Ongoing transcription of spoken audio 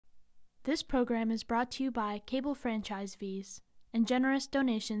This program is brought to you by cable franchise fees and generous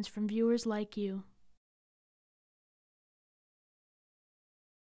donations from viewers like you.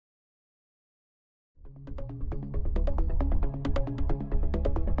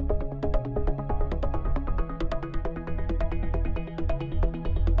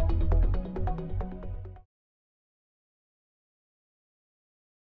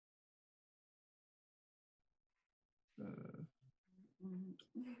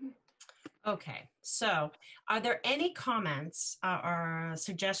 Okay, so are there any comments or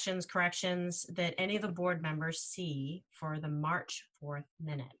suggestions, corrections that any of the board members see for the March 4th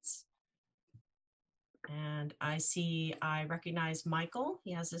minutes? And I recognize Michael.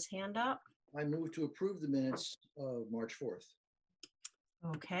 He has his hand up. I move to approve the minutes of March 4th.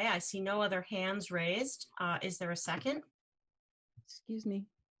 Okay, I see no other hands raised. Is there a second? Excuse me.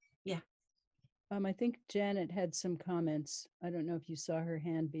 Yeah. I think Janet had some comments. I don't know if you saw her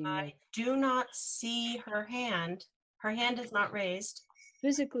hand being I raised. do not see her hand. Her hand is not raised.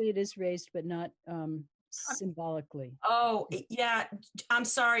 Physically, it is raised, but not symbolically. Oh, yeah. I'm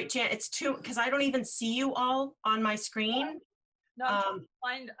sorry, Jan. It's too, because I don't even see you all on my screen. No, I'm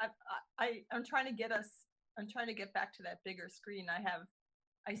trying to find. I'm trying to get us. I'm trying to get back to that bigger screen.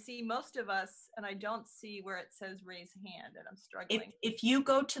 I see most of us, and I don't see where it says raise hand, and I'm struggling. If you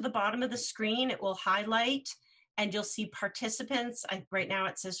go to the bottom of the screen, it will highlight, and you'll see participants. Right now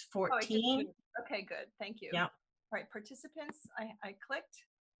it says 14. Okay, good. Thank you. Yep. All right, participants. I clicked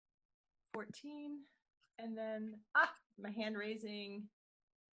 14, and then my hand raising,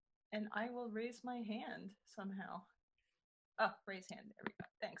 and I will raise my hand somehow. Oh, raise hand. There we go.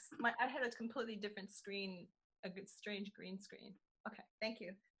 Thanks. I had a completely different screen, a good strange green screen. Okay, thank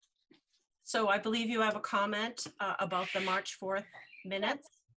you. So I believe you have a comment about the March 4th minutes.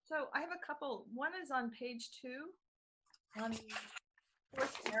 So I have a couple. One is on page 2, on the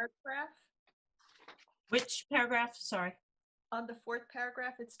 4th paragraph. Which paragraph? Sorry. On the 4th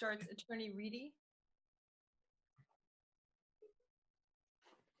paragraph, it starts Attorney Reedy.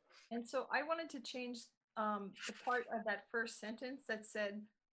 And so I wanted to change the part of that first sentence that said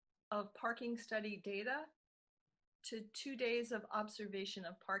of parking study data to 2 days of observation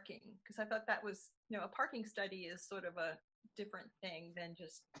of parking, because I thought that was, a parking study is sort of a different thing than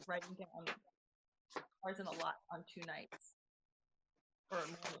just writing down cars in a lot on 2 nights or a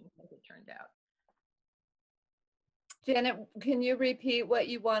morning, as it turned out. Janet, can you repeat what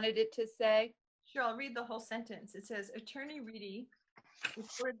you wanted it to say? Sure, I'll read the whole sentence. It says, Attorney Reedy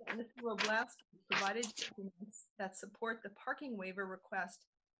reported that Mr. Roblowski provided documents that support the parking waiver request,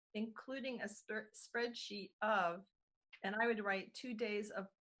 including a spreadsheet of, and I would write 2 days of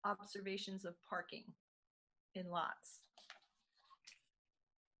observations of parking in lots.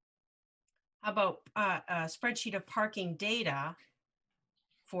 How about a spreadsheet of parking data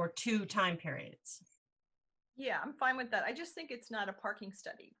for 2 time periods? Yeah, I'm fine with that. I just think it's not a parking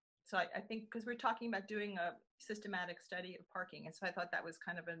study. So I think because we're talking about doing a systematic study of parking. And so I thought that was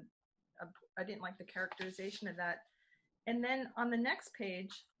kind of I didn't like the characterization of that. And then on the next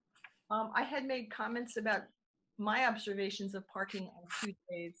page, I had made comments about my observations of parking on 2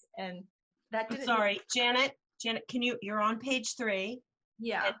 days, and that didn't. Sorry, Janet, you're on page 3.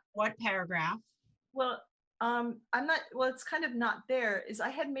 Yeah. At what paragraph? Well, it's kind of not there, is I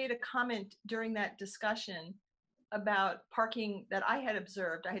had made a comment during that discussion about parking that I had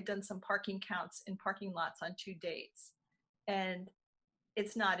observed. I had done some parking counts in parking lots on 2 dates, and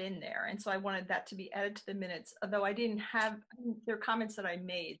it's not in there. And so I wanted that to be added to the minutes, although there are comments that I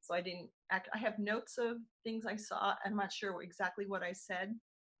made. So I have notes of things I saw. I'm not sure exactly what I said.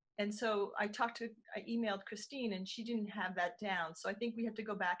 And so I emailed Christine, and she didn't have that down. So I think we have to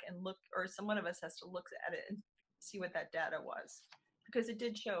go back and look, or one of us has to look at it and see what that data was, because it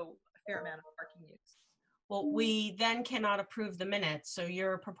did show a fair amount of parking use. Well, we then cannot approve the minutes. So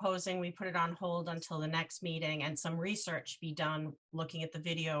you're proposing we put it on hold until the next meeting and some research be done looking at the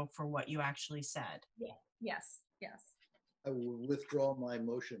video for what you actually said. Yeah. Yes. I will withdraw my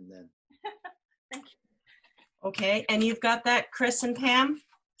motion then. Thank you. Okay, and you've got that, Chris and Pam?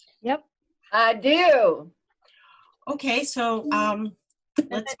 Yep, I do. Okay, so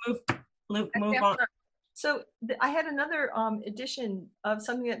let's move on. So I had another edition of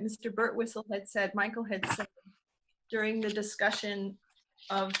something that Mr. Birtwistle had said, Michael had said during the discussion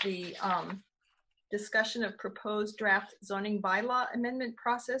of proposed draft zoning bylaw amendment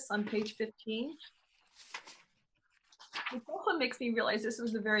process on page 15. It also makes me realize this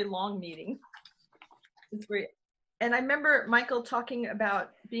was a very long meeting. It's great. And I remember Michael talking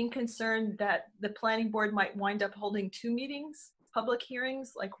about being concerned that the planning board might wind up holding 2 meetings, public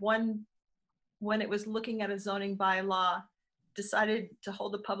hearings, like one when it was looking at a zoning bylaw decided to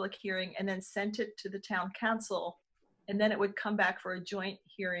hold a public hearing and then sent it to the town council, and then it would come back for a joint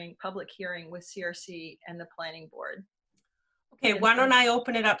hearing, public hearing with CRC and the planning board. Okay, why don't I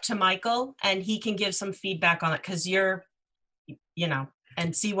open it up to Michael and he can give some feedback on it, because you're, you know,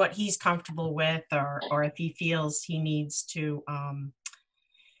 and see what he's comfortable with, or if he feels he needs to,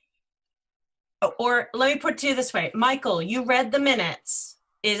 or let me put it to you this way. Michael, you read the minutes.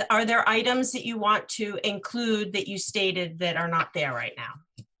 Are there items that you want to include that you stated that are not there right now?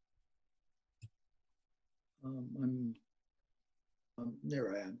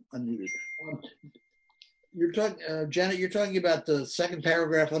 There I am, unmuted. You're talking, Janet, you're talking about the second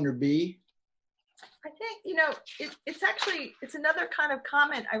paragraph under B? I think, you know, it's actually, it's another kind of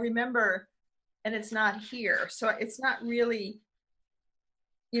comment I remember, and it's not here. So it's not really,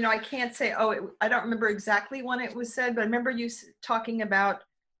 you know, I can't say, oh, I don't remember exactly when it was said, but I remember you talking about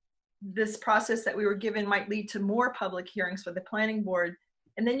this process that we were given might lead to more public hearings for the planning board.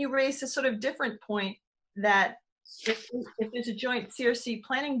 And then you raised a sort of different point that if there's a joint CRC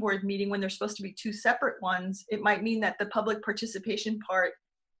planning board meeting when there's supposed to be two separate ones, it might mean that the public participation part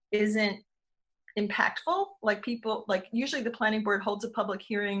isn't impactful. Like people, like usually the planning board holds a public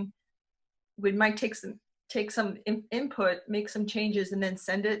hearing, we might take some input, make some changes, and then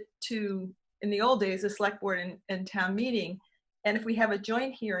send it to, in the old days, the select board and town meeting. And if we have a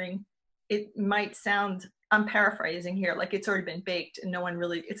joint hearing, it might sound, I'm paraphrasing here, like it's already been baked and no one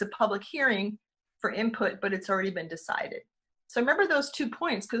really, it's a public hearing for input, but it's already been decided. So I remember those 2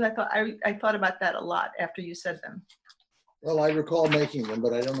 points because I thought about that a lot after you said them. Well, I recall making them,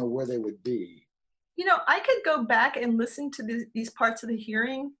 but I don't know where they would be. You know, I could go back and listen to these parts of the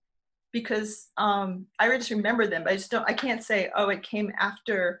hearing because I just remember them, but I can't say, oh, it came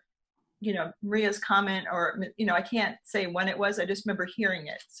after, you know, Maria's comment, or, you know, I can't say when it was. I just remember hearing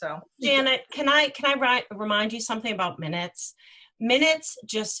it. So Janet, can I remind you something about minutes? Minutes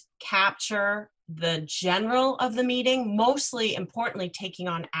just capture the general of the meeting, mostly importantly, taking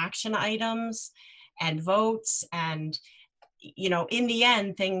on action items and votes, and, you know, in the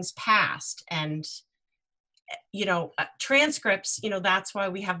end, things passed. And, you know, transcripts, you know, that's why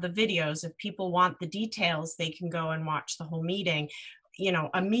we have the videos. If people want the details, they can go and watch the whole meeting. You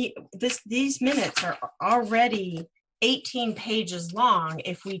know, these minutes are already 18 pages long.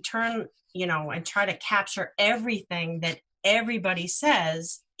 If we turn, you know, and try to capture everything that everybody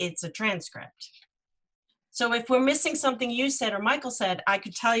says, it's a transcript. So if we're missing something you said or Michael said, I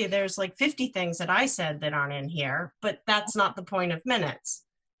could tell you there's like 50 things that I said that aren't in here, but that's not the point of minutes.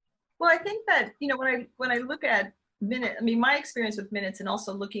 Well, I think that, you know, when I look at minute, I mean, my experience with minutes and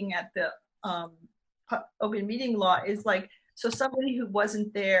also looking at the open meeting law is like, so somebody who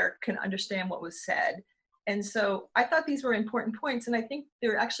wasn't there can understand what was said. And so I thought these were important points. And I think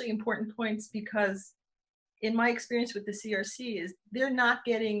they're actually important points because in my experience with the CRC is they're not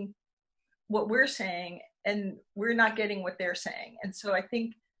getting what we're saying and we're not getting what they're saying. And so I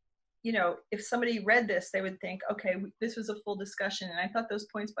think, you know, if somebody read this, they would think, okay, this was a full discussion. And I thought those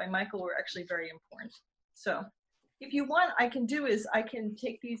points by Michael were actually very important. So if you want, I can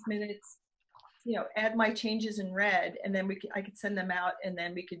take these minutes, you know, add my changes in red, and then I could send them out, and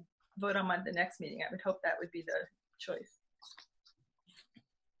then we could vote on them at the next meeting. I would hope that would be the choice.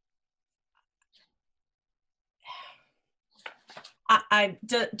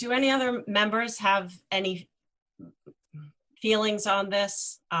 Do any other members have any feelings on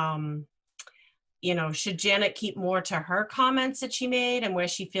this? You know, should Janet keep more to her comments that she made and where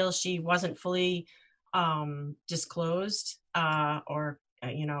she feels she wasn't fully disclosed or,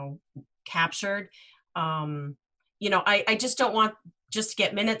 you know, captured? You know, I just don't want just to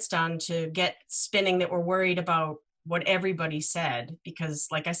get minutes done to get spinning that we're worried about what everybody said, because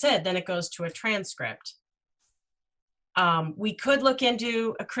like I said, then it goes to a transcript. We could look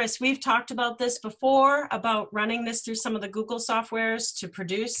into, Chris, we've talked about this before, about running this through some of the Google softwares to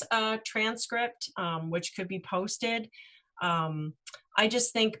produce a transcript, which could be posted. I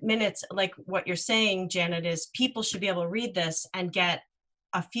just think minutes, like what you're saying, Janet, is people should be able to read this and get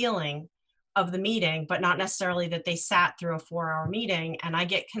a feeling of the meeting, but not necessarily that they sat through a 4-hour meeting. And I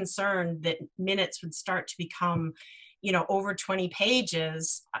get concerned that minutes would start to become, you know, over 20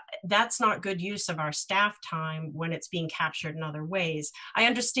 pages. That's not good use of our staff time when it's being captured in other ways. I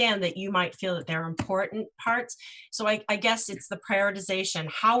understand that you might feel that they're important parts. So I guess it's the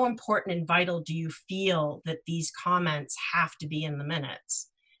prioritization. How important and vital do you feel that these comments have to be in the minutes?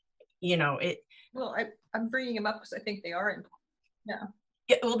 You know, Well, I'm bringing them up because I think they are important. Yeah.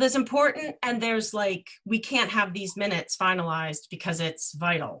 Well, there's important, and there's like, we can't have these minutes finalized because it's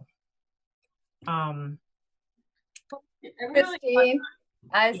vital. Christine,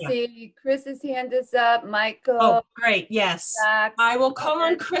 I Yeah. see Chris's hand is up, Michael. Oh, great. Yes. Zach. I will call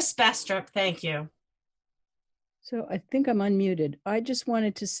on Okay. Chris Bastrop. Thank you. So I think I'm unmuted. I just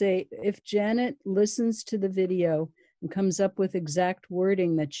wanted to say, if Janet listens to the video and comes up with exact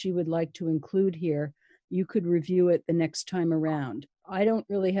wording that she would like to include here, you could review it the next time around. I don't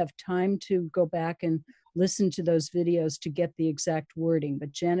really have time to go back and listen to those videos to get the exact wording,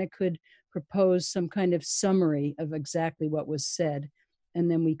 but Janet could propose some kind of summary of exactly what was said,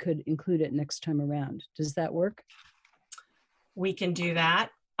 and then we could include it next time around. Does that work? We can do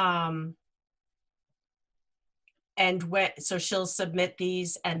that. And so she'll submit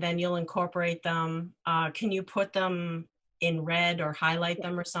these and then you'll incorporate them. Can you put them in red or highlight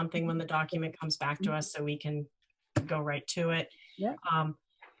them or something when the document comes back to us so we can go right to it? Yeah.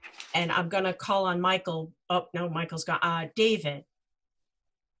 And I'm going to call on Michael. Oh, no, Michael's gone. David.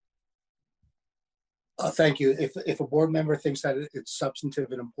 Thank you. If a board member thinks that it's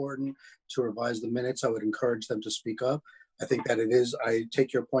substantive and important to revise the minutes, I would encourage them to speak up. I think that it is. I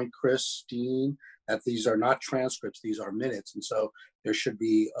take your point, Christine, that these are not transcripts, these are minutes. And so there should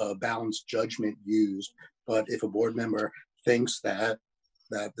be a balanced judgment used. But if a board member thinks that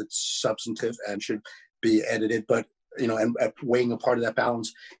it's substantive and should be edited, but and weighing a part of that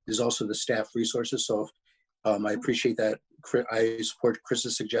balance is also the staff resources. So I appreciate that. I support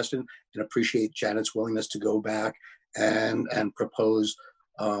Chris's suggestion and appreciate Janet's willingness to go back and propose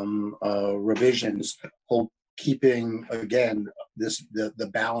revisions, keeping again the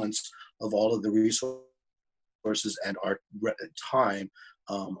balance of all of the resources and our time.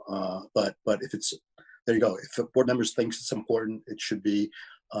 But if it's, there you go. If the board members thinks it's important, it should be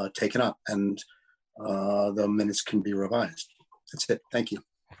taken up and the minutes can be revised. That's it. Thank you.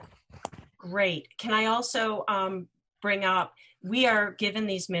 Great. Can I also bring up, we are given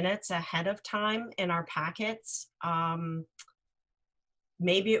these minutes ahead of time in our packets.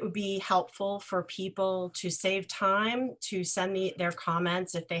 Maybe it would be helpful for people to save time to send their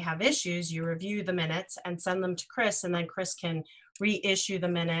comments. If they have issues, you review the minutes and send them to Chris, and then Chris can reissue the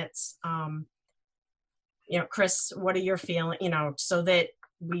minutes. Chris, what are your feelings, so that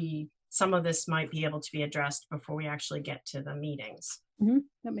some of this might be able to be addressed before we actually get to the meetings. Mm-hmm.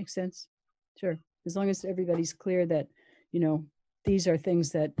 That makes sense. Sure. As long as everybody's clear that, these are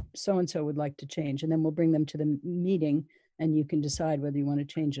things that so-and-so would like to change, and then we'll bring them to the meeting and you can decide whether you want to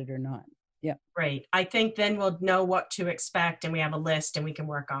change it or not. Yeah. Right. I think then we'll know what to expect and we have a list and we can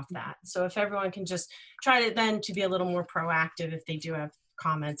work off that. So if everyone can just try to then to be a little more proactive if they do have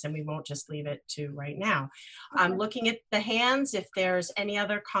comments, and we won't just leave it to right now. Okay. I'm looking at the hands. If there's any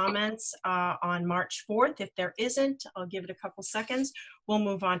other comments on March 4th, if there isn't, I'll give it a couple seconds. We'll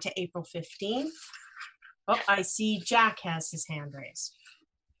move on to April 15th. Oh, I see Jack has his hand raised.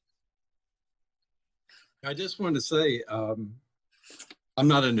 I just wanted to say, I'm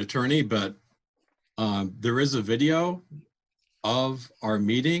not an attorney, but there is a video of our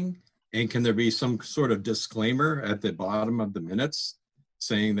meeting, and can there be some sort of disclaimer at the bottom of the minutes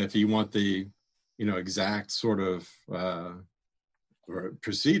saying that if you want the, exact sort of or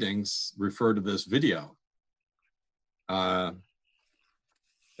proceedings, refer to this video. That's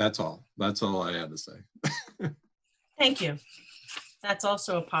all. That's all I had to say. Thank you. That's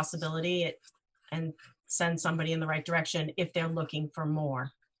also a possibility, and send somebody in the right direction if they're looking for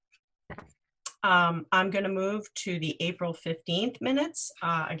more. I'm going to move to the April 15th minutes.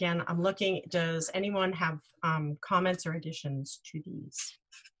 Again, I'm looking, does anyone have comments or additions to these?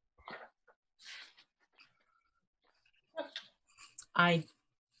 I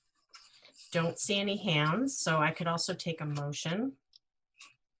don't see any hands, so I could also take a motion.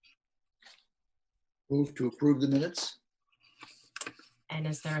 Move to approve the minutes. And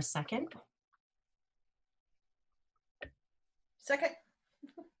is there a second? Second.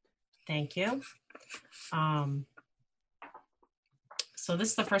 Thank you. So this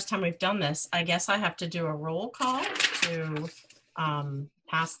is the first time we've done this. I guess I have to do a roll call to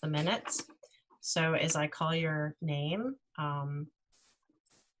pass the minutes. So as I call your name,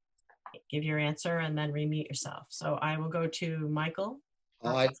 give your answer and then remute yourself. So I will go to Michael.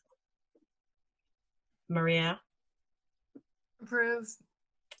 Aye. Maria. Approve.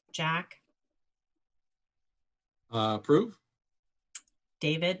 Jack. Approve.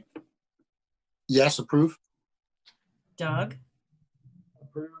 David. Yes, approve. Doug.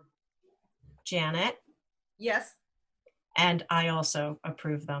 Approve. Janet. Yes. And I also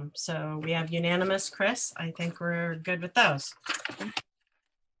approve them. So we have unanimous, Chris. I think we're good with those.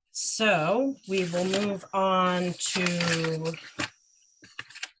 So we will move on to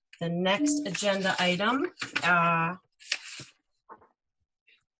the next agenda item.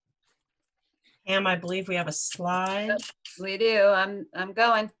 Pam, I believe we have a slide. We do. I'm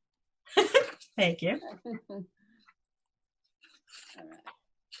going. Thank you. All right.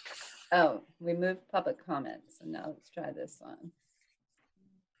 Oh, we moved public comments. So now let's try this one.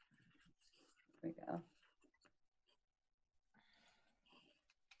 Here we go.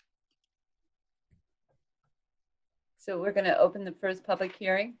 So we're going to open the first public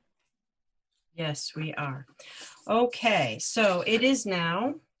hearing. Yes, we are. Okay, so it is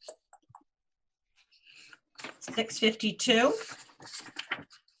now 6:52.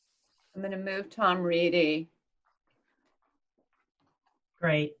 I'm going to move Tom Reedy.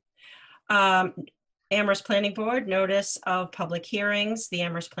 Great. Amherst Planning Board, notice of public hearings. The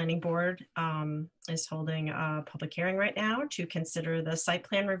Amherst Planning Board is holding a public hearing right now to consider the site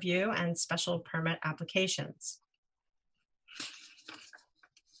plan review and special permit applications.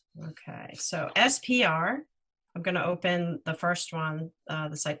 Okay, so SPR, I'm going to open the first one,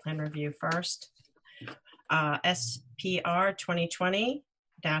 the site plan review first. SPR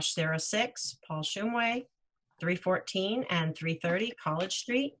 2020-06, Paul Shumway, 314 and 330 College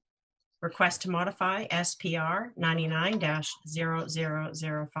Street. Request to modify SPR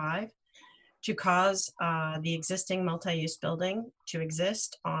 99-0005 to cause the existing multi-use building to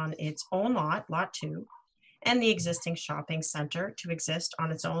exist on its own lot, Lot 2, and the existing shopping center to exist on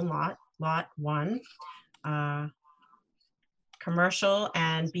its own lot, Lot 1, commercial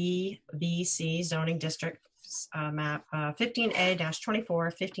and BVC zoning districts map 15A-24,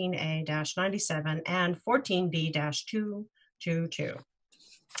 15A-97, and 14B-222.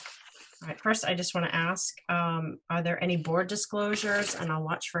 All right, first I just want to ask, are there any board disclosures? And I'll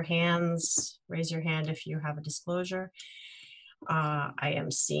watch for hands. Raise your hand if you have a disclosure. I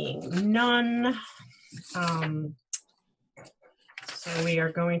am seeing none. So we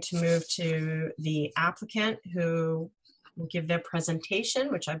are going to move to the applicant who will give their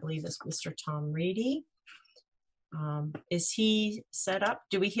presentation, which I believe is Mr. Tom Reedy. Is he set up?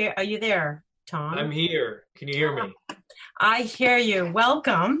 Do we hear, are you there, Tom? I'm here. Can you hear me? I hear you.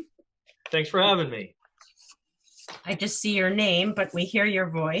 Welcome. Thanks for having me. I just see your name, but we hear your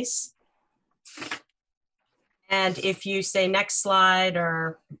voice. And if you say next slide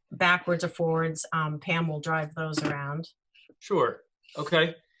or backwards or forwards, Pam will drive those around. Sure.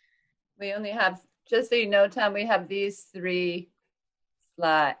 Okay. We only have, just so you know, Tom, we have these 3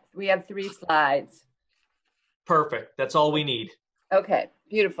 slides. We have 3 slides. Perfect. That's all we need. Okay,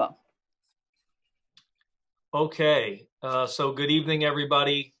 beautiful. Okay. So good evening,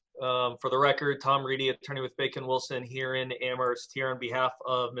 everybody. For the record, Tom Reedy, attorney with Bacon Wilson here in Amherst, here on behalf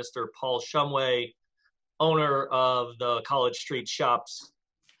of Mr. Paul Shumway, owner of the College Street Shops,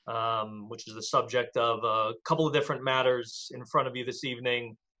 which is the subject of a couple of different matters in front of you this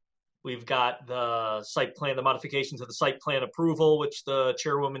evening. We've got the site plan, the modification to the site plan approval, which the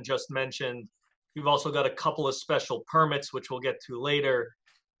chairwoman just mentioned. We've also got a couple of special permits, which we'll get to later,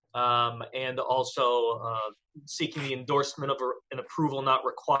 and also seeking the endorsement of an approval not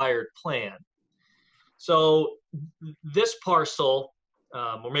required plan. So this parcel,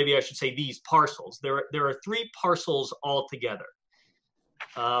 or maybe I should say these parcels, there are 3 parcels altogether.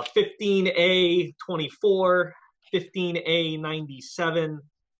 15A-24, 15A-97,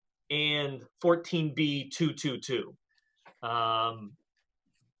 and 14B-222.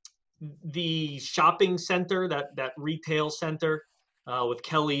 The shopping center, that retail center, with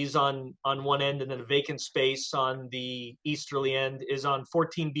Kelly's on one end and then a vacant space on the easterly end, is on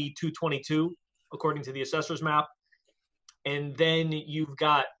 14B-222, according to the assessor's map. And then you've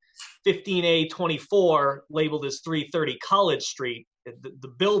got 15A-24 labeled as 330 College Street,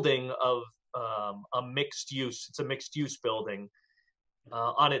 the building of a mixed use. It's a mixed use building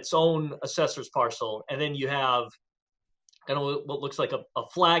on its own assessor's parcel. And then you have what looks like a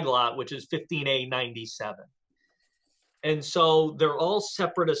flag lot, which is 15A-97. And so they're all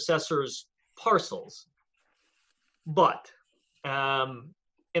separate assessors parcels. But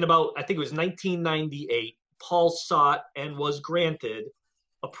in about, I think it was 1998, Paul sought and was granted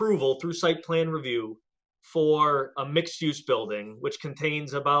approval through site plan review for a mixed use building, which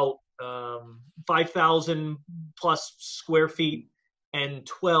contains about 5,000 plus square feet and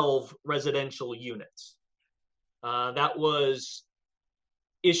 12 residential units. That was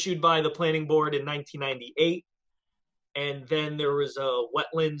issued by the planning board in 1998. And then there was a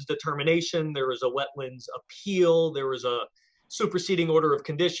wetlands determination, there was a wetlands appeal, there was a superseding order of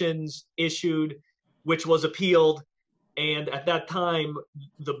conditions issued, which was appealed. And at that time,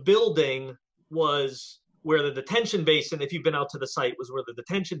 the building was where the detention basin, if you've been out to the site, was where the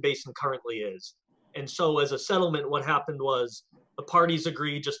detention basin currently is. And so as a settlement, what happened was the parties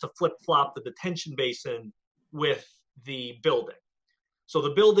agreed just to flip-flop the detention basin with the building. So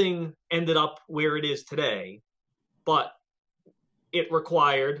the building ended up where it is today, but it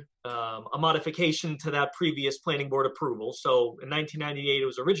required a modification to that previous planning board approval. So in 1998, it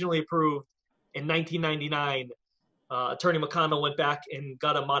was originally approved. In 1999, Attorney McConnell went back and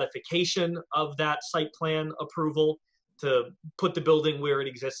got a modification of that site plan approval to put the building where it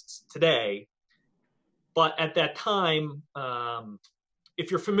exists today. But at that time,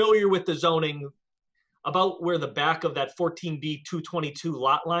 if you're familiar with the zoning, about where the back of that 14B 222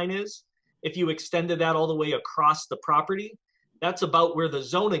 lot line is, if you extended that all the way across the property, that's about where the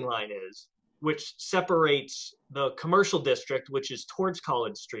zoning line is, which separates the commercial district, which is towards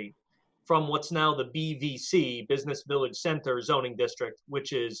College Street, from what's now the BVC, Business Village Center zoning district,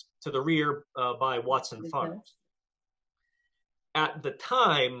 which is to the rear by Watson Farms. At the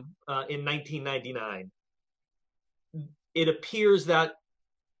time, in 1999, it appears that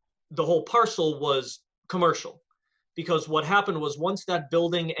the whole parcel was commercial, because what happened was once that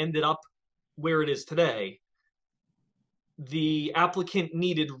building ended up where it is today, the applicant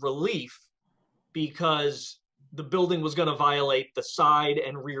needed relief because the building was going to violate the side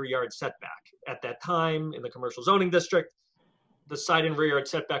and rear yard setback. At that time, in the commercial zoning district, the side and rear yard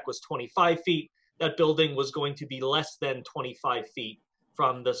setback was 25 feet. That building was going to be less than 25 feet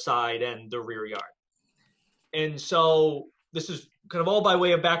from the side and the rear yard. And so this is kind of all by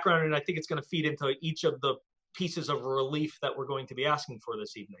way of background, and I think it's going to feed into each of the pieces of relief that we're going to be asking for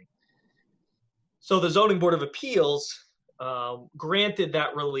this evening. So the Zoning Board of Appeals granted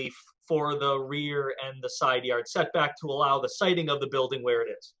that relief for the rear and the side yard setback to allow the siting of the building where it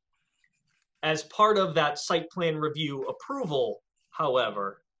is. As part of that site plan review approval,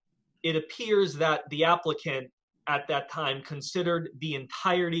 however, it appears that the applicant at that time considered the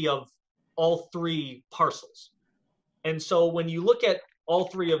entirety of all three parcels. And so when you look at all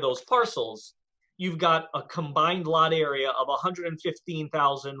three of those parcels, you've got a combined lot area of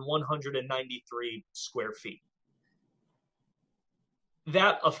 115,193 square feet.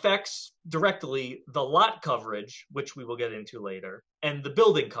 That affects directly the lot coverage, which we will get into later, and the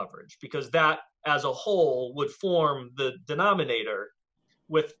building coverage, because that as a whole would form the denominator,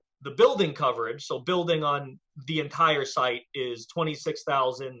 with the building coverage. So building on the entire site is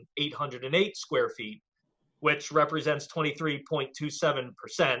 26,808 square feet, which represents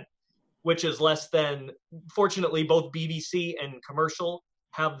 23.27%, which is less than, fortunately, both BVC and commercial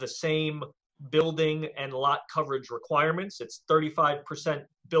have the same building and lot coverage requirements. It's 35%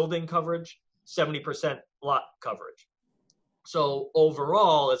 building coverage, 70% lot coverage. So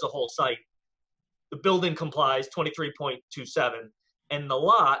overall, as a whole site, the building complies 23.27, and the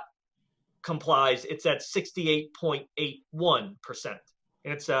lot complies, it's at 68.81%.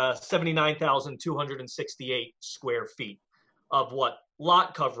 It's 79,268 square feet of what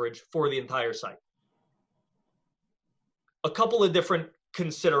lot coverage for the entire site. A couple of different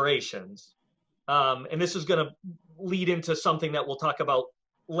considerations, and this is going to lead into something that we'll talk about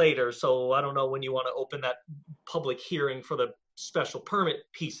later. So I don't know when you want to open that public hearing for the special permit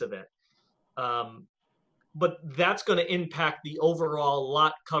piece of it. But that's going to impact the overall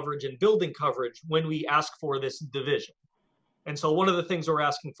lot coverage and building coverage when we ask for this division. And so one of the things we're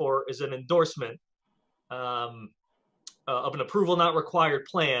asking for is an endorsement of an approval not required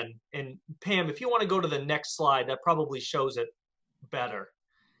plan. And Pam, if you want to go to the next slide, that probably shows it better.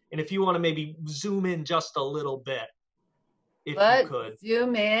 And if you want to maybe zoom in just a little bit, if you could.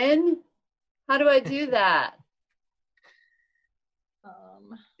 Zoom in? How do I do that?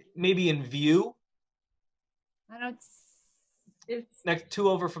 Maybe in view. I don't. It's Next, two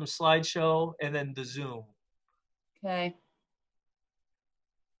over from slideshow, and then the zoom. Okay.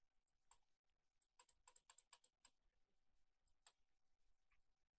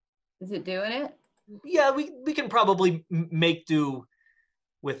 Is it doing it? Yeah, we can probably make do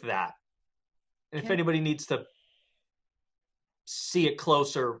with that. And if anybody needs to see it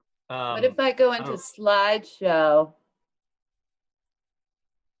closer. What if I go into slideshow?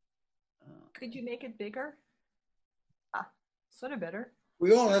 could you make it bigger? Sort of better.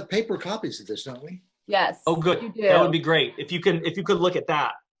 We all have paper copies of this, don't we? Yes. Oh, good. You do. That would be great. If you could look at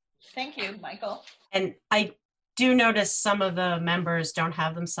that. Thank you, Michael. And I do notice some of the members don't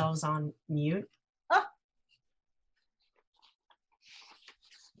have themselves on mute. Oh.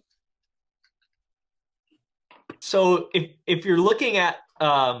 So if you're looking at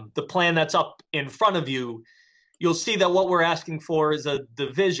the plan that's up in front of you, you'll see that what we're asking for is a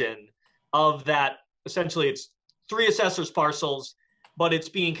division of that. Essentially, it's 3 assessors parcels, but it's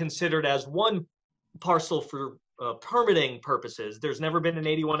being considered as one parcel for permitting purposes. There's never been an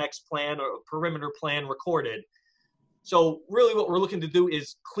 81X plan or perimeter plan recorded. So really what we're looking to do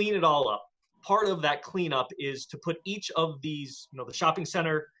is clean it all up. part of that cleanup is to put each of these, the shopping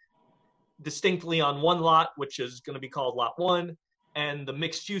center distinctly on one lot, which is going to be called Lot 1, and the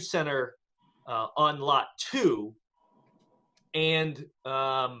mixed use center on Lot 2. And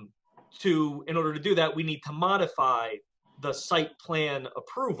in order to do that, we need to modify the site plan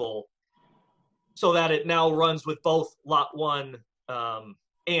approval so that it now runs with both Lot 1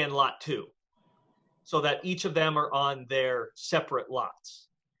 and Lot 2, so that each of them are on their separate lots.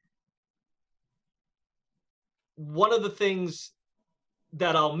 One of the things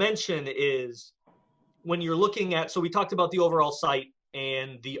that I'll mention is when you're looking at, so we talked about the overall site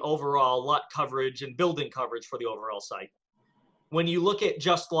and the overall lot coverage and building coverage for the overall site. When you look at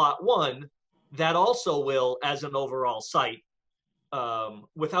just Lot 1, that also will, as an overall site,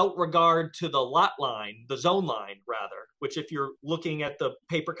 without regard to the lot line, the zone line rather, which if you're looking at the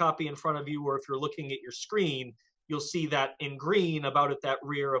paper copy in front of you, or if you're looking at your screen, you'll see that in green about at that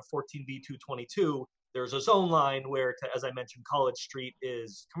rear of 14B222, there's a zone line where, as I mentioned, College Street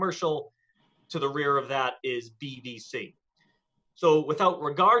is commercial. To the rear of that is BVC. So without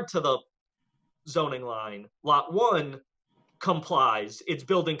regard to the zoning line, Lot 1 complies. Its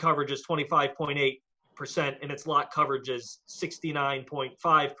building coverage is 25.8% and its lot coverage is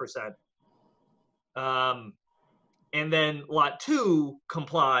 69.5%. And then Lot 2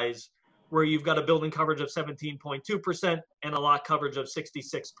 complies, where you've got a building coverage of 17.2% and a lot coverage of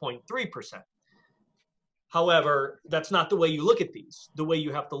 66.3%. However, that's not the way you look at these. The way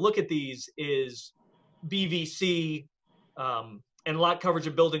you have to look at these is BVC and lot coverage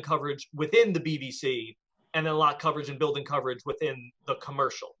and building coverage within the BVC, and then lot coverage and building coverage within the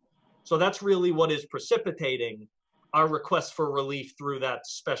commercial. So that's really what is precipitating our request for relief through that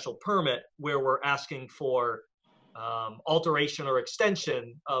special permit, where we're asking for alteration or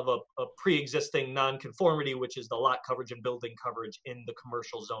extension of a pre-existing nonconformity, which is the lot coverage and building coverage in the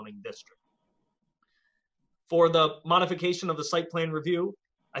commercial zoning district. For the modification of the site plan review,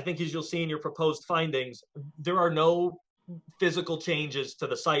 I think as you'll see in your proposed findings, there are no physical changes to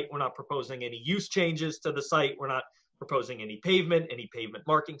the site. We're not proposing any use changes to the site. We're not proposing any pavement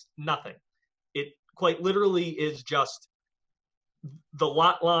markings, nothing. It quite literally is just the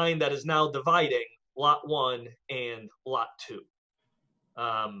lot line that is now dividing Lot 1 and Lot 2.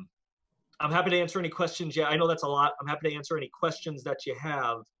 I'm happy to answer any questions. Yeah, I know that's a lot. I'm happy to answer any questions that you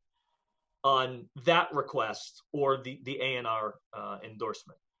have on that request or the A&R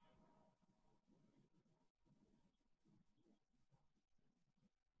endorsement.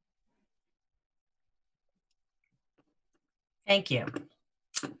 Thank you.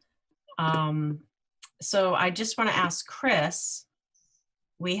 So I just want to ask Chris,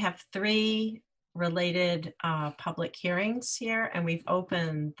 we have 3 related public hearings here, and we've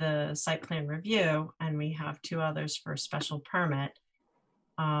opened the site plan review, and we have 2 others for special permit.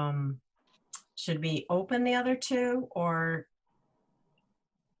 Should we open the other 2, or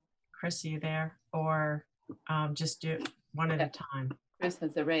Chris, are you there? Or just do it one at a time? Chris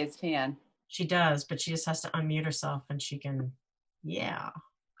has a raised hand. She does, but she just has to unmute herself and she can, yeah.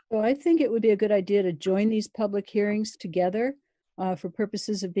 So I think it would be a good idea to join these public hearings together for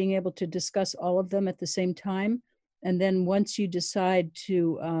purposes of being able to discuss all of them at the same time. And then once you decide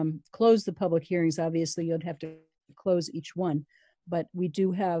to close the public hearings, obviously you'd have to close each one. But we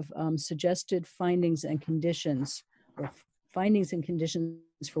do have suggested findings and conditions, or findings and conditions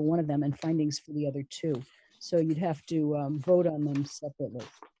for one of them and findings for the other 2. So you'd have to vote on them separately.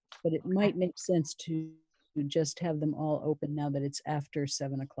 But it might make sense to just have them all open now that it's after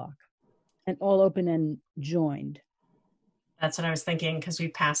 7 o'clock, and all open and joined. That's what I was thinking, because we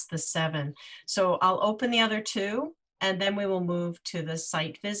passed the 7. So I'll open the other 2, and then we will move to the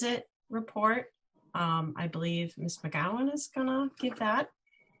site visit report. I believe Ms. McGowan is gonna give that.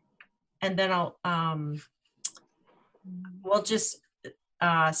 And then we'll just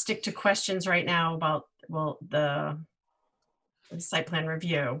stick to questions right now about, well, the site plan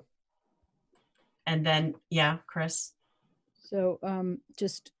review. And then, yeah, Chris. So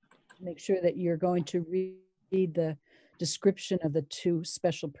just make sure that you're going to read the description of the 2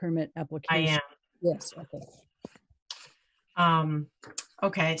 special permit applications. I am. Yes, okay.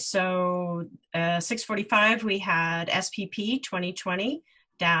 Okay, so 6:45, we had SPP 2020-04,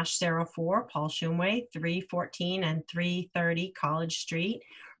 Paul Shumway, 314 and 330 College Street.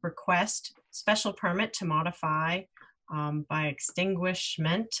 Request special permit to modify by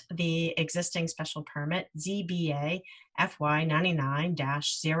extinguishment the existing special permit ZBA FY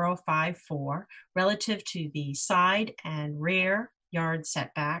 99-054 relative to the side and rear yard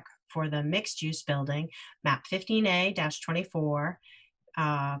setback for the mixed-use building, map 15A-24,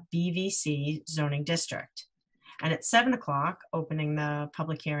 BVC zoning district. And at 7 o'clock, opening the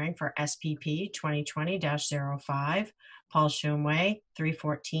public hearing for SPP 2020-05, Paul Shumway,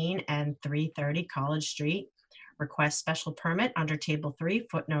 314 and 330 College Street. Request special permit under Table 3,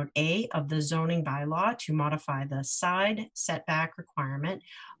 Footnote A of the zoning bylaw to modify the side setback requirement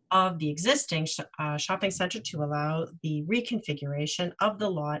of the existing shopping center to allow the reconfiguration of the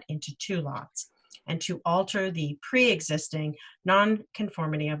lot into 2 lots, and to alter the pre-existing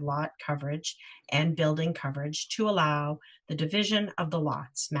non-conformity of lot coverage and building coverage to allow the division of the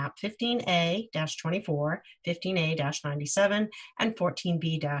lots, map 15A-24, 15A-97, and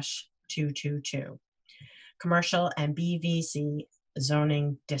 14B-222, commercial and BVC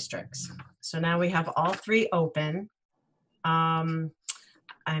zoning districts. So now we have all 3 open. I'm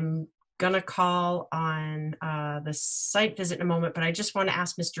going to call on the site visit in a moment, but I just want to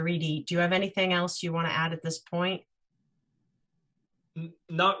ask Mr. Reedy, do you have anything else you want to add at this point?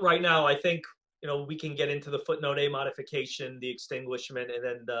 Not right now. I think, we can get into the footnote A modification, the extinguishment, and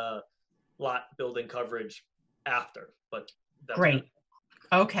then the lot building coverage after, but that's great.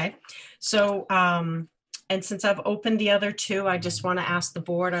 Okay. So, and since I've opened the other 2, I just want to ask the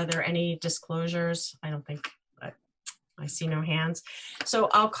board, are there any disclosures? I don't think, I see no hands. So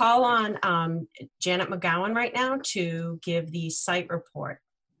I'll call on Janet McGowan right now to give the site report,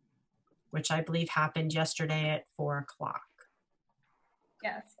 which I believe happened yesterday at 4 o'clock.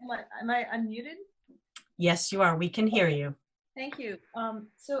 Yes. Am I unmuted? Yes, you are. We can hear you. Thank you.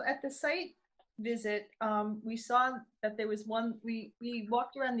 So at the site visit, we saw that there was we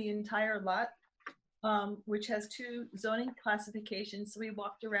walked around the entire lot, which has 2 zoning classifications. So we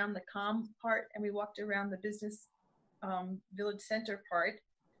walked around the COM part and we walked around the business village center part.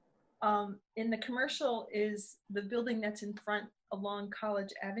 In the commercial is the building that's in front along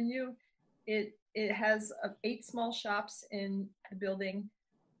College Avenue. It has 8 small shops in the building,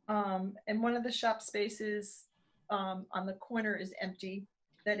 and one of the shop spaces on the corner is empty.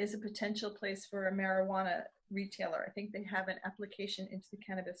 That is a potential place for a marijuana retailer. I think they have an application into the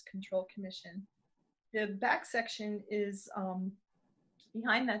Cannabis Control Commission. The back section is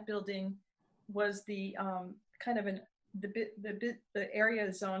behind that building was the kind of the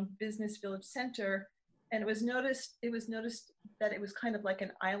area zone business village center, and it was noticed that it was kind of like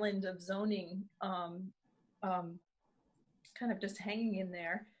an island of zoning, kind of just hanging in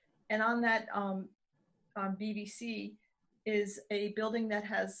there. And on that BVC is a building that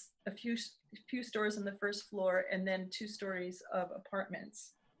has a few stores on the first floor and then 2 stories of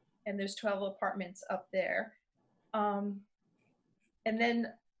apartments, and there's 12 apartments up there. And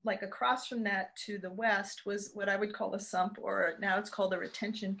then like across from that to the west was what I would call a sump, or now it's called a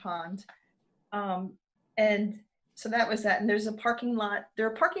retention pond. And so that was that. And there's a parking lot. There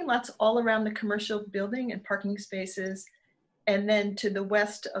are parking lots all around the commercial building and parking spaces. And then to the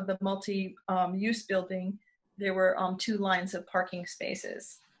west of the multi-use building, there were 2 lines of parking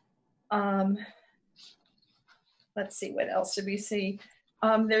spaces. Let's see, what else did we see?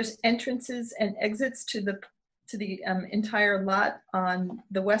 There's entrances and exits to the entire lot on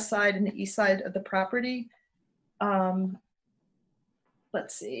the west side and the east side of the property.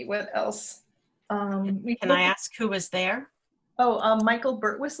 Let's see, what else? Can I ask who was there? Oh, Michael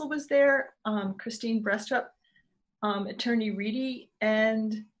Burtwhistle was there, Christine Brestrup, Attorney Reedy,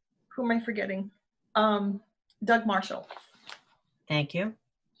 and who am I forgetting? Doug Marshall. Thank you.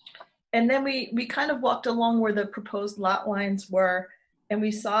 And then we kind of walked along where the proposed lot lines were, and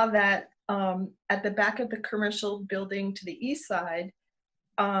we saw that at the back of the commercial building to the east side,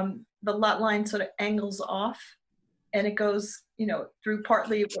 the lot line sort of angles off, and it goes, through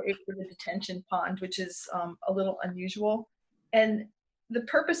partly away from the detention pond, which is a little unusual. And the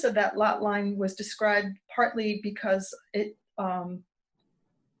purpose of that lot line was described partly because it, the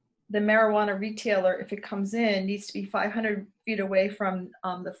marijuana retailer, if it comes in, needs to be 500 feet away from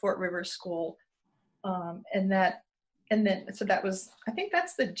the Fort River School, so that was, I think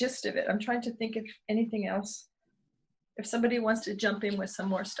that's the gist of it. I'm trying to think if anything else, if somebody wants to jump in with some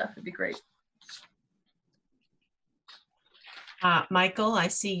more stuff, it'd be great. Michael, I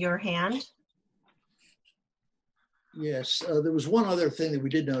see your hand. Yes, there was one other thing that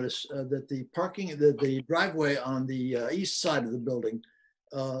we did notice, that the driveway on the east side of the building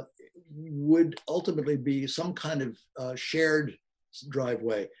would ultimately be some kind of shared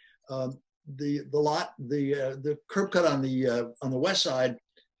driveway. The curb cut on the west side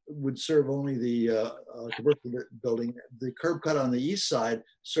would serve only the commercial building. The curb cut on the east side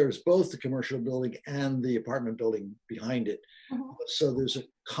serves both the commercial building and the apartment building behind it. Mm-hmm. So there's a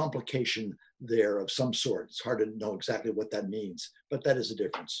complication there of some sort. It's hard to know exactly what that means, but that is a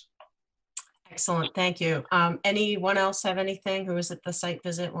difference. Excellent, thank you. Anyone else have anything? Who was at the site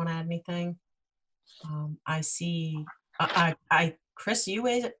visit want to add anything? I see, Chris, you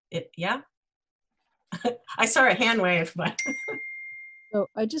wave it, yeah? I saw a hand wave, but. So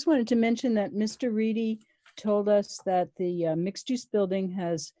I just wanted to mention that Mr. Reedy told us that the mixed-use building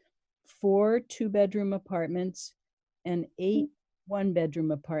has 4 2-bedroom apartments and 8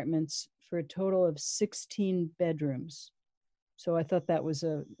 1-bedroom apartments for a total of 16 bedrooms. So I thought that was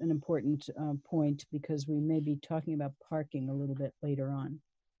an important point because we may be talking about parking a little bit later on.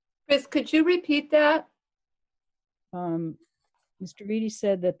 Chris, could you repeat that? Mr. Reedy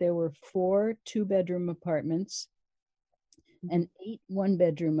said that there were 4 2-bedroom apartments and 8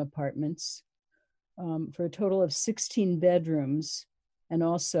 1-bedroom apartments for a total of 16 bedrooms and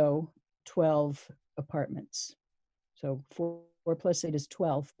also 12 apartments. So 4 plus 8 is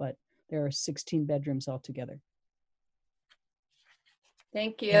 12, but there are 16 bedrooms altogether.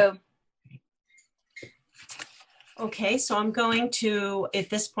 Thank you. Okay, so I'm going to, at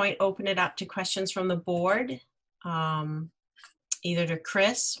this point, open it up to questions from the board, either to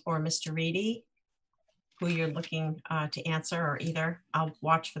Chris or Mr. Reedy, who you're looking to answer, or either. I'll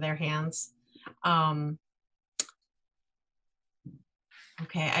watch for their hands. Okay,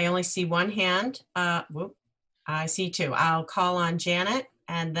 I only see one hand. Whoop, I see 2. I'll call on Janet,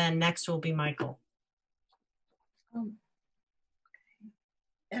 and then next will be Michael.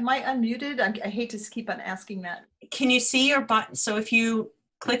 Am I unmuted? I hate to keep on asking that. Can you see your button? So if you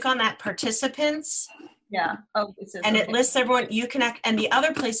click on that participants, Yeah. Oh, it says, and okay. it lists everyone, you can, and the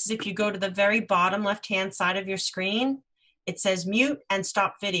other places, if you go to the very bottom left-hand side of your screen, it says mute and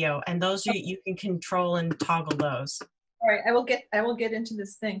stop video, and those are, you can control and toggle those. All right, I will get into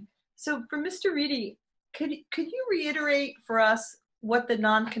this thing. So for Mr. Reedy, could you reiterate for us what the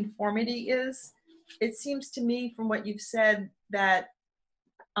nonconformity is? It seems to me from what you've said that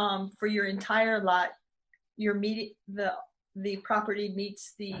for your entire lot, the property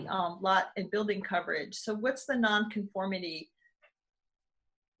meets the lot and building coverage. So what's the nonconformity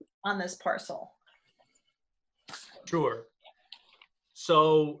on this parcel? Sure.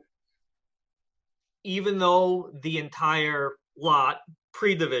 So even though the entire lot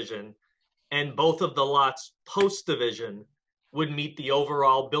pre-division and both of the lots post-division would meet the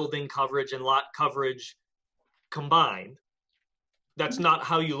overall building coverage and lot coverage combined, that's not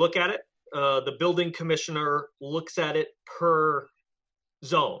how you look at it. The building commissioner looks at it per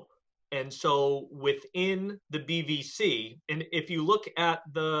zone. And so within the BVC, and if you look at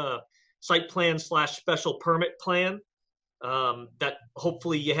the site plan / special permit plan that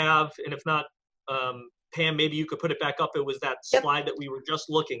hopefully you have, and if not, Pam, maybe you could put it back up. It was that slide that we were just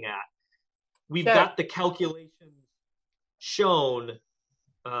looking at. We've got the calculations shown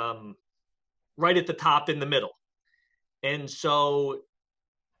right at the top in the middle. And so,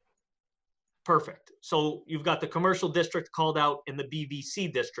 perfect. So you've got the commercial district called out and the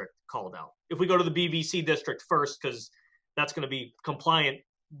BVC district called out. If we go to the BVC district first, because that's going to be compliant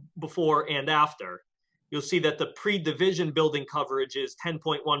before and after, you'll see that the pre-division building coverage is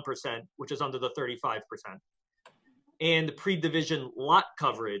 10.1%, which is under the 35%. And the pre-division lot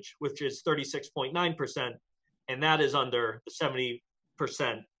coverage, which is 36.9%, and that is under the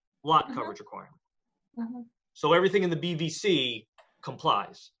 70% lot coverage requirement. So everything in the BVC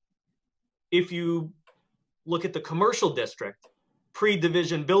complies. If you look at the commercial district,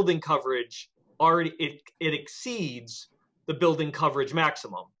 pre-division building coverage already, it exceeds the building coverage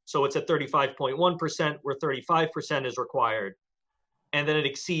maximum. So it's at 35.1%, where 35% is required. And then it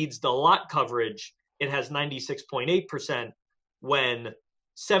exceeds the lot coverage. It has 96.8% when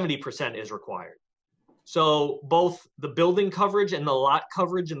 70% is required. So both the building coverage and the lot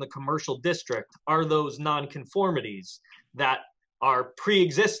coverage in the commercial district are those nonconformities that are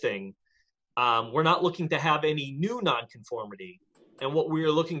pre-existing. We're not looking to have any new nonconformity. And what we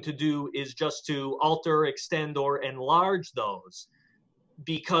are looking to do is just to alter, extend, or enlarge those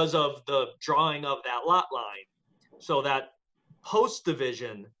because of the drawing of that lot line. So that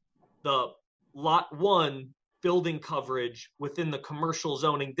post-division, the lot 1 building coverage within the commercial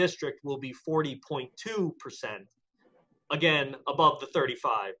zoning district will be 40.2%, again, above the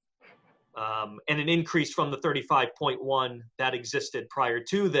 35, and an increase from the 35.1 that existed prior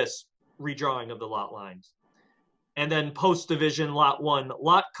to this redrawing of the lot lines. And then post-division lot 1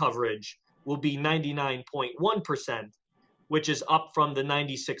 lot coverage will be 99.1%, which is up from the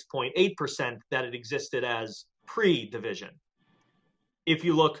 96.8% that it existed as pre-division. If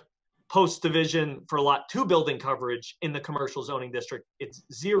you look post-division for lot 2 building coverage in the commercial zoning district, it's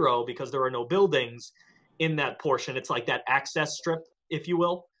 0 because there are no buildings in that portion. It's like that access strip, if you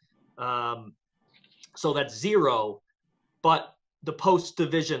will. So that's 0, but the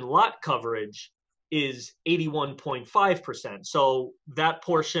post-division lot coverage is 81.5%. So that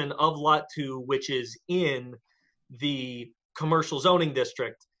portion of lot 2, which is in the commercial zoning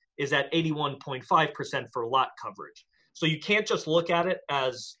district, is at 81.5% for lot coverage. So you can't just look at it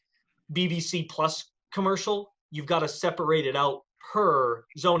as BVC plus commercial. You've got to separate it out per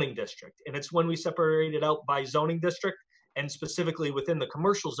zoning district. And it's when we separate it out by zoning district, and specifically within the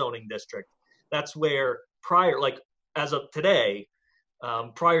commercial zoning district, that's where prior, like as of today,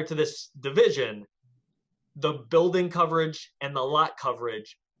 prior to this division, the building coverage and the lot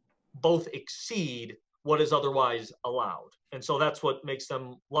coverage both exceed what is otherwise allowed. And so that's what makes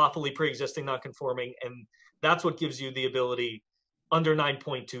them lawfully pre-existing non-conforming. And that's what gives you the ability under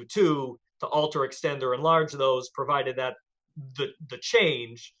 9.22 to alter, extend, or enlarge those, provided that the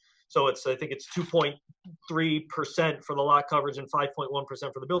change, so it's, I think it's 2.3% for the lot coverage and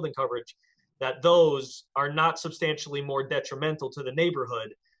 5.1% for the building coverage, that those are not substantially more detrimental to the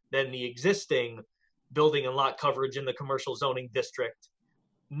neighborhood than the existing building and lot coverage in the commercial zoning district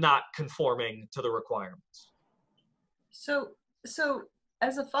not conforming to the requirements. So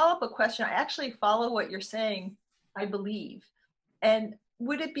as a follow-up question, I actually follow what you're saying, I believe. And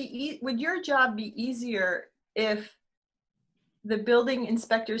would your job be easier if the building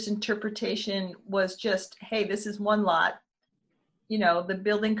inspector's interpretation was just, hey, this is one lot, the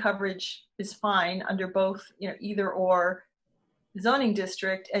building coverage is fine under both, either or zoning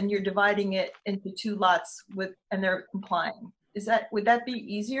district, and you're dividing it into 2 lots and they're complying? Would that be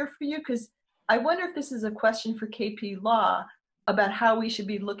easier for you? Because I wonder if this is a question for KP Law about how we should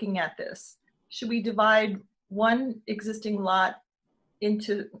be looking at this. Should we divide one existing lot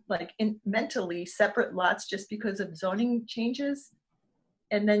into mentally separate lots just because of zoning changes,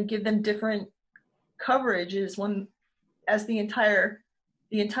 and then give them different coverages as the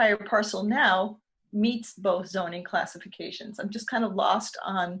entire parcel now meets both zoning classifications? I'm just kind of lost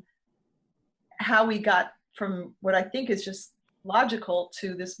on how we got from what I think is just logical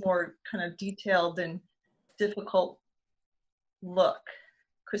to this more kind of detailed and difficult look.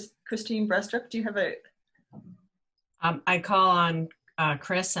 Christine Brestrup, do you have a? I call on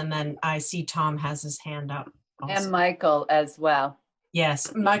Chris, and then I see Tom has his hand up also. And Michael as well.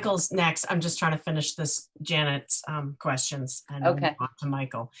 Yes, Michael's next. I'm just trying to finish this Janet's questions and Okay. move on to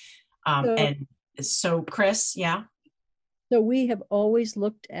Michael. And so Chris, yeah. So we have always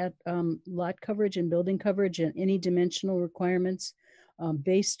looked at lot coverage and building coverage and any dimensional requirements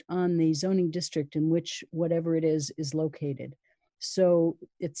based on the zoning district in which whatever it is located. So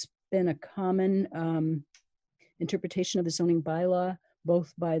it's been a common interpretation of the zoning bylaw,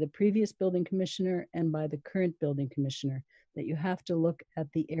 both by the previous building commissioner and by the current building commissioner, that you have to look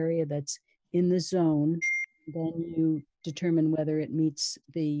at the area that's in the zone, then you determine whether it meets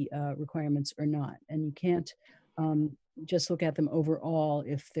the requirements or not. And you can't just look at them overall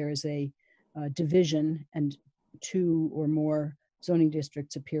if there is a division and 2 or more zoning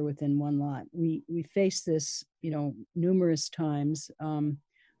districts appear within one lot. We face this, numerous times.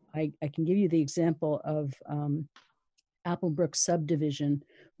 I can give you the example of Applebrook subdivision,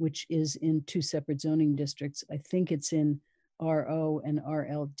 which is in 2 separate zoning districts. I think it's in RO and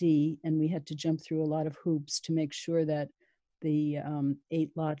RLD, and we had to jump through a lot of hoops to make sure that the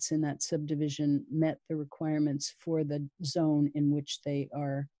 8 lots in that subdivision met the requirements for the zone in which they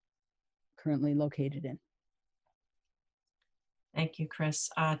are currently located in. Thank you, Chris.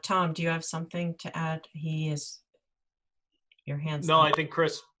 Tom, do you have something to add? Your hand's No, up. I think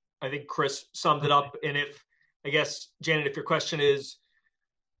Chris summed it up. And if, I guess, Janet, if your question is,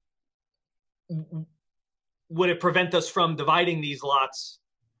 would it prevent us from dividing these lots?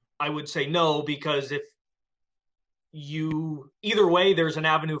 I would say no, because either way, there's an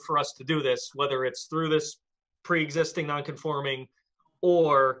avenue for us to do this, whether it's through this pre-existing non-conforming,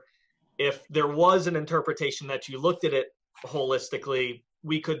 or if there was an interpretation that you looked at it holistically,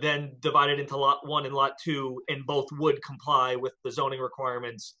 we could then divide it into lot 1 and lot 2, and both would comply with the zoning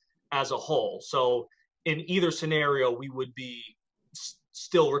requirements as a whole. So in either scenario, we would be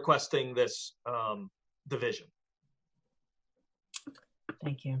still requesting this division.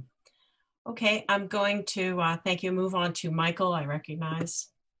 Thank you. Okay, I'm going to, thank you, move on to Michael, I recognize.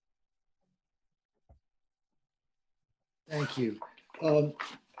 Thank you.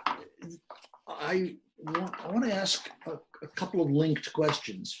 I want to ask a couple of linked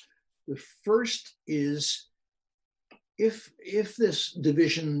questions. The first is, if this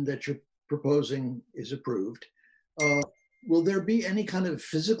division that you're proposing is approved, will there be any kind of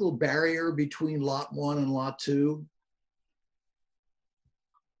physical barrier between lot 1 and lot 2?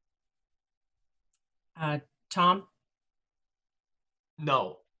 Tom?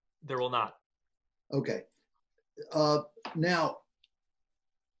 No, there will not. Okay. Now,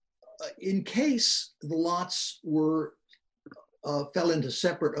 in case the lots were fell into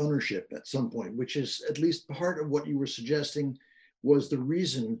separate ownership at some point, which is at least part of what you were suggesting was the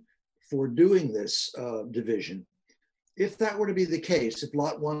reason for doing this division. If that were to be the case, if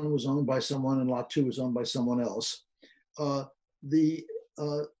lot 1 was owned by someone and lot 2 was owned by someone else, the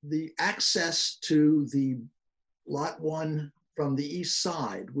access to the lot 1 from the east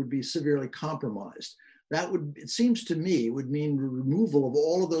side would be severely compromised. That would, it seems to me, would mean removal of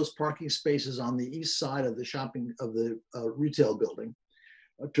all of those parking spaces on the east side of the retail building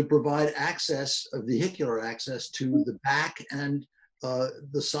to provide access, vehicular access to the back, and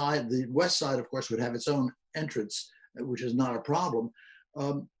the west side, of course, would have its own entrance, which is not a problem.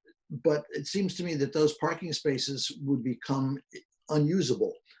 But it seems to me that those parking spaces would become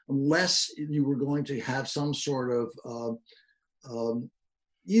unusable unless you were going to have some sort of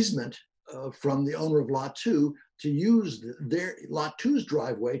easement from the owner of lot 2 to use their lot 2's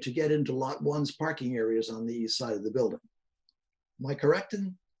driveway to get into lot 1's parking areas on the east side of the building. Am I correct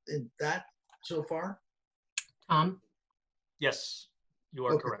in that so far? Tom? Yes, you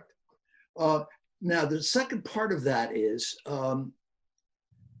are correct. Now, the second part of that is how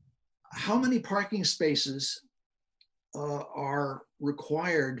many parking spaces are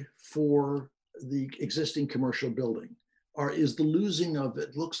required for the existing commercial building? Or is the losing of,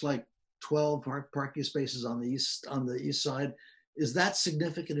 it looks like 12 parking spaces on the east side, is that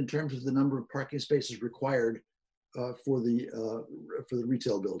significant in terms of the number of parking spaces required for the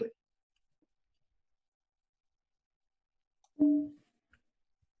retail building?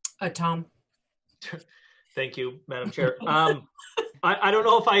 Tom. Thank you, Madam Chair. I don't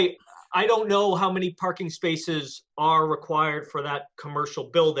know if I don't know how many parking spaces are required for that commercial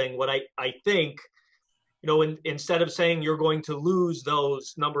building. What I think, you know, instead of saying you're going to lose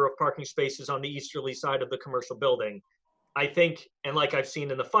those number of parking spaces on the easterly side of the commercial building, I think, and like I've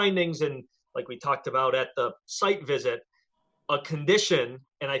seen in the findings and like we talked about at the site visit, a condition,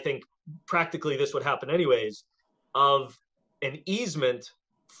 and I think practically this would happen anyways, of an easement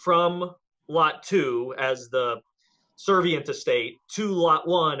from lot 2 as the servient estate to lot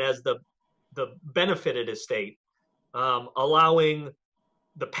 1 as the benefited estate, allowing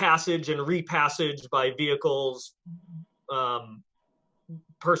the passage and repassage by vehicles,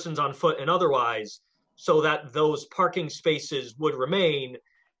 persons on foot and otherwise, so that those parking spaces would remain,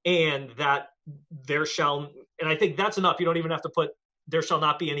 and that there shall, and I think that's enough. You don't even have to put there shall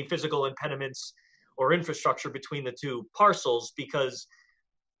not be any physical impediments or infrastructure between the two parcels, because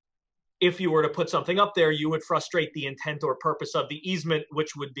if you were to put something up there, you would frustrate the intent or purpose of the easement,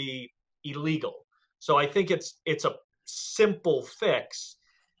 which would be illegal. So I think it's a simple fix.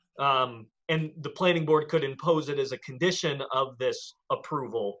 And the planning board could impose it as a condition of this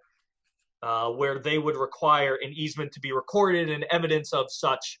approval, where they would require an easement to be recorded and evidence of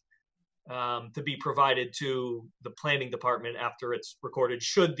such to be provided to the planning department after it's recorded,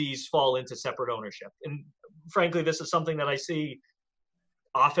 should these fall into separate ownership. And frankly, this is something that I see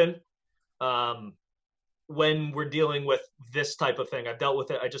often when we're dealing with this type of thing. I've dealt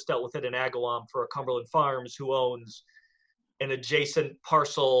with it. I just dealt with it in Agawam for a Cumberland Farms who owns an adjacent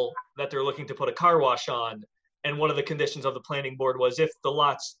parcel that they're looking to put a car wash on. And one of the conditions of the planning board was if the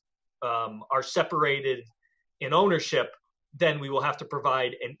lots are separated in ownership, then we will have to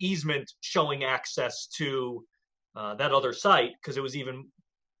provide an easement showing access to that other site, because it was even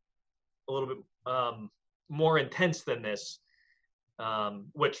a little bit more intense than this,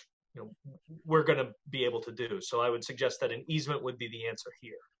 which, you know, we're going to be able to do. So I would suggest that an easement would be the answer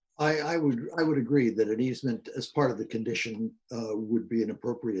here. I would agree that an easement as part of the condition would be an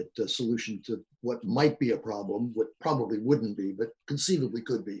appropriate solution to what might be a problem, what probably wouldn't be, but conceivably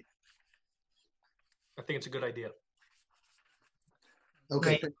could be. I think it's a good idea.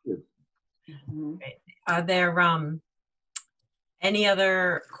 Okay, Right. thank you. Are there any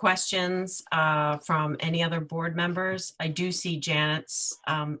other questions from any other board members? I do see Janet's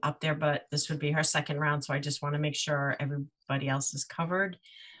up there, but this would be her second round, so I just want to make sure everybody else is covered.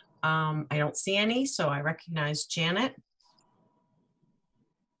 I don't see any, so I recognize Janet.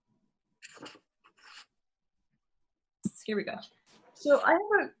 Here we go. So I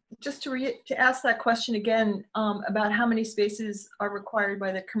have just to ask that question again about how many spaces are required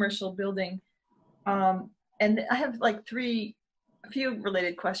by the commercial building. And I have like a few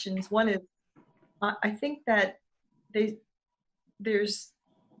related questions. One is, I think that there's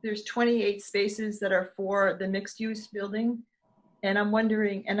 28 spaces that are for the mixed use building. And I'm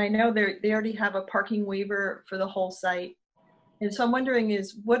wondering, and I know they already have a parking waiver for the whole site. And so I'm wondering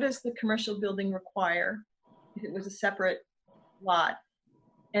is, what does the commercial building require if it was a separate lot?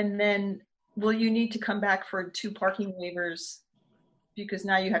 And then will you need to come back for 2 parking waivers because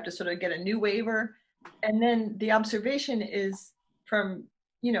now you have to sort of get a new waiver. And then the observation is from,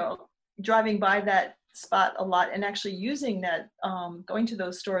 you know, driving by that spot a lot and actually using that, going to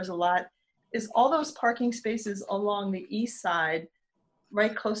those stores a lot, is all those parking spaces along the east side,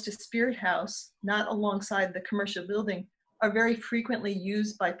 right close to Spirit House, not alongside the commercial building, are very frequently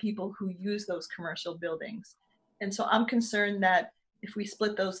used by people who use those commercial buildings. And so I'm concerned that if we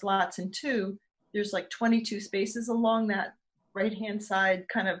split those lots in two, there's like 22 spaces along that right-hand side,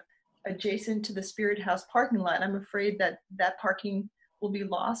 kind of adjacent to the Spirit House parking lot. I'm afraid that that parking will be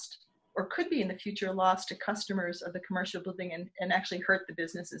lost, or could be in the future lost to customers of the commercial building, and actually hurt the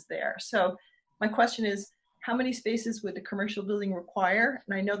businesses there. So my question is, how many spaces would the commercial building require?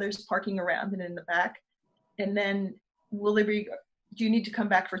 And I know there's parking around and in the back. And then will there be, do you need to come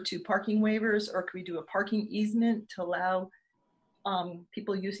back for 2 parking waivers, or could we do a parking easement to allow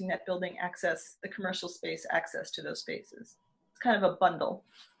people using that building access, the commercial space, access to those spaces? It's kind of a bundle.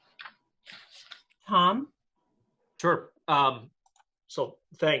 Tom? Sure. So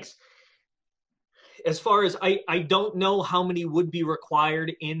thanks. As far as I don't know how many would be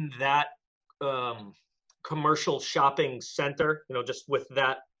required in that commercial shopping center, you know, just with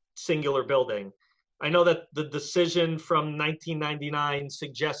that singular building. I know that the decision from 1999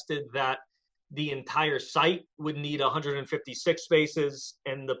 suggested that the entire site would need 156 spaces,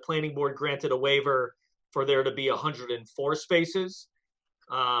 and the planning board granted a waiver for there to be 104 spaces,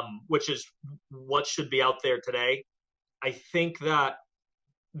 which is what should be out there today. I think that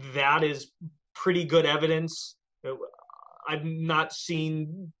that is pretty good evidence. I've not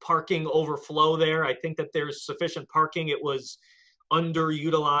seen parking overflow there. I think that there's sufficient parking. It was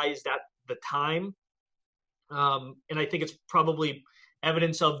underutilized at the time. And I think it's probably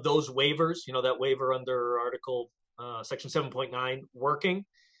evidence of those waivers, you know, that waiver under Article Section 7.9 working.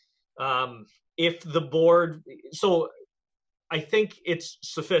 If the board, so I think it's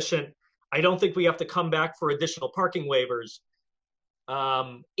sufficient. I don't think we have to come back for additional parking waivers.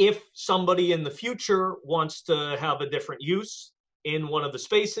 If somebody in the future wants to have a different use in one of the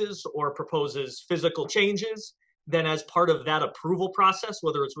spaces or proposes physical changes, then as part of that approval process,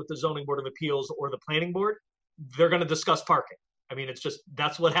 whether it's with the Zoning Board of Appeals or the Planning Board, they're going to discuss parking. I mean, it's just,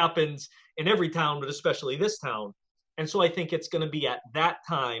 that's what happens in every town, but especially this town. And so I think it's going to be at that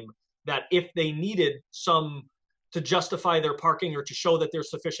time that if they needed some to justify their parking or to show that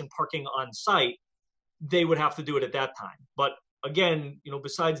there's sufficient parking on site, they would have to do it at that time. But again, you know,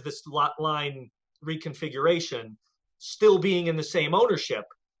 besides this lot line reconfiguration, still being in the same ownership,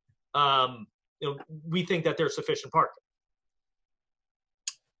 you know, we think that there's sufficient parking.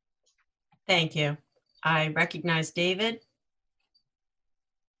 Thank you. I recognize David.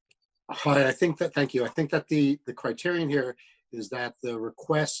 Hi, I think that, thank you. I think that the criterion here is that the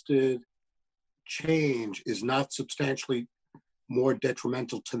requested change is not substantially more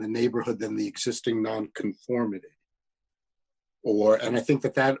detrimental to the neighborhood than the existing nonconformity. And I think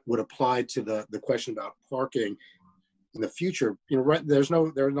that that would apply to the question about parking in the future. You know, right, there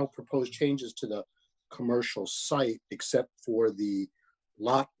are no proposed changes to the commercial site except for the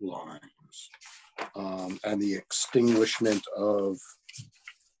lot lines and the extinguishment of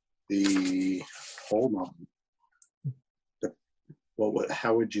the, hold on,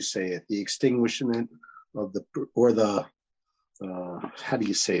 how would you say it? The extinguishment of the, or the, how do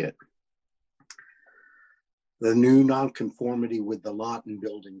you say it? The new nonconformity with the lot and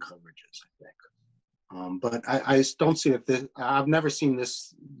building coverages, I think. But I don't see that I've never seen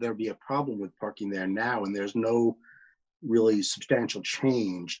there be a problem with parking there now, and there's no really substantial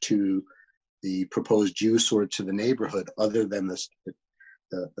change to the proposed use or to the neighborhood other than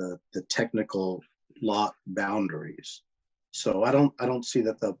the technical lot boundaries. So I don't see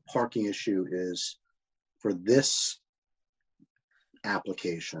that the parking issue is, for this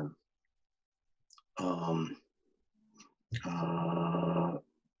application,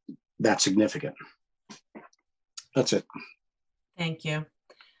 that's significant. That's it. Thank you.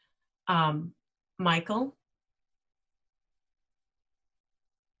 Michael?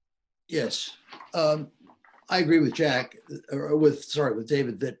 Yes. I agree with Jack, or with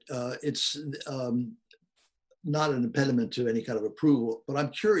David, that it's not an impediment to any kind of approval. But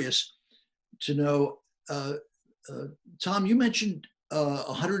I'm curious to know, Tom, you mentioned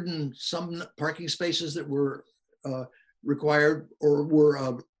 100 and some parking spaces that were required or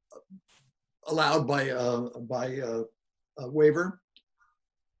were allowed by a waiver.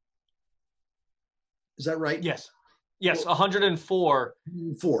 Is that right? Yes. Yes, 104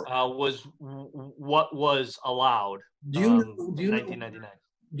 was what was allowed in 1999.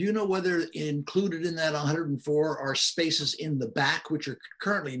 Do you know whether included in that 104 are spaces in the back, which are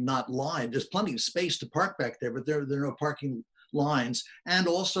currently not lined? There's plenty of space to park back there, but there are no parking lines, and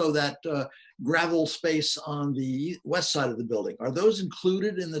also that gravel space on the west side of the building. Are those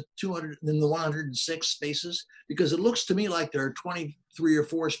included in the 106 spaces? Because it looks to me like there are 23 or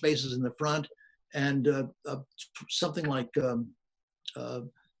 4 spaces in the front and something like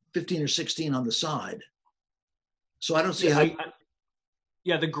 15 or 16 on the side. So I don't see how.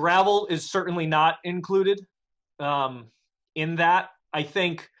 Yeah, the gravel is certainly not included in that. I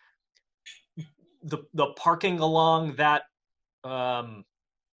think the parking along that on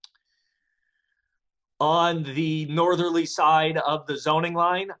the northerly side of the zoning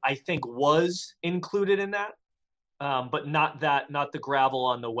line, I think was included in that, but not the gravel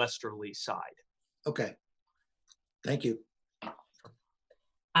on the westerly side. Okay, thank you.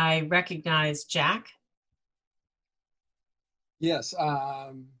 I recognize Jack. Yes.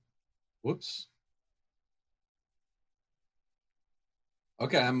 Whoops.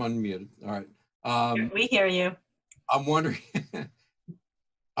 Okay, I'm unmuted. All right. We hear you. I'm wondering,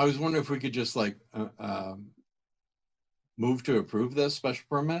 I was wondering if we could just like move to approve this special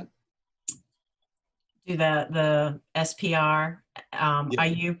permit? Do the SPR. Yeah. Are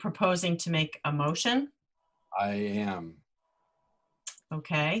you proposing to make a motion? I am.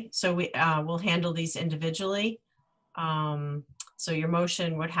 Okay, so we'll handle these individually. So your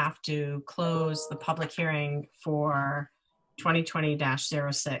motion would have to close the public hearing for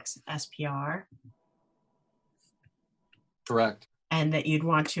 2020-06 SPR. Correct. And that you'd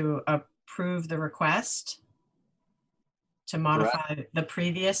want to approve the request to modify the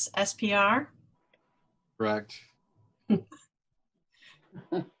previous SPR. Correct. You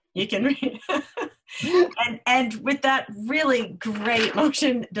can read. and with that really great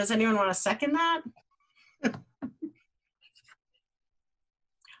motion, does anyone want to second that?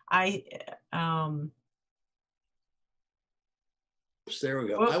 There we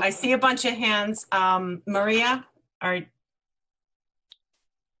go. I see a bunch of hands. Maria,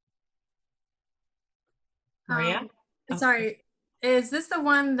 Maria? Sorry, is this the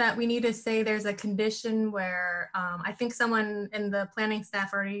one that we need to say there's a condition where I think someone in the planning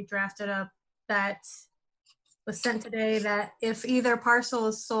staff already drafted up that was sent today, that if either parcel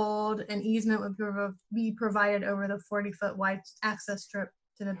is sold, an easement would be provided over the 40-foot wide access strip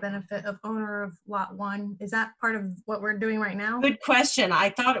to the benefit of owner of lot 1. Is that part of what we're doing right now? Good question. I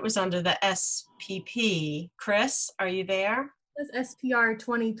thought it was under the SPP. Chris, are you there? That's SPR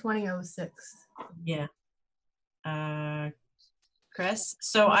 2020-06. Yeah. Chris,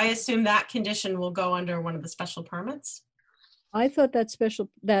 so I assume that condition will go under one of the special permits? I thought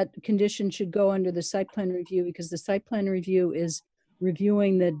that condition should go under the site plan review, because the site plan review is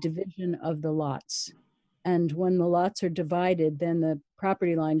reviewing the division of the lots. And when the lots are divided, then the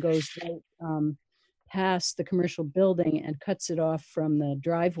property line goes right, past the commercial building and cuts it off from the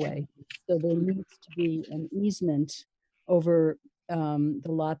driveway. So there needs to be an easement over the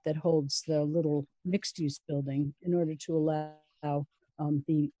lot that holds the little mixed-use building in order to allow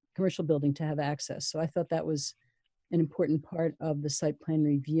the commercial building to have access. So I thought that was an important part of the site plan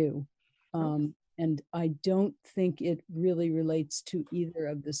review. And I don't think it really relates to either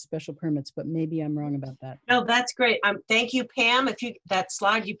of the special permits, but maybe I'm wrong about that. No, that's great. Thank you, Pam. If you, that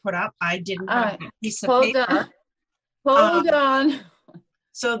slide you put up, I didn't have a piece of Hold paper. Hold on.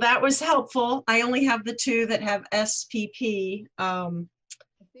 So that was helpful. I only have the 2 that have SPP. I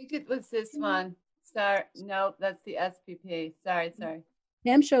think it was this one. Sorry, no, that's the SPP. Sorry.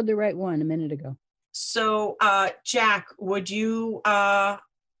 Pam showed the right one a minute ago. So Jack, would you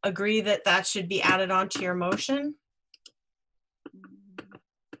agree that that should be added onto your motion?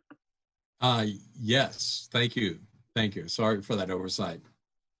 Yes, thank you. Thank you. Sorry for that oversight.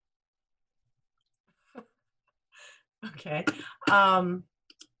 Okay.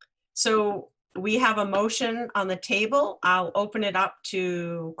 So we have a motion on the table. I'll open it up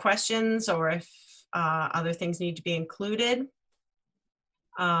to questions or if other things need to be included.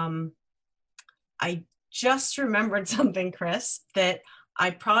 I just remembered something, Chris, that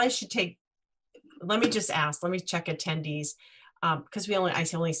I probably should take. Let me just ask. Let me check attendees because I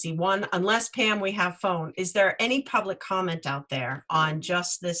only see one. Unless Pam, we have phone. Is there any public comment out there on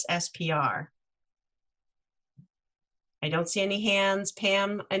just this SPR? I don't see any hands.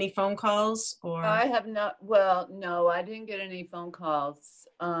 Pam, any phone calls? Or I have not. Well, no, I didn't get any phone calls.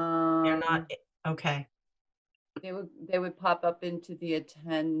 They're not okay. They would pop up into the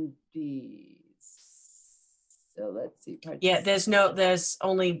attendees. So let's see. Yeah, there's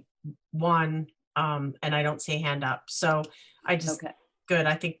only one, and I don't see a hand up. So I just, good.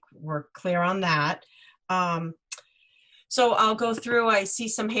 I think we're clear on that. So I'll go through. I see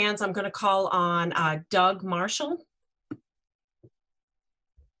some hands. I'm going to call on Doug Marshall.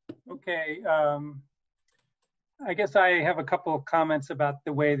 Okay. I guess I have a couple of comments about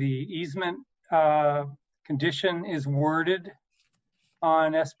the way the easement condition is worded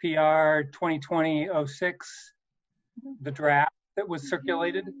on SPR 2020-06, the draft that was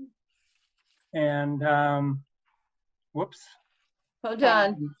circulated. And whoops. Hold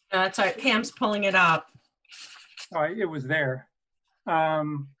on. That's all right. Pam's pulling it up. Oh, it was there.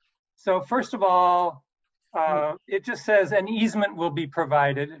 So first of all, it just says an easement will be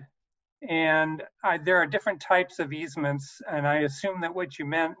provided. And there are different types of easements. And I assume that what you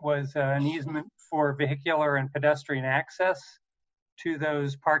meant was an easement for vehicular and pedestrian access to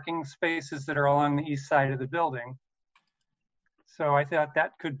those parking spaces that are along the east side of the building. So I thought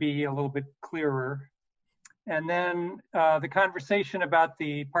that could be a little bit clearer. And then the conversation about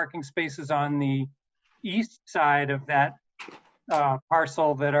the parking spaces on the east side of that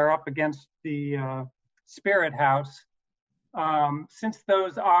parcel that are up against the Spirit House, since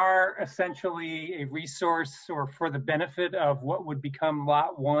those are essentially a resource or for the benefit of what would become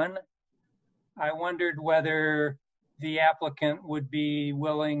Lot 1, I wondered whether the applicant would be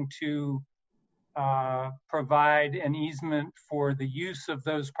willing to provide an easement for the use of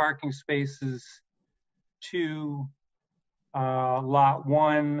those parking spaces to Lot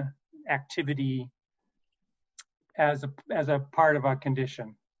 1 activity as a part of a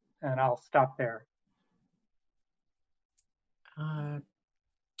condition. And I'll stop there.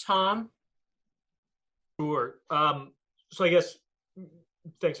 Tom? Sure. So I guess,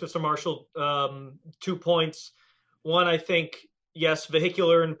 thanks, Mr. Marshall. 2 points. One, I think, yes,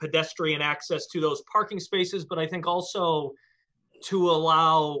 vehicular and pedestrian access to those parking spaces, but I think also to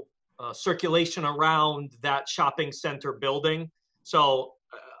allow circulation around that shopping center building. So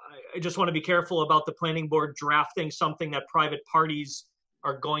I just want to be careful about the planning board drafting something that private parties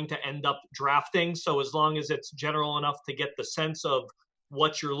are going to end up drafting. So as long as it's general enough to get the sense of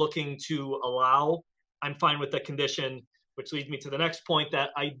what you're looking to allow, I'm fine with the condition, which leads me to the next point, that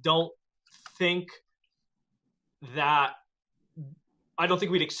I don't think we'd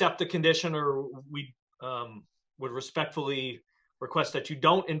accept the condition, or we would respectfully request that you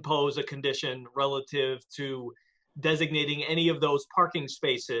don't impose a condition relative to designating any of those parking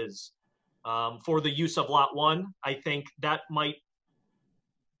spaces for the use of Lot 1. I think that might,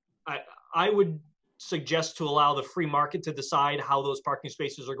 I would suggest to allow the free market to decide how those parking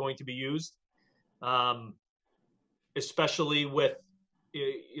spaces are going to be used, especially with,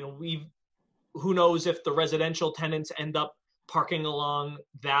 who knows if the residential tenants end up parking along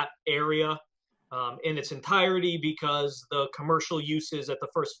that area in its entirety, because the commercial uses at the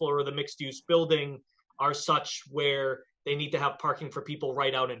first floor of the mixed-use building are such where they need to have parking for people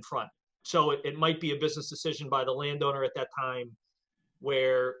right out in front. So it might be a business decision by the landowner at that time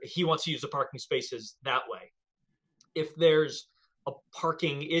where he wants to use the parking spaces that way. If there's a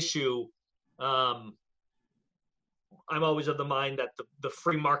parking issue, I'm always of the mind that the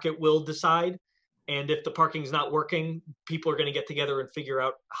free market will decide. And if the parking's not working, people are going to get together and figure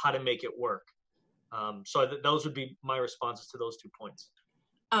out how to make it work. So those would be my responses to those 2 points.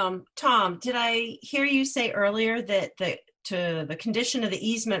 Tom, did I hear you say earlier that to the condition of the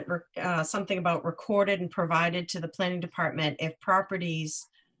easement, something about recorded and provided to the planning department if properties,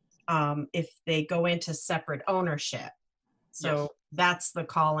 if they go into separate ownership? So yes, that's the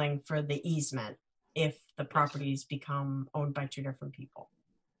calling for the easement if the properties become owned by 2 different people.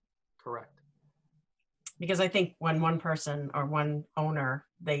 Correct. Because I think when one person or one owner,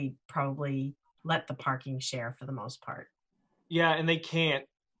 they probably let the parking share for the most part. Yeah, and they can't,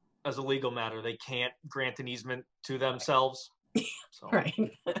 as a legal matter, they can't grant an easement to themselves. So. Right.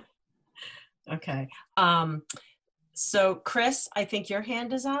 Okay. So Chris, I think your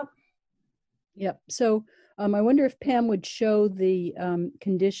hand is up. Yep. So I wonder if Pam would show the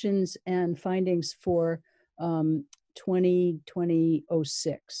conditions and findings for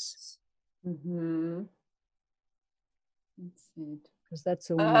 2020-06. Mm-hmm. Let's see. Because that's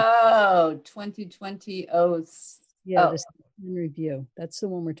the one. Oh, 2020 Yeah, this review. That's the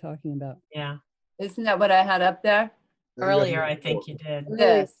one we're talking about. Yeah. Isn't that what I had up there? Earlier, I think you did.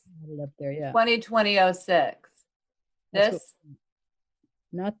 This. Up there, yeah. 2020-06. This?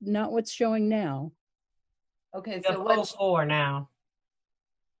 Not what's showing now. Okay, so what's 04 now?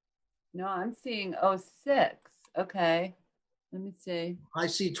 No, I'm seeing 06. Okay. Let me see. I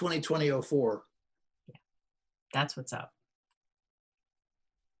see 2020-04. Yeah. That's what's up.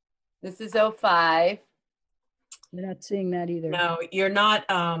 This is 05. You're not seeing that either. No, you're not.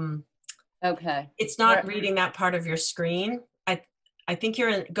 Okay. It's not reading that part of your screen. I think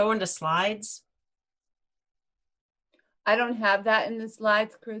you're go into slides. I don't have that in the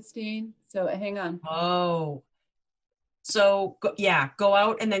slides, Christine. So hang on. Oh. So yeah, go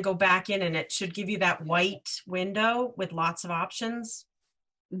out and then go back in, and it should give you that white window with lots of options.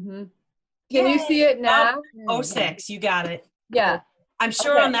 Mm-hmm. Can you see it now? Oh, 06, you got it. Yeah. I'm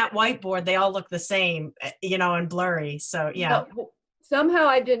sure Okay. on that whiteboard, they all look the same, and blurry. So yeah. No, somehow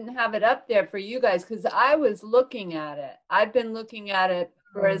I didn't have it up there for you guys because I was looking at it. I've been looking at it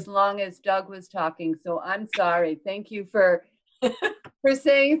for as long as Doug was talking. So I'm sorry. Thank you for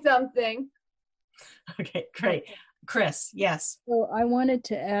saying something. Okay, great. Chris, yes. So I wanted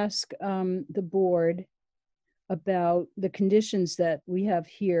to ask the board about the conditions that we have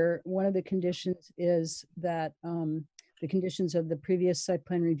here. One of the conditions is that the conditions of the previous site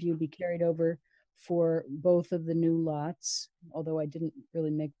plan review be carried over for both of the new lots, although I didn't really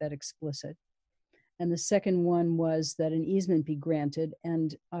make that explicit. And the second one was that an easement be granted.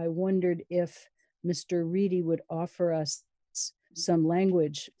 And I wondered if Mr. Reedy would offer us some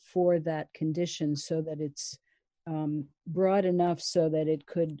language for that condition so that it's broad enough so that it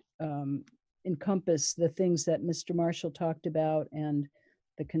could encompass the things that Mr. Marshall talked about and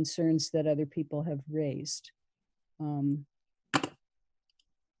the concerns that other people have raised.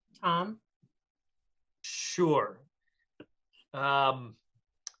 Tom? Sure. So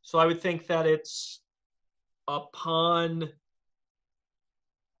I would think that it's upon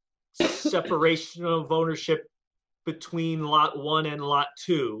separation of ownership between lot 1 and lot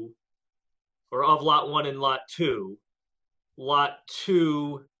 2, or of lot 1 and lot 2, lot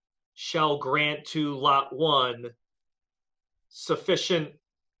 2 shall grant to lot 1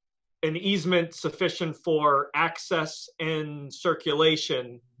 an easement sufficient for access and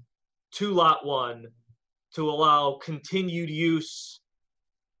circulation to lot 1 to allow continued use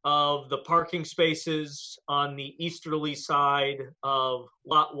of the parking spaces on the easterly side of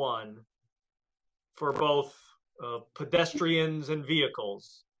lot 1 for both pedestrians and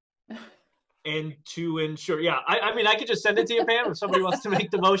vehicles. And to ensure, yeah, I mean, I could just send it to you, Pam, if somebody wants to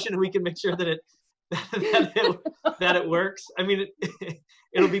make the motion, and we can make sure that it works. I mean,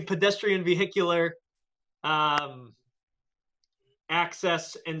 it'll be pedestrian vehicular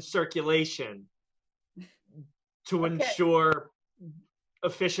access and circulation to ensure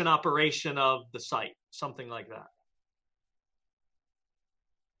efficient operation of the site, something like that.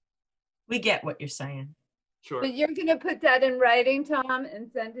 We get what you're saying. Sure. But you're going to put that in writing, Tom, and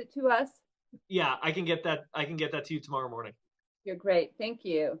send it to us? Yeah, I can get that to you tomorrow morning. You're great. Thank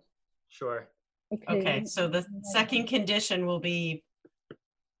you. Sure. Okay, so the second condition will be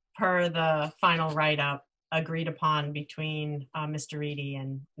per the final write-up agreed upon between Mr. Reedy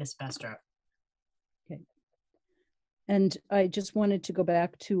and Ms. Bestrup. Okay. And I just wanted to go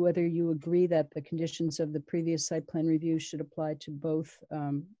back to whether you agree that the conditions of the previous site plan review should apply to both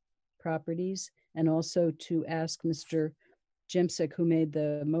properties, and also to ask Mr. Jimsick, who made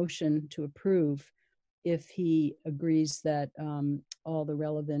the motion to approve, if he agrees that all the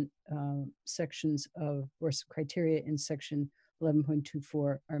relevant sections of or criteria in section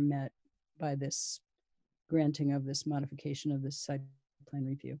 11.24 are met by this granting of this modification of this site plan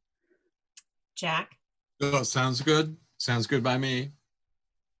review. Jack? Oh, sounds good. Sounds good by me.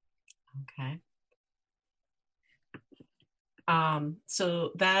 Okay.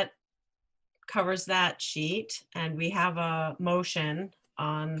 So that covers that sheet, and we have a motion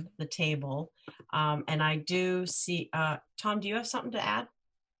on the table. And I do see, Tom, do you have something to add?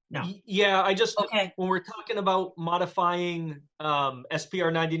 No. Yeah, I just, okay. When we're talking about modifying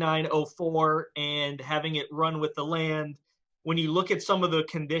SPR 9904 and having it run with the land, when you look at some of the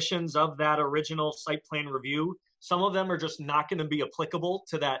conditions of that original site plan review, some of them are just not going to be applicable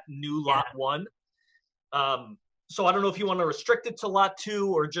to that new lot 1. So I don't know if you want to restrict it to lot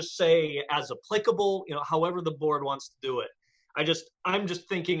 2 or just say as applicable, however the board wants to do it. I'm just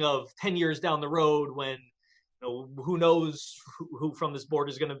thinking of 10 years down the road when, who knows who from this board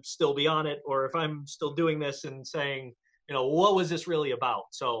is going to still be on it, or if I'm still doing this and saying, what was this really about?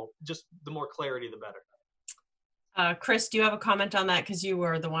 So just the more clarity, the better. Chris, do you have a comment on that? Because you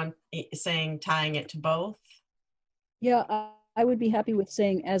were the one saying tying it to both. Yeah, I would be happy with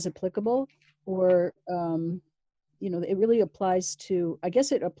saying as applicable, or it really applies to, I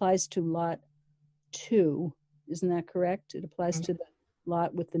guess it applies to lot 2. Isn't that correct? It applies to the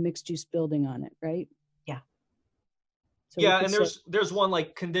lot with the mixed use building on it, right? Yeah. So yeah, and there's one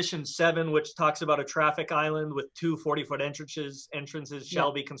like condition 7, which talks about a traffic island with 2 40-foot entrances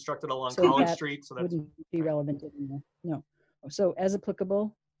shall be constructed along College Street. So that wouldn't be relevant anymore. No. So as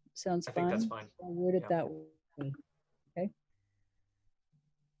applicable sounds fine. I think that's fine. I'll word it that way. Okay.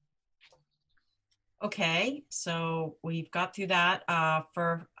 Okay, so we've got through that.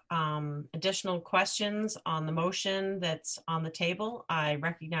 For additional questions on the motion that's on the table, I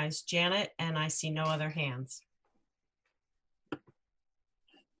recognize Janet, and I see no other hands.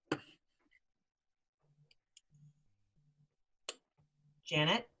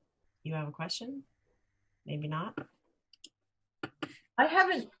 Janet, you have a question? Maybe not. I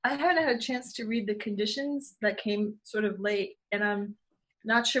haven't had a chance to read the conditions that came sort of late, and I'm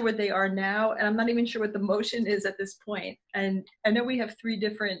not sure what they are now, and I'm not even sure what the motion is at this point. And I know we have 3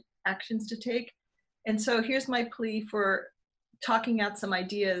 different actions to take. And so here's my plea for talking out some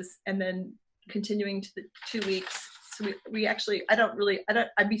ideas and then continuing to the 2 weeks. So we actually,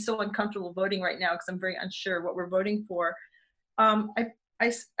 I'd be so uncomfortable voting right now because I'm very unsure what we're voting for. I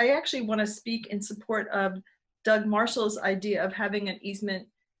actually want to speak in support of Doug Marshall's idea of having an easement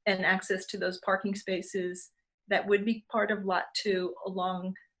and access to those parking spaces that would be part of Lot 2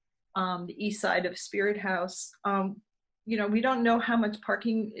 along the east side of Spirit House. You know, we don't know how much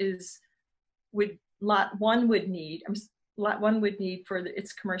parking Lot 1 would need. Lot 1 would need for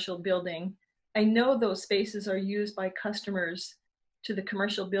its commercial building. I know those spaces are used by customers to the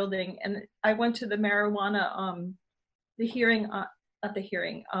commercial building, and I went to the marijuana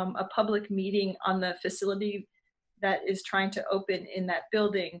a public meeting on the facility that is trying to open in that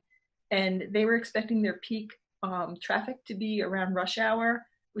building. And they were expecting their peak traffic to be around rush hour,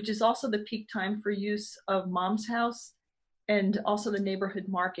 which is also the peak time for use of Mom's House and also the neighborhood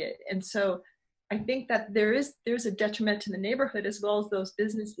market. And so I think that there's a detriment to the neighborhood as well as those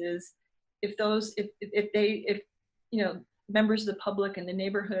businesses if you know, members of the public in the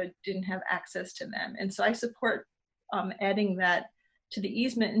neighborhood didn't have access to them. And so I support adding that to the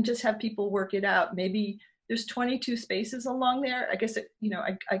easement and just have people work it out. Maybe there's 22 spaces along there. I guess,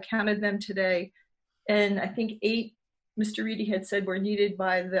 I counted them today. And I think 8, Mr. Reedy had said, were needed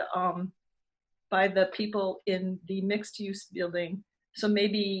by the people in the mixed use building. So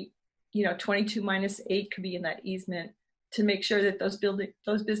maybe, 22 minus 8 could be in that easement to make sure that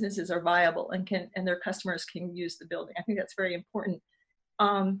those businesses are viable and their customers can use the building. I think that's very important.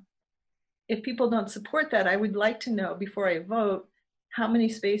 If people don't support that, I would like to know before I vote how many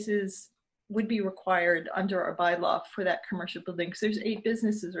spaces would be required under our bylaw for that commercial building. Because there's 8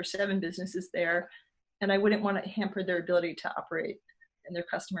 businesses or 7 businesses there, and I wouldn't want to hamper their ability to operate and their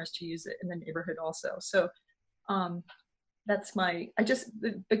customers to use it in the neighborhood also. So that's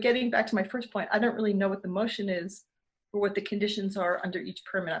but getting back to my first point, I don't really know what the motion is or what the conditions are under each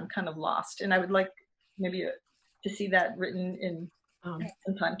permit. I'm kind of lost, and I would like maybe to see that written in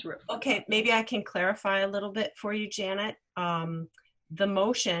some time to reflect. Okay, maybe I can clarify a little bit for you, Janet. The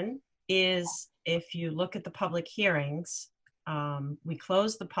motion is, if you look at the public hearings, we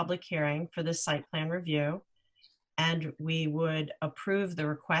close the public hearing for the site plan review, and we would approve the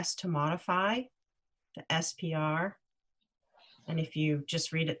request to modify the SPR. And if you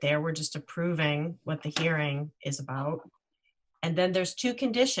just read it there, we're just approving what the hearing is about. And then there's 2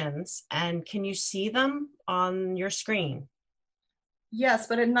 conditions, and can you see them on your screen? Yes,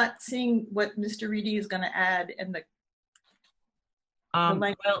 but I'm not seeing what Mr. Reedy is going to add in the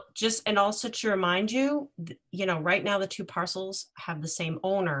well, and also to remind you, right now the 2 parcels have the same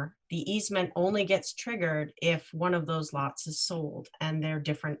owner. The easement only gets triggered if one of those lots is sold and they're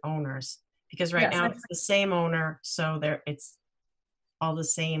different owners. Because right now it's the same owner, so it's all the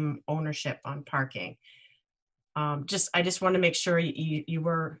same ownership on parking. I just want to make sure you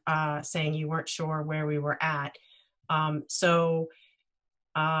were saying you weren't sure where we were at. So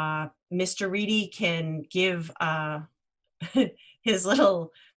Mr. Reedy can give his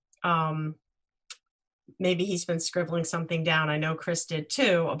little, maybe he's been scribbling something down. I know Chris did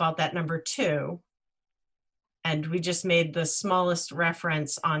too, about that number 2. And we just made the smallest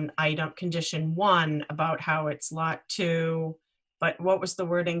reference on item condition 1 about how it's lot 2. But what was the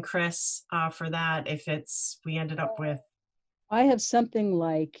wording, Chris, for that? If we ended up with? I have something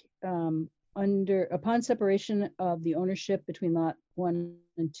like upon separation of the ownership between lot 1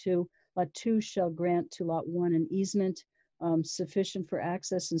 and 2, lot 2 shall grant to lot 1 an easement sufficient for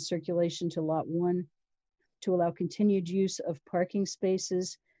access and circulation to lot 1 to allow continued use of parking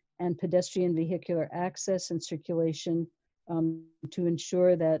spaces and pedestrian vehicular access and circulation to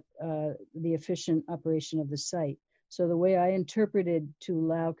ensure that the efficient operation of the site. So the way I interpreted to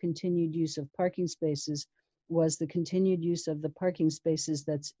allow continued use of parking spaces was the continued use of the parking spaces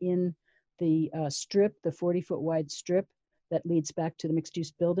that's in the strip, the 40-foot wide strip that leads back to the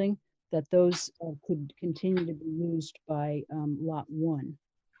mixed-use building, that those could continue to be used by lot 1.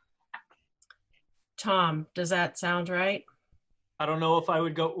 Tom, does that sound right? I don't know if I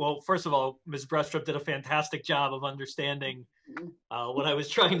would go, well, first of all, Ms. Brestrup did a fantastic job of understanding what I was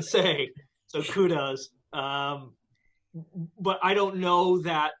trying to say, so kudos. But I don't know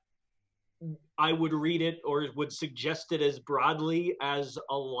that I would read it or would suggest it as broadly as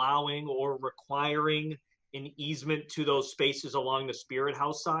allowing or requiring an easement to those spaces along the Spirit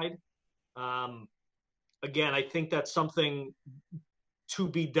House side. Again, I think that's something to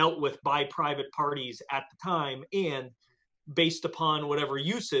be dealt with by private parties at the time, and based upon whatever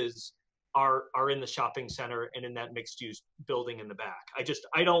uses are in the shopping center and in that mixed use building in the back.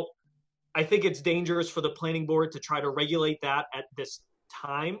 I think it's dangerous for the planning board to try to regulate that at this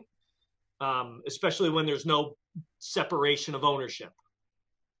time, especially when there's no separation of ownership.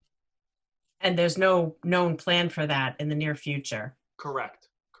 And there's no known plan for that in the near future. Correct.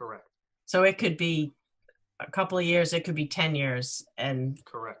 So it could be a couple of years, it could be 10 years, and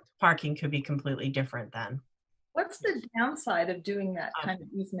Correct. parking could be completely different then. What's the downside of doing that kind of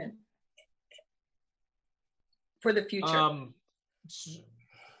easement for the future? So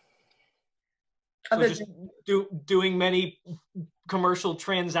just doing many commercial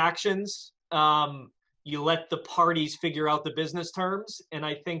transactions, you let the parties figure out the business terms. And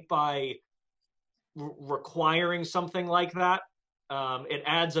I think by requiring something like that, it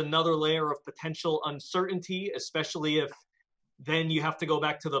adds another layer of potential uncertainty, especially if then you have to go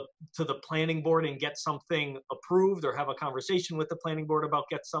back to the planning board and get something approved, or have a conversation with the planning board about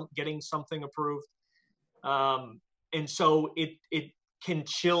getting something approved. And so it can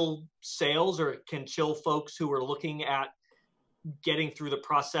chill sales, or it can chill folks who are looking at getting through the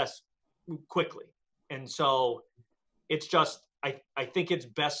process quickly. And so it's just, I think it's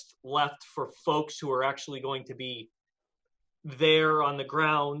best left for folks who are actually going to be there on the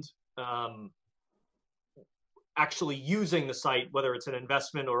ground, actually using the site, whether it's an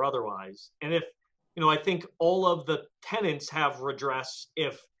investment or otherwise. And if, I think all of the tenants have redress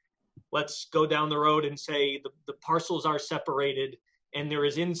if, let's go down the road and say the parcels are separated and there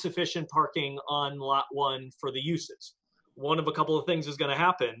is insufficient parking on lot 1 for the uses. One of a couple of things is going to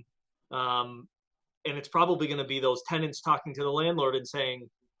happen. And it's probably going to be those tenants talking to the landlord and saying,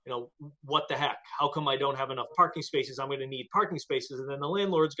 what the heck? How come I don't have enough parking spaces? I'm going to need parking spaces. And then the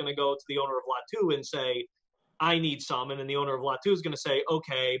landlord's going to go to the owner of lot 2 and say, I need some. And then the owner of lot 2 is going to say,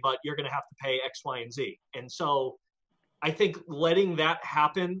 okay, but you're going to have to pay X, Y, and Z. And so I think letting that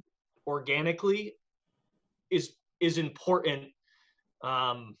happen organically is important,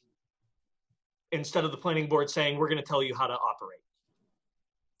 instead of the planning board saying, we're going to tell you how to operate.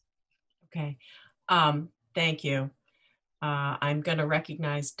 Okay. Thank you. I'm going to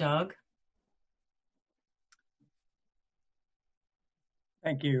recognize Doug.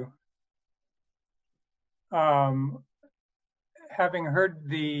 Thank you. Having heard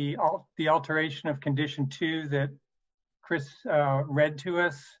the alteration of condition 2 that Chris read to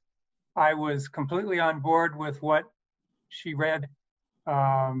us, I was completely on board with what she read,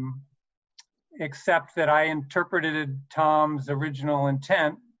 except that I interpreted Tom's original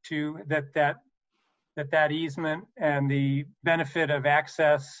intent to that easement and the benefit of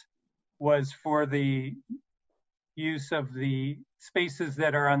access was for the use of the spaces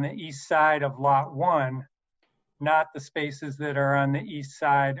that are on the east side of lot 1, not the spaces that are on the east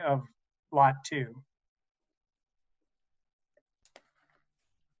side of lot 2.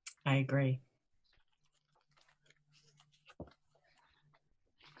 I agree.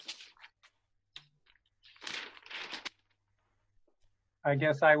 I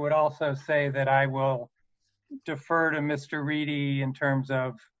guess I would also say that I will defer to Mr. Reedy in terms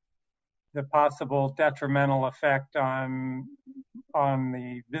of the possible detrimental effect on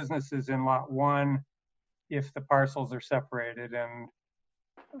the businesses in lot 1 if the parcels are separated and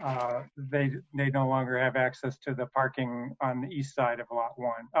they no longer have access to the parking on the east side of lot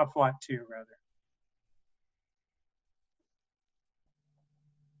 2 rather.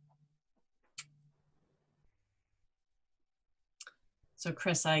 So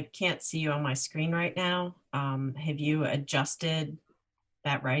Chris, I can't see you on my screen right now. Have you adjusted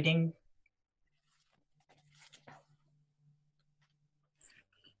that writing?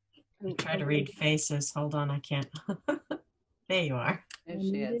 Try to read faces. Hold on, I can't. There you are. There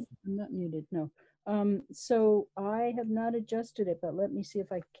she is. I'm not muted, no. So I have not adjusted it, but let me see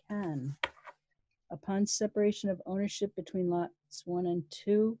if I can. Upon separation of ownership between lots 1 and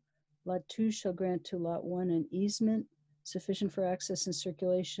 2, lot 2 shall grant to lot 1 an easement sufficient for access and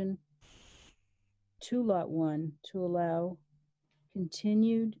circulation to lot 1 to allow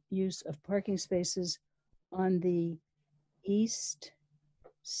continued use of parking spaces on the east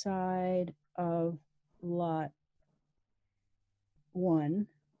side of lot 1.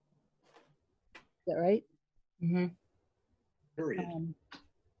 Is that right? Mm-hmm. Period.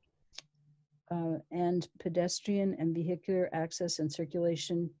 And pedestrian and vehicular access and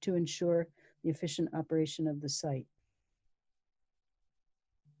circulation to ensure the efficient operation of the site.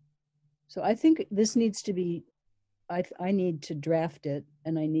 So I think this needs to be, I need to draft it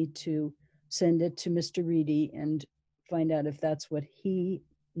and I need to send it to Mr. Reedy and find out if that's what he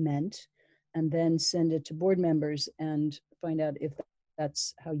meant, and then send it to board members and find out if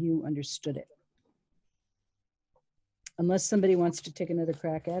that's how you understood it. Unless somebody wants to take another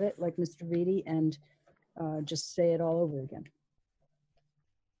crack at it, like Mr. Vitti, and just say it all over again.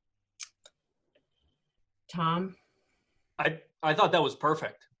 Tom? I thought that was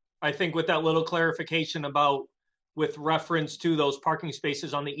perfect. I think with that little clarification about with reference to those parking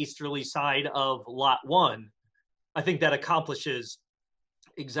spaces on the easterly side of lot 1, I think that accomplishes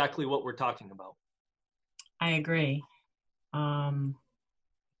exactly what we're talking about. I agree.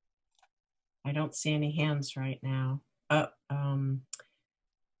 I don't see any hands right now.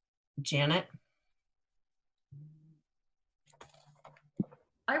 Janet?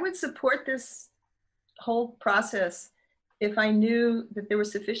 I would support this whole process if I knew that there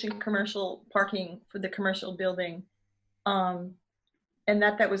was sufficient commercial parking for the commercial building, and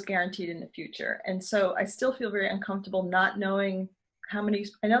that was guaranteed in the future. And so I still feel very uncomfortable not knowing how many,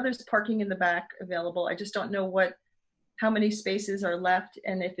 I know there's parking in the back available. I just don't know how many spaces are left,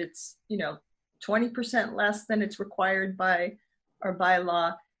 and if it's, 20% less than it's required by our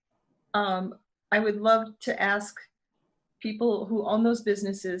bylaw. I would love to ask people who own those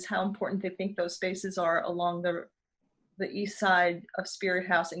businesses how important they think those spaces are along the east side of Spirit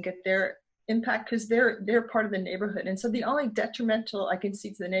House and get their impact, because they're part of the neighborhood. And so the only detrimental I can see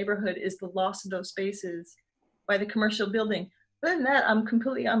to the neighborhood is the loss of those spaces by the commercial building. Other than that, I'm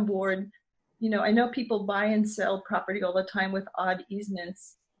completely on board. I know people buy and sell property all the time with odd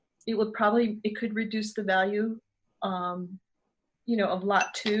easements. It could reduce the value, of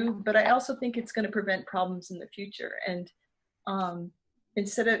lot 2, but I also think it's going to prevent problems in the future. And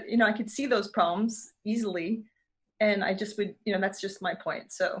instead of, I could see those problems easily, and I just would, that's just my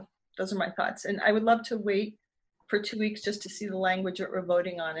point. So those are my thoughts. And I would love to wait for 2 weeks just to see the language that we're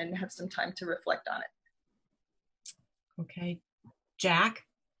voting on and have some time to reflect on it. Okay. Jack?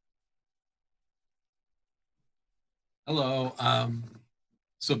 Hello.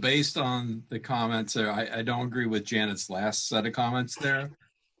 So based on the comments there, I don't agree with Janet's last set of comments there.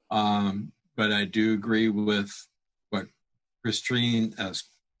 But I do agree with what Christine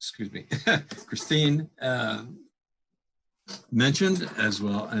mentioned as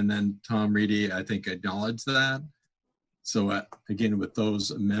well. And then Tom Reedy, I think, acknowledged that. So again, with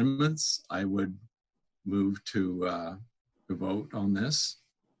those amendments, I would move to vote on this.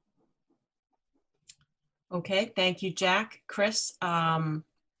 Okay, thank you, Jack. Chris,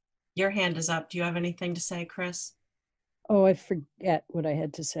 your hand is up. Do you have anything to say, Chris? Oh, I forget what I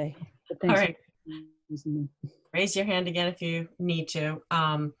had to say. All right. Raise your hand again if you need to.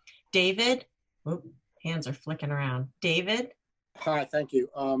 David? Oop, hands are flicking around. David? Hi, thank you.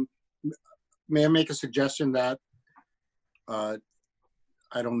 May I make a suggestion that I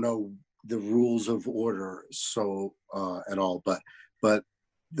don't know the rules of order at all, but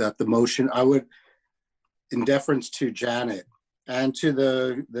that the motion, I would, in deference to Janet and to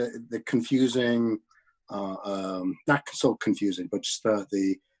the confusing, not so confusing, but just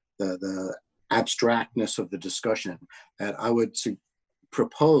the abstractness of the discussion, that I would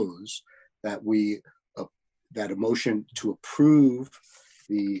propose that that a motion to approve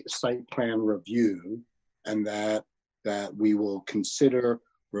the site plan review, and that we will consider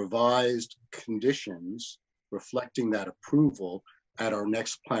revised conditions reflecting that approval at our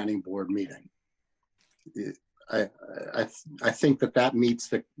next planning board meeting. I think that meets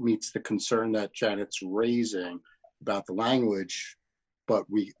the concern that Janet's raising about the language, but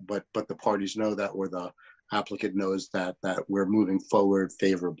the parties know that, or the applicant knows that we're moving forward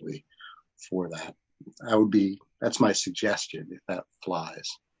favorably for that. That's my suggestion, if that flies.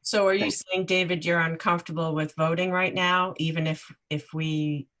 So are you saying, David, you're uncomfortable with voting right now, even if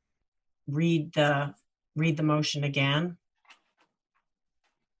we read the motion again?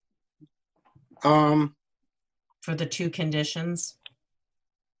 For the 2 conditions?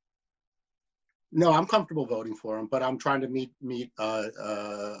 No, I'm comfortable voting for them, but I'm trying to meet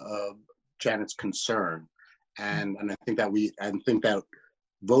Janet's concern, and I think that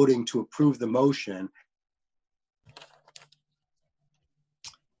voting to approve the motion.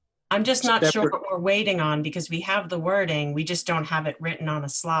 I'm just not sure what we're waiting on, because we have the wording, we just don't have it written on a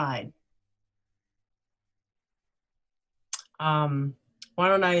slide. Why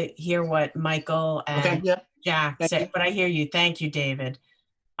don't I hear what Michael and Jack said? But I hear you. Thank you, David.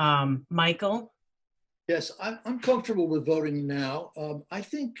 Michael? Yes, I'm comfortable with voting now. I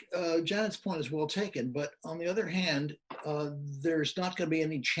think Janet's point is well taken, but on the other hand, there's not going to be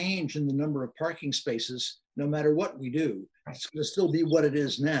any change in the number of parking spaces no matter what we do. Right. It's going to still be what it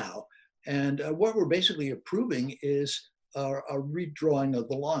is now. And what we're basically approving is a redrawing of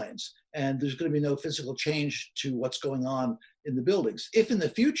the lines. And there's going to be no physical change to what's going on in the buildings. If in the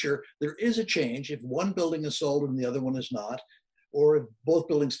future there is a change, if one building is sold and the other one is not, or if both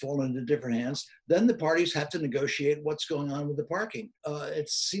buildings fall into different hands, then the parties have to negotiate what's going on with the parking. It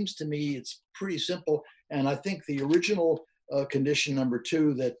seems to me it's pretty simple. And I think the original condition number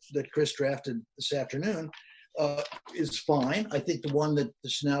 2 that Chris drafted this afternoon is fine. I think the one that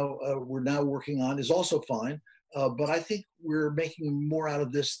we're now working on is also fine. But I think we're making more out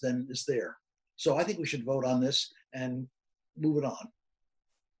of this than is there. So I think we should vote on this and move it on.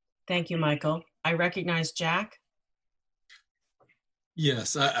 Thank you, Michael. I recognize Jack.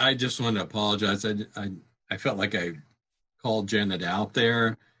 Yes, I just want to apologize. I felt like I called Janet out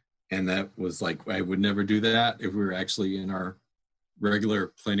there, and that was like, I would never do that if we were actually in our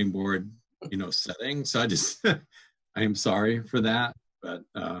regular planning board, setting. So I am sorry for that, but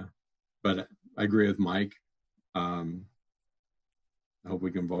I agree with Mike. I hope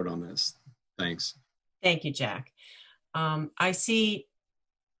we can vote on this. Thanks. Thank you, Jack. I see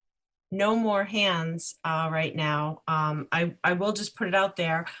no more hands right now. I will just put it out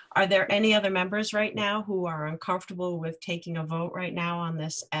there. Are there any other members right now who are uncomfortable with taking a vote right now on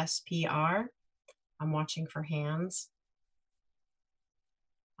this SPR? I'm watching for hands.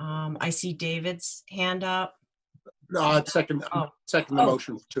 I see David's hand up. No, I'd second the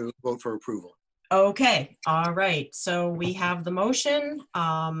motion to vote for approval. Okay, all right. So we have the motion.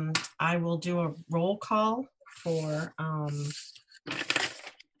 I will do a roll call for,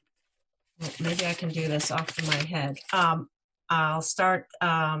 maybe I can do this off of my head. I'll start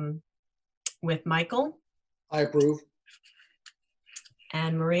with Michael. I approve.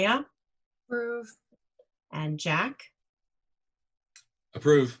 And Maria. Approve. And Jack.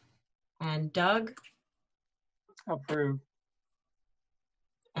 Approve. And Doug. Approve.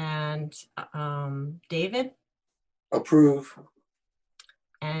 And David. Approve.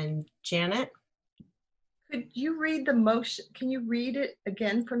 And Janet. Could you read the motion? Can you read it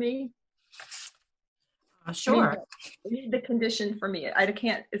again for me? Sure. Read the condition for me. I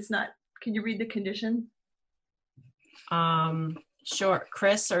can't, it's not, can you read the condition? Sure.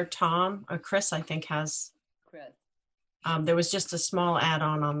 Chris or Tom, or Chris, I think has. Chris. There was just a small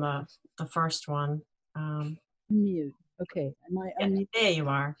add-on on the first one. Mute. Okay. Am I unmuted? There you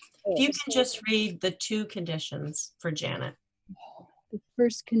are. Oh, If you can just read the 2 conditions for Janet. The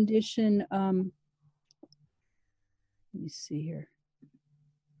first condition, let me see here.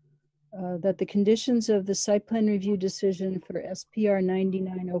 That the conditions of the site plan review decision for SPR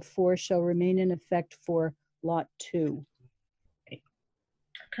 9904 shall remain in effect for lot 2.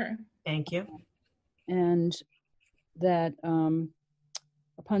 Okay. Thank you. And that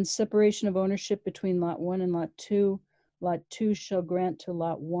upon separation of ownership between lot 1 and lot 2 shall grant to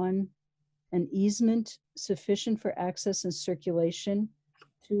lot 1 an easement sufficient for access and circulation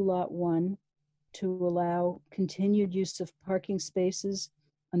to lot 1 to allow continued use of parking spaces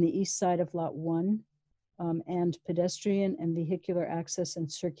on the east side of lot 1 and pedestrian and vehicular access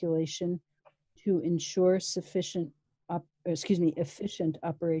and circulation to ensure efficient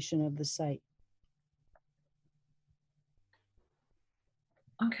operation of the site.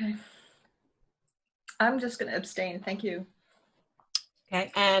 Okay. I'm just going to abstain. Thank you.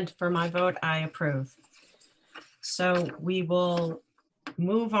 Okay, and for my vote, I approve. So we will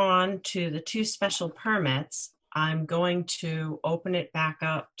move on to the 2 special permits. I'm going to open it back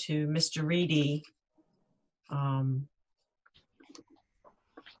up to Mr. Reedy. I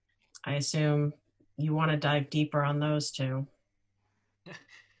assume you want to dive deeper on those 2.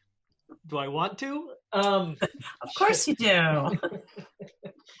 Do I want to? Of course you do.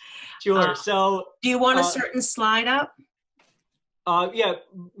 Sure. So do you want a certain slide up? Yeah,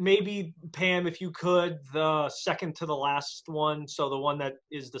 maybe Pam, if you could, the second to the last one. So the one that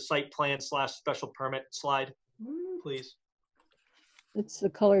is the site plan / special permit slide, please. It's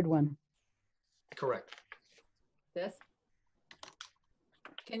the colored one. Correct. This?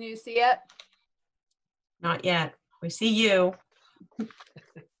 Can you see it? Not yet. We see you.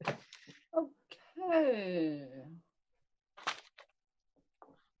 Okay.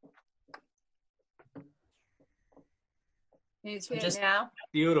 Can you see it now?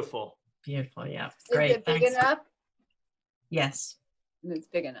 Beautiful. Beautiful, yeah. Is Great, it big thanks. enough? Yes. It's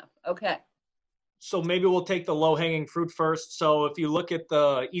big enough. Okay. So maybe we'll take the low-hanging fruit first. So if you look at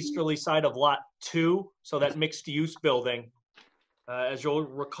the easterly side of lot 2, so that mixed-use building, as you'll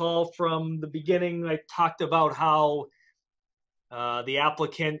recall from the beginning, I talked about how the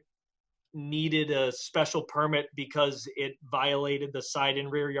applicant needed a special permit because it violated the side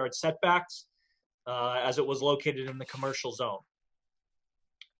and rear yard setbacks as it was located in the commercial zone.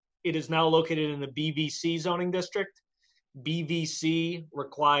 It is now located in the BVC zoning district. BVC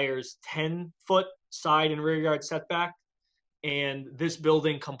requires 10-foot side and rear yard setback, and this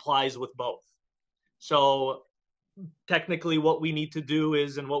building complies with both. So technically what we need to do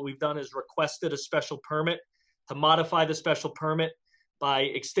is, and what we've done is requested a special permit to modify the special permit by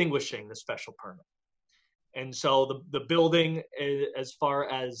extinguishing the special permit. And so the building, as far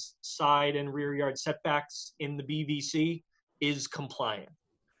as side and rear yard setbacks in the BVC, is compliant.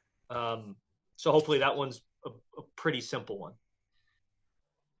 So hopefully that one's a pretty simple one.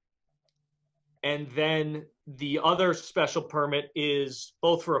 And then the other special permit is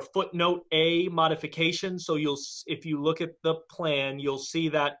both for a footnote A modification. So if you look at the plan, you'll see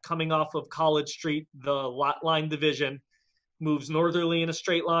that coming off of College Street, the lot line division moves northerly in a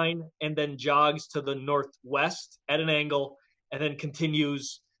straight line and then jogs to the northwest at an angle and then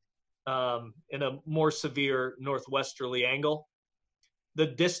continues in a more severe northwesterly angle. The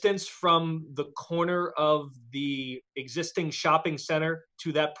distance from the corner of the existing shopping center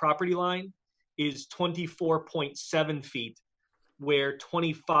to that property line is 24.7 feet, where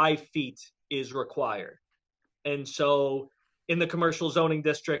 25 feet is required. And so in the commercial zoning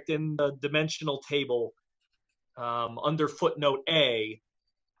district, in the dimensional table, under footnote A,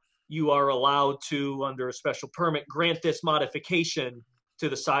 you are allowed to, under a special permit, grant this modification to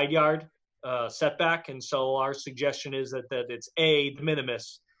the side yard setback. And so our suggestion is that it's A, de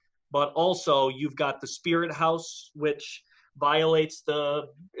minimis, but also you've got the Spirit House, which violates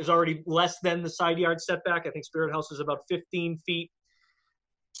is already less than the side yard setback. I think Spirit House is about 15 feet.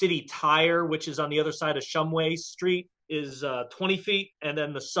 City Tire, which is on the other side of Shumway Street, is 20 feet. And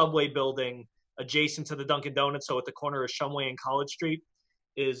then the Subway building adjacent to the Dunkin' Donuts, so at the corner of Shumway and College Street,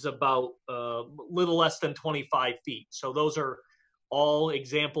 is about a little less than 25 feet. So those are all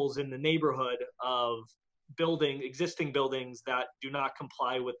examples in the neighborhood of existing buildings that do not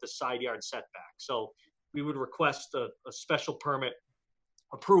comply with the side yard setback. So we would request a special permit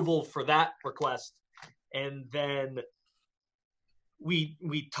approval for that request. And then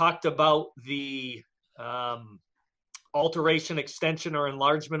we talked about the alteration, extension, or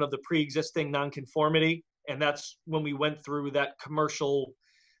enlargement of the pre-existing nonconformity. And that's when we went through that commercial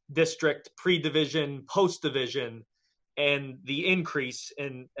district pre-division, post-division, and the increase.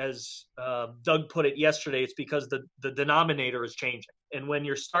 And as Doug put it yesterday, it's because the denominator is changing. And when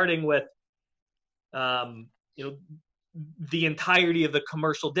you're starting with the entirety of the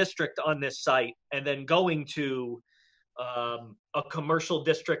commercial district on this site, and then going to a commercial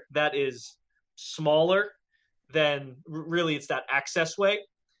district that is smaller, then really it's that access way.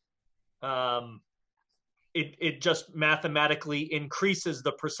 It just mathematically increases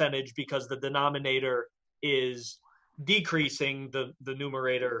the percentage because the denominator is decreasing, the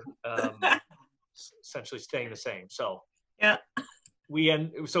numerator essentially staying the same. So yeah, we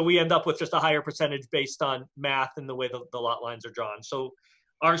end up with just a higher percentage based on math and the way the lot lines are drawn. So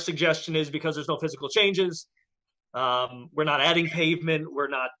our suggestion is, because there's no physical changes, we're not adding pavement, we're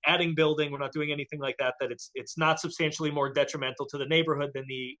not adding building, we're not doing anything like that, that it's not substantially more detrimental to the neighborhood than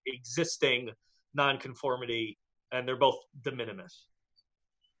the existing nonconformity, and they're both de minimis.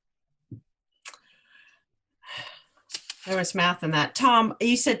 There was math in that. Tom,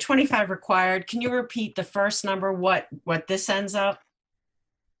 you said 25 required. Can you repeat the first number, what this ends up?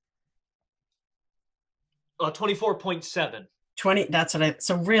 24.7. 20, that's what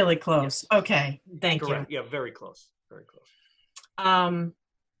so really close. Yes. Okay, thank Correct. you. Yeah, very close, very close. I'm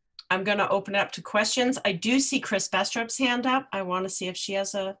going to open it up to questions. I do see Chris Bestrop's hand up. I want to see if she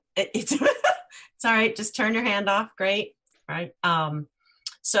has it's it's all right. Just turn your hand off. Great. All right.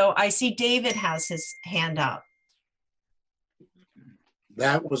 So I see David has his hand up.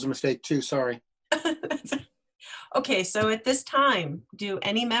 That was a mistake too, sorry. Okay, so at this time, do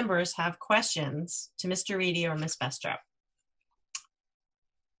any members have questions to Mr. Reedy or Ms. Bestrop?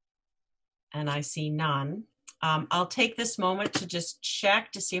 And I see none. I'll take this moment to just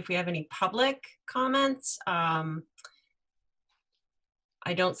check to see if we have any public comments. I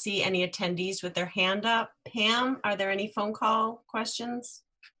don't see any attendees with their hand up. Pam, are there any phone call questions?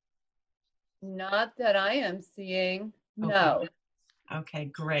 Not that I am seeing, okay. No. Okay,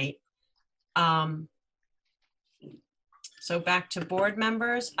 great. So back to board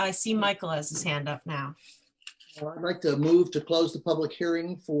members. I see Michael has his hand up now. I'd like to move to close the public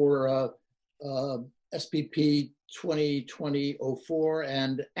hearing for SPP 2020-04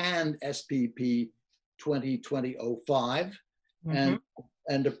 and SPP 2020-05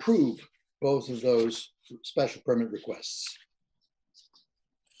 and approve both of those special permit requests.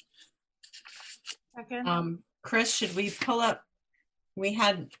 Second. Chris, should we pull up? We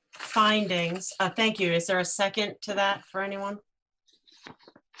had findings. Thank you. Is there a second to that for anyone?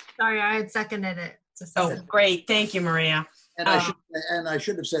 Sorry, I had seconded it. Oh, great. Thank you, Maria. And I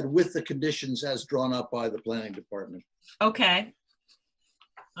should have said with the conditions as drawn up by the planning department. Okay.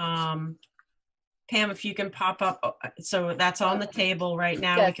 Pam, if you can pop up, so that's on the table right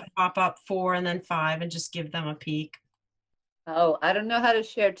now. We Yes. can pop up 4 and then 5 and just give them a peek. Oh, I don't know how to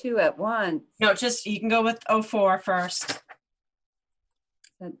share two at once. No, just, you can go with 04 first.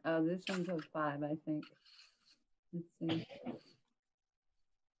 Oh, this one's 05, I think. Let's see.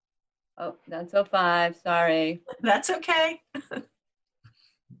 Oh, that's 05, sorry. That's okay.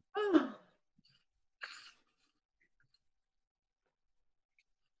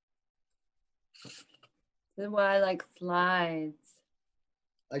 This is why I like slides.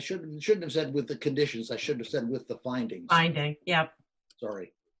 I shouldn't have said with the conditions. I should have said with the findings. Finding, yep.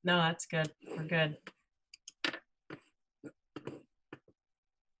 Sorry. No, that's good. We're good.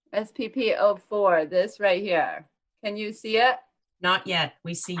 SPP 04, this right here. Can you see it? Not yet.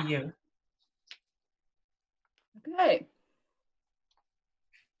 We see you. Okay.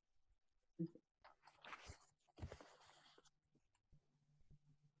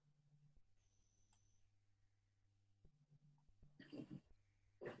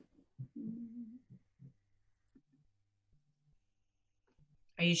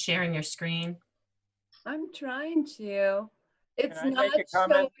 Are you sharing your screen? I'm trying to. It's Can I not make a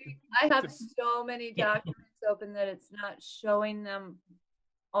comment? showing. I have so many documents open that it's not showing them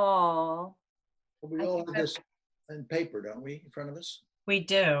all. Well, we I all think have this in paper, don't we, in front of us? We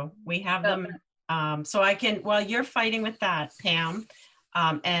do. We have Oh. them. So I can, while you're fighting with that, Pam,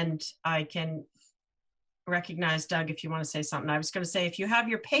 and I can recognize Doug if you want to say something. I was going to say, if you have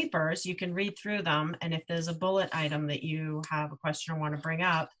your papers, you can read through them. And if there's a bullet item that you have a question or want to bring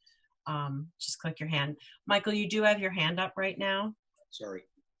up, just click your hand. Michael, you do have your hand up right now? Sorry.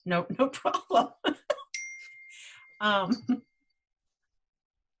 No problem.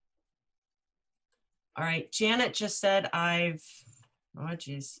 All right, Janet just said oh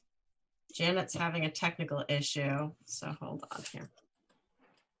geez. Janet's having a technical issue, so hold on here.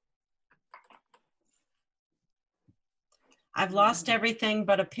 I've lost everything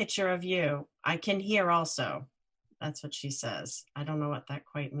but a picture of you. I can hear also. That's what she says. I don't know what that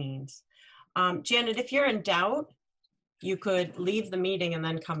quite means. Janet, if you're in doubt, you could leave the meeting and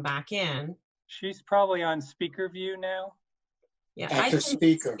then come back in. She's probably on speaker view now. Yeah, Active I can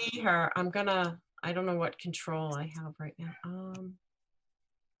speaker. see her. I don't know what control I have right now.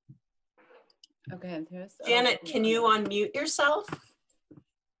 Okay, there's Janet, can you unmute yourself?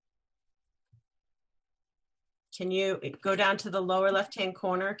 Can you go down to the lower left-hand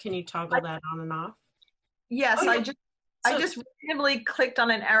corner? Can you toggle that on and off? Yes, Oh, yeah. I just randomly clicked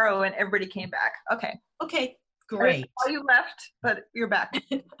on an arrow and everybody came back. Okay. Okay, great. Oh, you left, but you're back.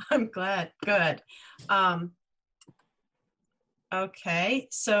 I'm glad. Good. Okay,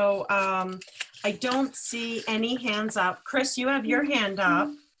 so I don't see any hands up. Chris, you have your hand up.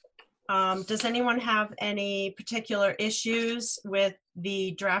 Does anyone have any particular issues with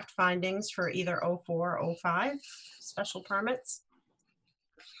the draft findings for either 04 or 05 special permits?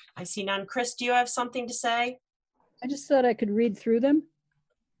 I see none. Chris, do you have something to say? I just thought I could read through them.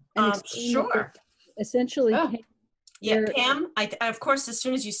 And explain that Sure. Essentially, Oh. Yeah, There- Pam, of course, as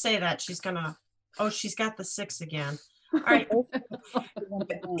soon as you say that, she's gonna, oh, she's got the 6 again. All right.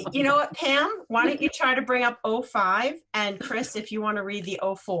 You know what, Pam? Why don't you try to bring up 05? And Chris, if you want to read the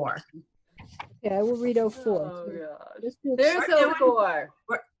 04. Okay, I will read 04. Oh, So gosh. just to There's We're doing- 04.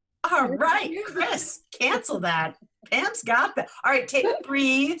 All right, Chris, cancel that. Pam's got that. All right,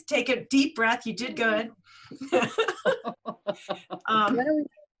 breathe, take a deep breath. You did good. Why don't we read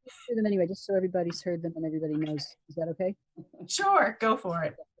through them anyway, just so everybody's heard them and everybody knows. Is that okay? Sure, go for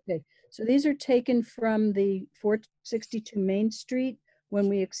it. Okay, so these are taken from the 462 Main Street when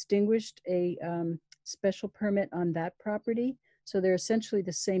we extinguished a special permit on that property. So they're essentially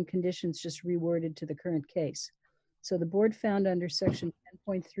the same conditions, just reworded to the current case. So the board found under section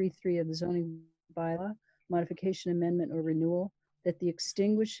 10.33 of the zoning bylaw, modification, amendment, or renewal, that the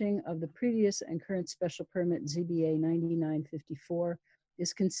extinguishing of the previous and current special permit ZBA 9954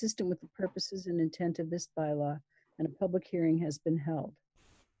 is consistent with the purposes and intent of this bylaw, and a public hearing has been held.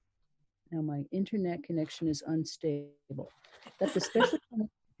 Now my internet connection is unstable. That the special permit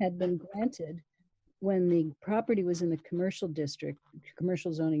had been granted when the property was in the commercial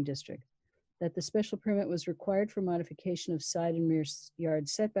zoning district. That the special permit was required for modification of side and rear yard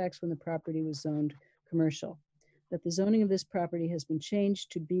setbacks when the property was zoned commercial. That the zoning of this property has been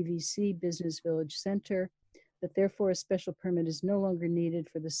changed to BVC, Business Village Center. That therefore a special permit is no longer needed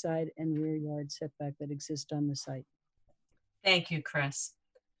for the side and rear yard setback that exist on the site. Thank you, Chris.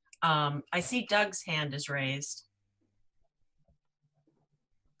 I see Doug's hand is raised.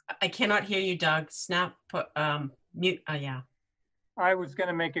 I cannot hear you, Doug. Mute. Oh, yeah. I was going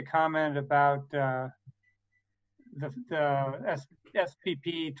to make a comment about the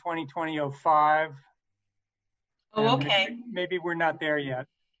SPP 2020-05. Oh, And okay. Maybe we're not there yet.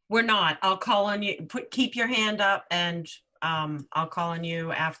 We're not. I'll call on you. Keep your hand up, and I'll call on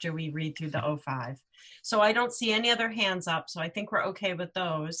you after we read through the 05. So I don't see any other hands up, so I think we're okay with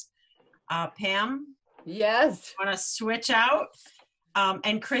those. Pam, Yes. want to switch out?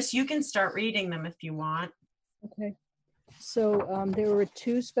 And Chris, you can start reading them if you want. Okay. So there were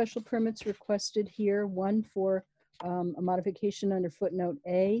 2 special permits requested here, one for a modification under footnote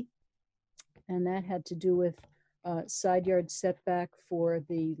A, and that had to do with side yard setback for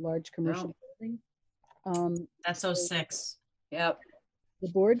the large commercial building. That's 06. Yep. The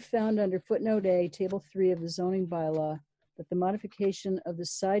board found under footnote A, table 3 of the zoning bylaw, that the modification of the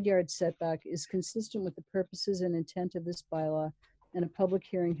side yard setback is consistent with the purposes and intent of this bylaw, and a public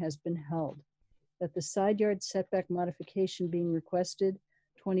hearing has been held. That the side yard setback modification being requested,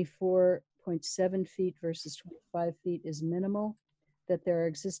 24.7 feet versus 25 feet, is minimal. That there are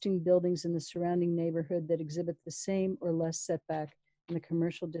existing buildings in the surrounding neighborhood that exhibit the same or less setback in the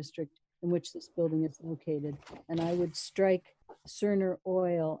commercial district in which this building is located. And I would strike Cerner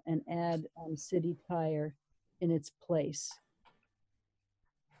Oil and add City Tire in its place.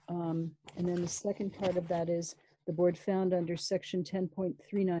 And then the second part of that is the board found under section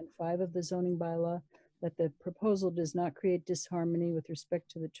 10.395 of the zoning bylaw that the proposal does not create disharmony with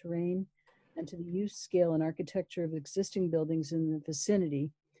respect to the terrain and to the use, scale, and architecture of existing buildings in the vicinity,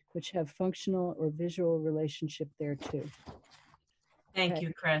 which have functional or visual relationship thereto. Thank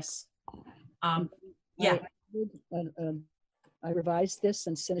you, Chris. Yeah. I revised this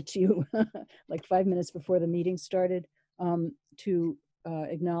and sent it to you like 5 minutes before the meeting started to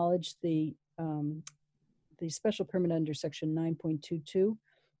acknowledge the special permit under section 9.22,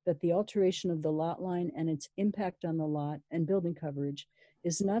 that the alteration of the lot line and its impact on the lot and building coverage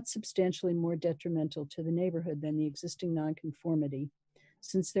is not substantially more detrimental to the neighborhood than the existing nonconformity,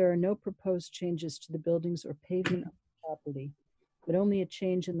 since there are no proposed changes to the buildings or pavement of the property, but only a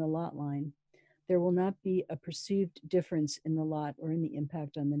change in the lot line. There will not be a perceived difference in the lot or in the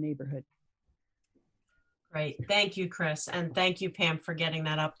impact on the neighborhood. Great. Thank you, Chris. And thank you, Pam, for getting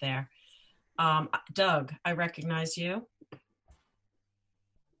that up there. Doug, I recognize you.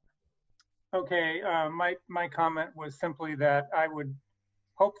 Okay, my comment was simply that I would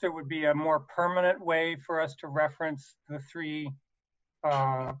hope there would be a more permanent way for us to reference the 3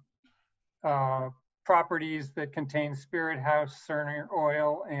 properties that contain Spirit House, Cerner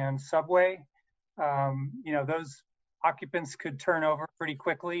Oil, and Subway. You know, those occupants could turn over pretty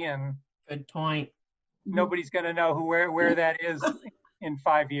quickly, and good point. Nobody's going to know where that is in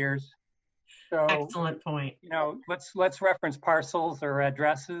 5 years. So, excellent point. You know, let's reference parcels or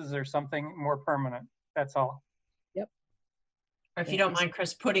addresses or something more permanent. That's all. Yep. Or if you don't mind,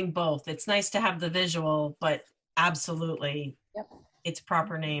 Chris, putting both. It's nice to have the visual, but absolutely, yep, its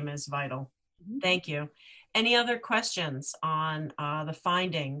proper name is vital. Thank you. Any other questions on the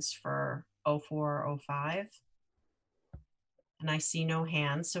findings for 04, 05? And I see no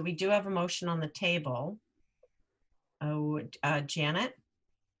hands. So we do have a motion on the table. Janet?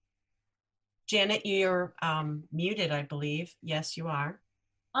 Janet, you're muted, I believe. Yes, you are.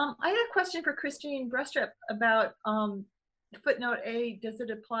 I had a question for Christine Brestrup about footnote A. Does it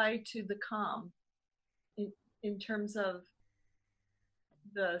apply to the COM in terms of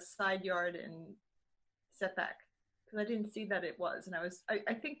the side yard and setback? Because I didn't see that it was, and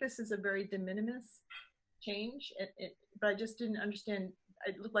I think this is a very de minimis change, but I just didn't understand.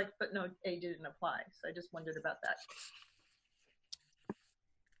 It looked like footnote A didn't apply, so I just wondered about that.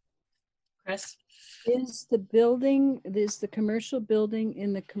 Chris? Is the commercial building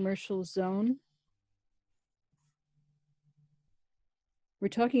in the commercial zone? We're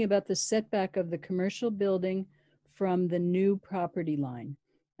talking about the setback of the commercial building from the new property line,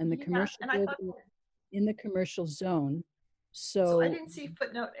 and the commercial building in the commercial zone. So I didn't see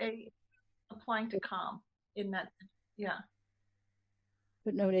footnote A applying to COM in that, yeah.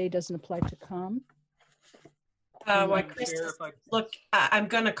 Footnote A doesn't apply to COM? Chris, look, I'm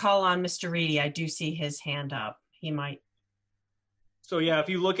going to call on Mr. Reedy. I do see his hand up. He might. So yeah, if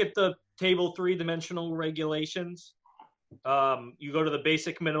you look at the table 3 dimensional regulations, you go to the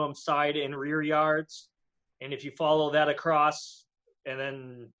basic minimum side and rear yards. And if you follow that across and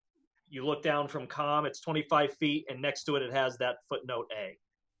then you look down from COM, it's 25 feet. And next to it, it has that footnote A.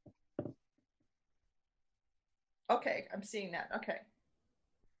 Okay, I'm seeing that. Okay.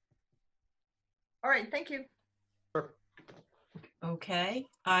 All right, thank you. Okay,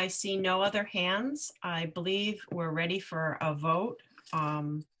 I see no other hands. I believe we're ready for a vote.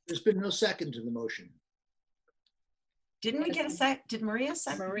 There's been no second to the motion. Didn't we get a sec? Did Maria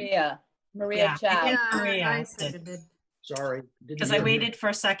second? Maria Yeah, Chow. Yeah, Maria I did. seconded. Sorry. Didn't Because I hear. waited for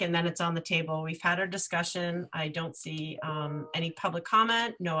a second, then it's on the table. We've had our discussion. I don't see any public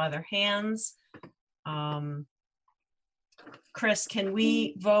comment, no other hands. Chris, can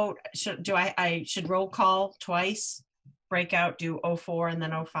we vote? I should roll call twice? Break out, do 04 and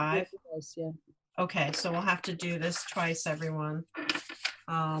then 05? Yes, yeah. Okay, so we'll have to do this twice, everyone.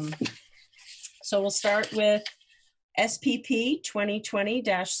 So we'll start with SPP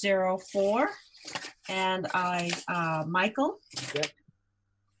 2020-04. And Michael? Yep.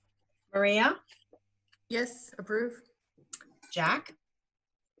 Maria? Yes, approve. Jack?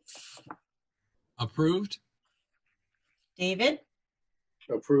 Approved? David?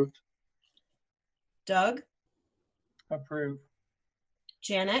 Approved. Doug? Approve.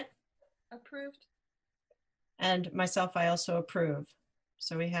 Janet? Approved. And myself, I also approve.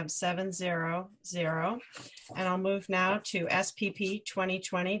 So we have 7-0-0. And I'll move now to SPP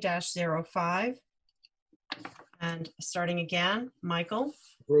 2020-05. And starting again, Michael?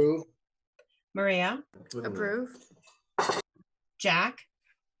 Approve. Maria? Approve. Jack?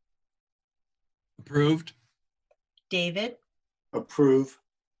 Approved? David? Approve.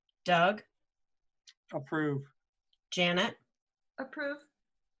 Doug? Approve. Janet? Approve.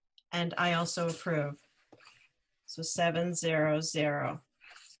 And I also approve. So 7-0-0.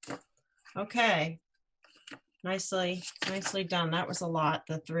 Okay. Nicely done. That was a lot,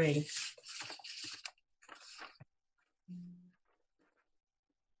 the 3.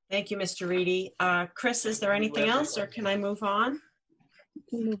 Thank you, Mr. Reedy. Chris, is there anything else or can I move on? You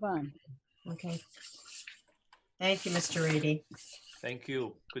can move on. Okay. Thank you, Mr. Reedy. Thank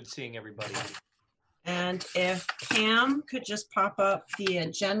you. Good seeing everybody. And if Pam could just pop up the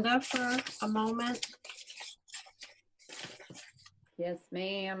agenda for a moment. Yes,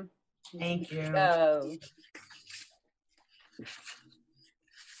 ma'am. Thank you. Go.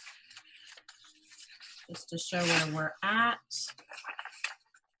 Just to show where we're at.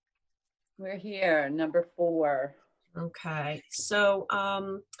 We're here, number 4. Okay, so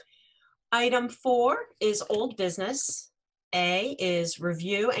item 4 is old business. A is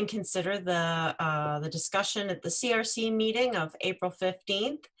review and consider the discussion at the CRC meeting of April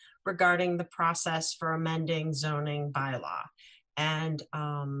 15th regarding the process for amending zoning bylaw. And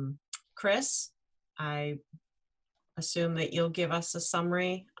Chris, I assume that you'll give us a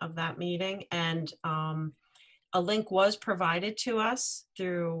summary of that meeting. And a link was provided to us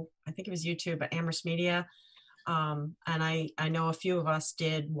through, I think it was YouTube at Amherst Media. And I know a few of us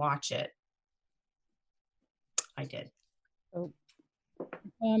did watch it. I did. So,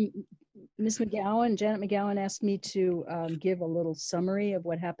 Ms. McGowan, Janet McGowan asked me to give a little summary of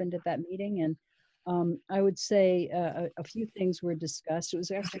what happened at that meeting. And I would say a few things were discussed. It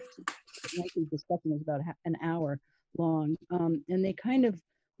was actually a lengthy discussion. It was about an hour long. And they kind of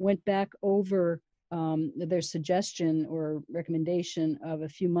went back over their suggestion or recommendation of a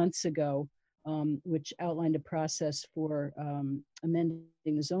few months ago, which outlined a process for amending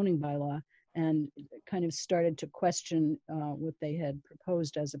the zoning bylaw, and kind of started to question what they had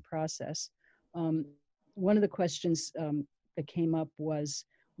proposed as a process. One of the questions that came up was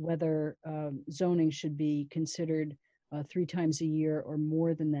whether zoning should be considered 3 times a year or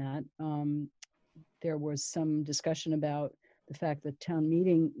more than that. There was some discussion about the fact that town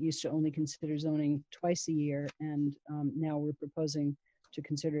meeting used to only consider zoning twice a year, and now we're proposing to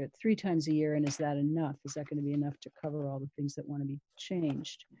consider it 3 times a year. And is that enough? Is that going to be enough to cover all the things that want to be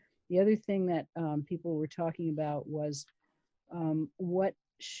changed? The other thing that people were talking about was what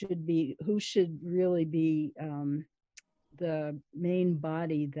should be, who should really be the main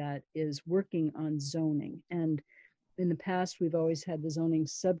body that is working on zoning. And in the past, we've always had the zoning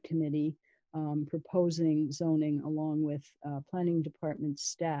subcommittee proposing zoning along with planning department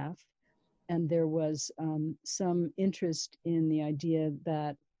staff. And there was some interest in the idea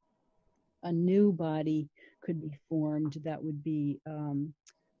that a new body could be formed that would be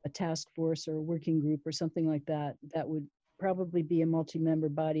a task force or a working group or something like that, that would probably be a multi-member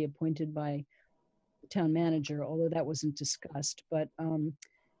body appointed by the town manager, although that wasn't discussed. But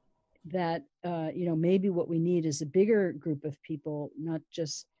that, maybe what we need is a bigger group of people, not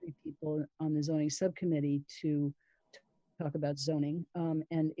just 3 people on the zoning subcommittee to talk about zoning,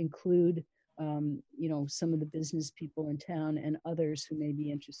 and include, some of the business people in town and others who may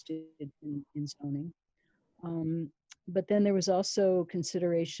be interested in zoning. But then there was also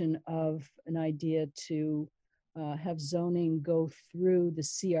consideration of an idea to have zoning go through the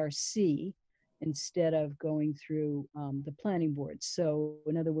CRC instead of going through the planning board. So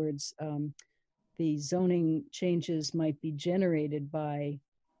in other words, the zoning changes might be generated by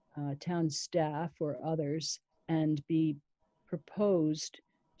town staff or others and be proposed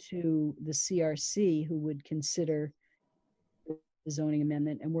to the CRC, who would consider the zoning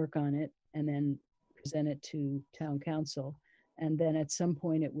amendment and work on it and then present it to town council. And then at some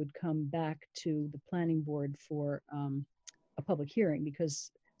point it would come back to the planning board for a public hearing,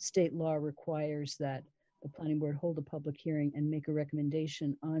 because state law requires that the planning board hold a public hearing and make a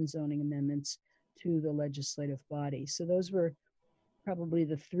recommendation on zoning amendments to the legislative body. So those were probably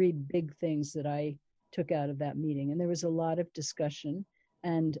the three big things that I took out of that meeting. And there was a lot of discussion.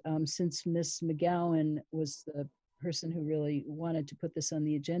 And since Miss McGowan was the person who really wanted to put this on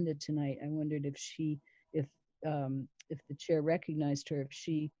the agenda tonight, I wondered if the chair recognized her, if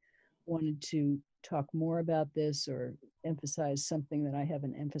she wanted to talk more about this or emphasize something that I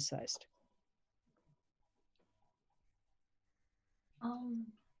haven't emphasized.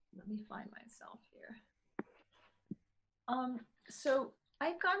 Let me find myself here. So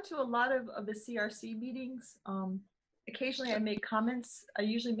I've gone to a lot of the CRC meetings. Occasionally I make comments. I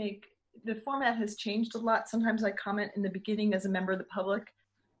usually make, the format has changed a lot. Sometimes I comment in the beginning as a member of the public.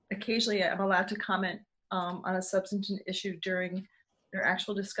 Occasionally I'm allowed to comment on a substantive issue during their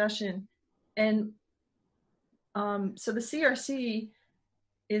actual discussion. And so the CRC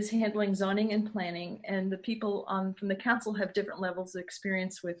is handling zoning and planning, and the people from the council have different levels of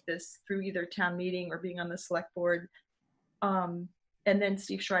experience with this through either town meeting or being on the select board. And then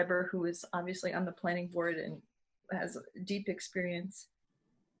Steve Schreiber, who is obviously on the planning board and has deep experience.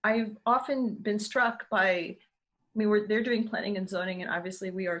 I've often been struck by, they're doing planning and zoning, and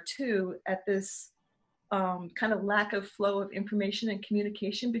obviously we are too, at this kind of lack of flow of information and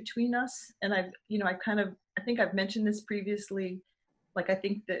communication between us. And I think I've mentioned this previously. Like, I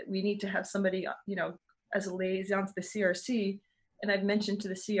think that we need to have somebody, as a liaison to the CRC. And I've mentioned to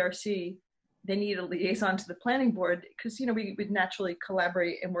the CRC, they need a liaison to the planning board, because, we would naturally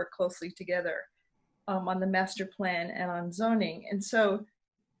collaborate and work closely together on the master plan and on zoning. And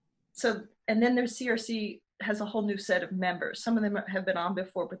and then their CRC has a whole new set of members. Some of them have been on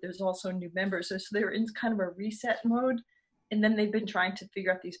before, but there's also new members. So they're in kind of a reset mode. And then they've been trying to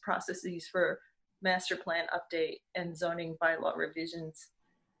figure out these processes for master plan update and zoning bylaw revisions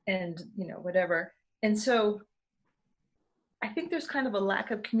and whatever. And so I think there's kind of a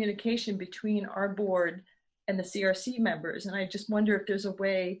lack of communication between our board and the CRC members. And I just wonder if there's a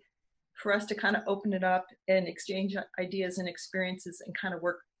way for us to kind of open it up and exchange ideas and experiences and kind of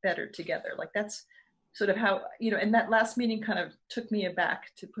work better together. Like, that's sort of how, and that last meeting kind of took me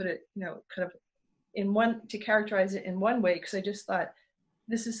aback, to put it, kind of to characterize it in one way, because I just thought,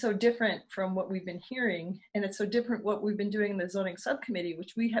 this is so different from what we've been hearing, and it's so different what we've been doing in the zoning subcommittee,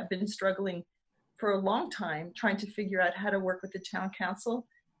 which we have been struggling for a long time, trying to figure out how to work with the town council.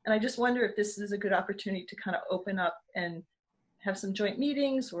 And I just wonder if this is a good opportunity to kind of open up and have some joint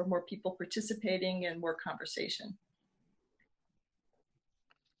meetings or more people participating and more conversation.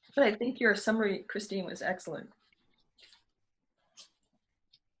 But I think your summary, Christine, was excellent.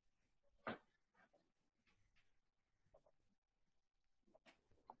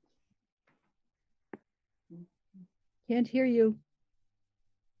 Can't hear you.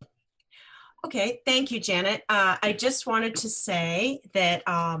 Okay, thank you, Janet. I just wanted to say that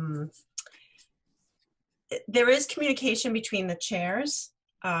there is communication between the chairs,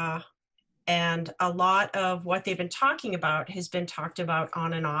 and a lot of what they've been talking about has been talked about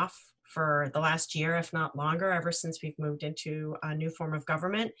on and off for the last year, if not longer, ever since we've moved into a new form of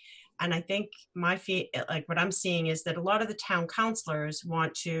government. And I think what I'm seeing is that a lot of the town councilors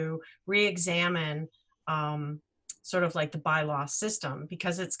want to re-examine sort of like the bylaw system,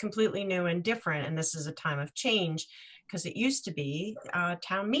 because it's completely new and different. And this is a time of change, because it used to be a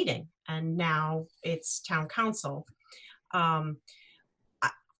town meeting and now it's town council.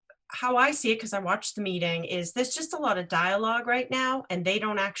 How I see it, because I watched the meeting, is there's just a lot of dialogue right now, and they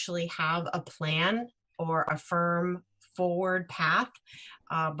don't actually have a plan or a firm forward path.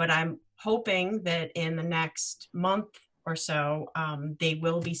 But I'm hoping that in the next month or so, they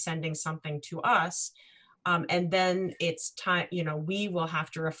will be sending something to us. And then it's time, we will have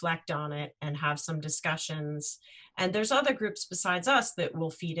to reflect on it and have some discussions. And there's other groups besides us that will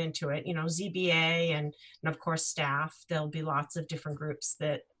feed into it, ZBA and of course staff. There'll be lots of different groups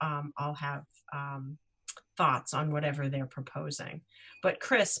that all have thoughts on whatever they're proposing. But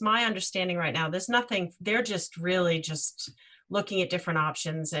Chris, my understanding right now, there's nothing, they're just really just looking at different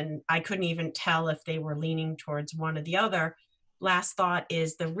options. And I couldn't even tell if they were leaning towards one or the other. Last thought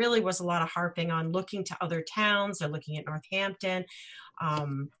is there really was a lot of harping on looking to other towns. They're looking at Northampton.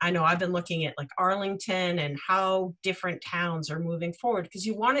 I know I've been looking at like Arlington and how different towns are moving forward, because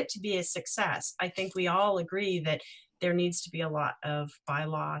you want it to be a success. I think we all agree that there needs to be a lot of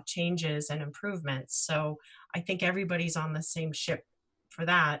bylaw changes and improvements. So I think everybody's on the same ship for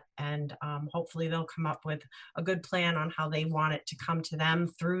that. And hopefully they'll come up with a good plan on how they want it to come to them,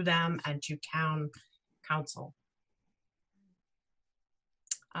 through them, and to town council.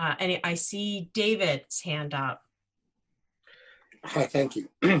 I see David's hand up. Hi, thank you.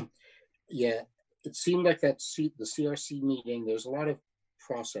 Yeah, it seemed like the CRC meeting, there's a lot of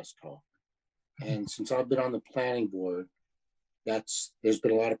process talk. And since I've been on the planning board, there's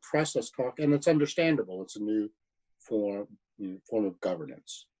been a lot of process talk, and it's understandable. It's a new form of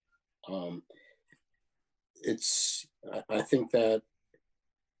governance. I think that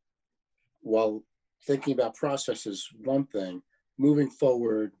while thinking about process is one thing, moving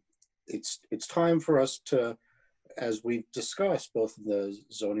forward, it's time for us to, as we've discussed, both in the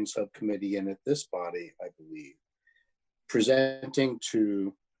zoning subcommittee and at this body, I believe, presenting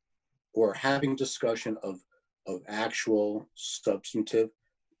to or having discussion of actual substantive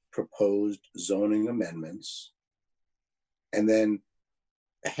proposed zoning amendments, and then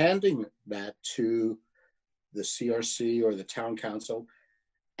handing that to the CRC or the town council,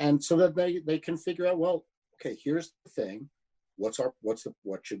 and so that they can figure out, well, okay, here's the thing, what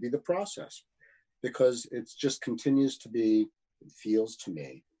should be the process? Because it just continues to be, it feels to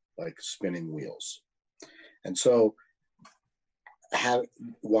me like spinning wheels. And so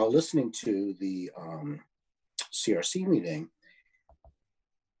while listening to the CRC meeting,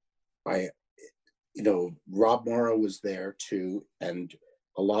 Rob Morrow was there too, and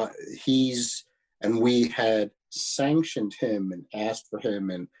we had sanctioned him and asked for him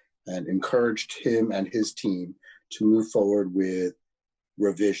and encouraged him and his team to move forward with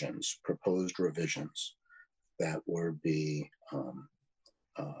proposed revisions that would be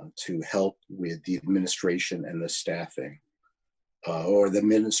to help with the administration and the staffing, or the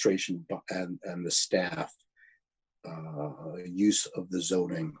administration and the staff use of the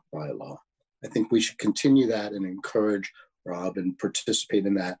zoning bylaw. I think we should continue that and encourage Rob and participate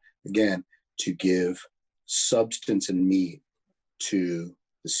in that, again, to give substance and meat to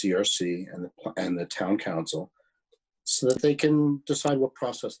the CRC and the town council so that they can decide what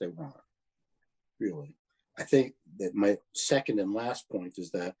process they want, really. I think that my second and last point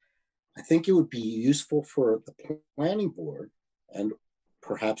is that I think it would be useful for the planning board and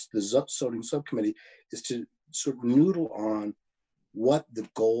perhaps the zoning subcommittee is to sort of noodle on what the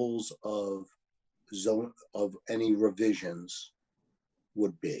goals of any revisions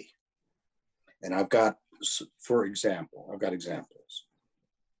would be. And I've got examples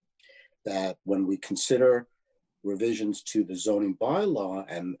that when we consider revisions to the zoning bylaw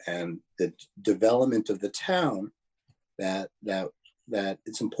and the development of the town, that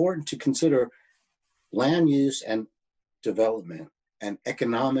it's important to consider land use and development and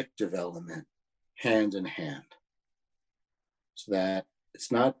economic development hand in hand, so that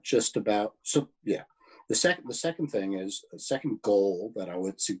it's not just about, the second thing is, a second goal that I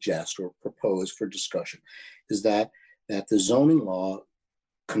would suggest or propose for discussion is that the zoning law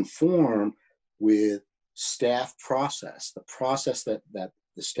conform with staff process, the process that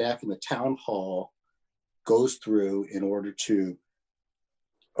the staff in the town hall goes through in order to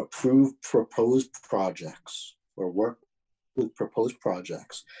approve proposed projects or work with proposed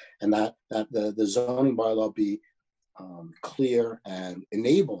projects, and that the zoning bylaw be clear and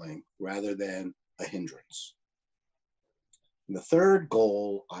enabling rather than a hindrance. And the third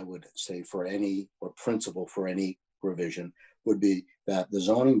goal, I would say, for any, or principle for any revision, would be that the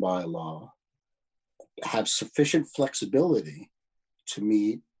zoning bylaw have sufficient flexibility to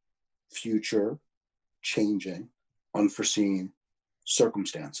meet future changing, unforeseen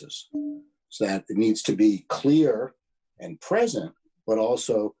circumstances. So that it needs to be clear and present, but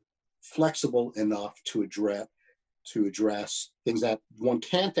also flexible enough to address things that one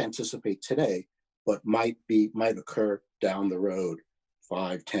can't anticipate today, but might occur down the road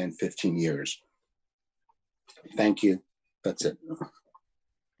 5, 10, 15 years. Thank you. That's it.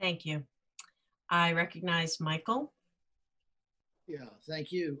 Thank you. I recognize Michael. Yeah,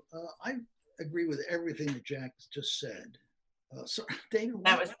 thank you. I agree with everything that Jack just said. So, David,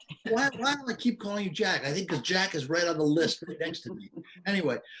 why do I keep calling you Jack? I think because Jack is right on the list right next to me.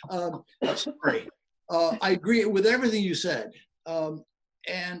 Anyway, sorry. I agree with everything you said.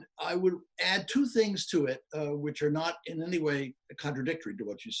 And I would add two things to it, which are not in any way contradictory to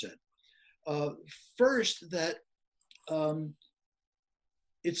what you said. First, that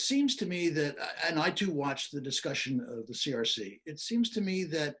it seems to me that, and I too watched the discussion of the CRC, it seems to me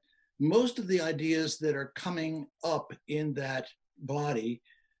that most of the ideas that are coming up in that body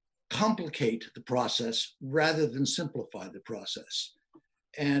complicate the process rather than simplify the process.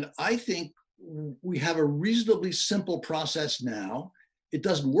 And I think we have a reasonably simple process now, it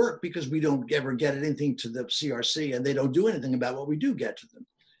doesn't work because we don't ever get anything to the CRC and they don't do anything about what we do get to them.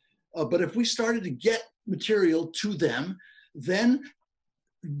 But if we started to get material to them, then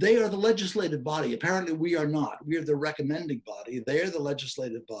they are the legislative body. Apparently we are not. We are the recommending body. They are the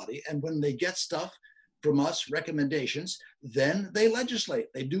legislative body. And when they get stuff from us, recommendations, then they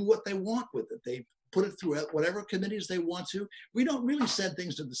legislate. They do what they want with it. They put it through whatever committees they want to. We don't really send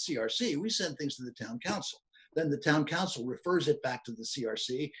things to the CRC. We send things to the town council. Then the town council refers it back to the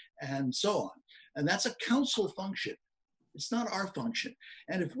CRC and so on. And that's a council function. It's not our function.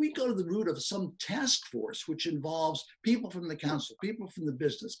 And if we go to the route of some task force, which involves people from the council, people from the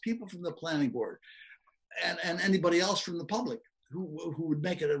business, people from the planning board, and anybody else from the public who would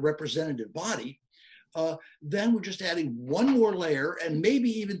make it a representative body, then we're just adding one more layer and maybe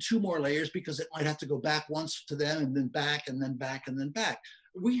even two more layers because it might have to go back once to them and then back and then back and then back.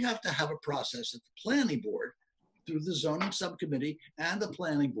 We have to have a process at the planning board through the zoning subcommittee and the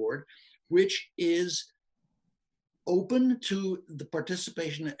planning board, which is open to the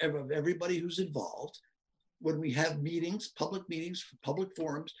participation of everybody who's involved. When we have meetings, public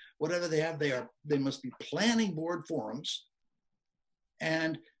forums, whatever they have, they must be planning board forums.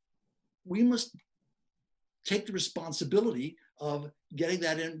 And we must take the responsibility of getting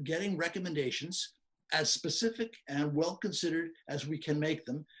that in, getting recommendations as specific and well considered as we can make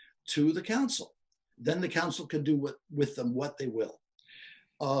them to the council. Then the council can do with them what they will.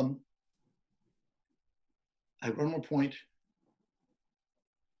 I have one more point,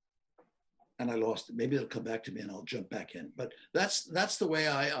 and I lost it. Maybe it'll come back to me and I'll jump back in. But that's the way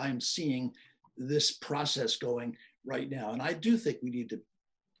I'm seeing this process going right now. And I do think we need to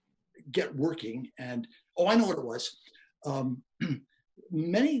get working. And I know what it was.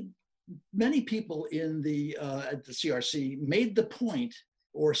 Many people in the at the CRC made the point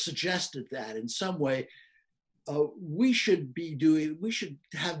or suggested that in some way we should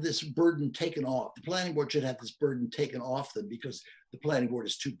have this burden taken off. The planning board should have this burden taken off them because the planning board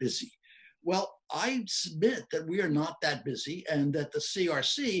is too busy. Well, I submit that we are not that busy and that the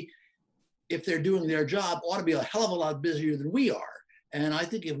CRC, if they're doing their job, ought to be a hell of a lot busier than we are. And I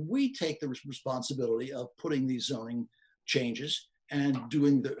think if we take the responsibility of putting these zoning changes and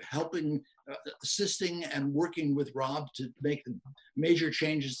helping, assisting and working with Rob to make the major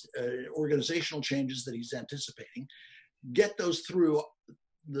changes, organizational changes that he's anticipating, get those through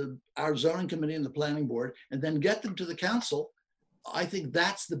our zoning committee and the planning board, and then get them to the council, I think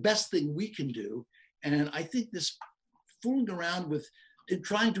that's the best thing we can do. And I think this fooling around with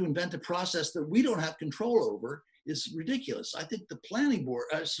trying to invent a process that we don't have control over is ridiculous. I think the planning board,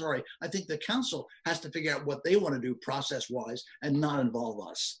 I think the council has to figure out what they want to do process-wise and not involve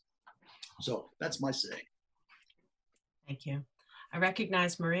us. So that's my say. Thank you. I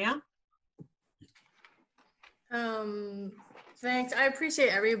recognize Maria. Thanks. I appreciate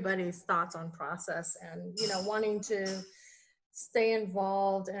everybody's thoughts on process and, wanting to stay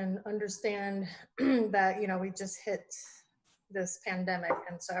involved and understand that, we just hit this pandemic,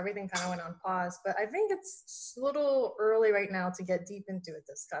 and so everything kind of went on pause. But I think it's a little early right now to get deep into a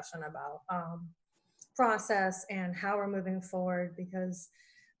discussion about process and how we're moving forward, because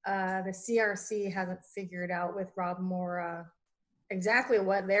the CRC hasn't figured out with Rob Moore exactly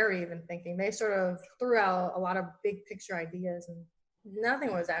what they're even thinking. They sort of threw out a lot of big picture ideas and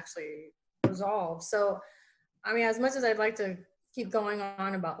nothing was actually resolved. So, I mean, as much as I'd like to keep going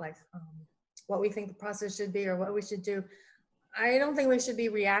on about what we think the process should be or what we should do, I don't think we should be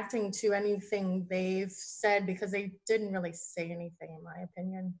reacting to anything they've said because they didn't really say anything, in my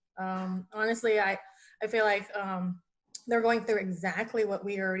opinion. Honestly, I feel like they're going through exactly what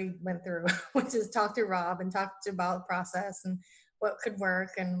we already went through, which is talk to Rob and talk about the process and what could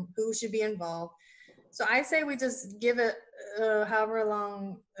work and who should be involved. So I say we just give it however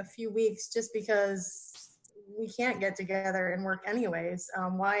long, a few weeks, just because we can't get together and work anyways.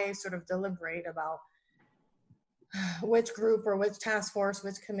 Why sort of deliberate about which group or which task force,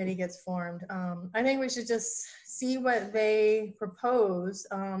 which committee gets formed? I think we should just see what they propose,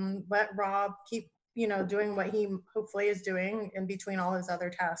 let Rob keep, doing what he hopefully is doing in between all his other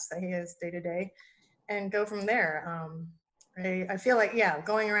tasks that he has day to day, and go from there. I feel like,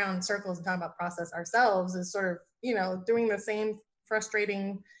 going around in circles and talking about process ourselves is sort of, doing the same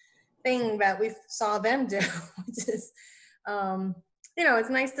frustrating thing that we saw them do, which is, it's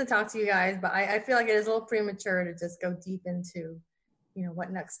nice to talk to you guys, but I feel like it is a little premature to just go deep into,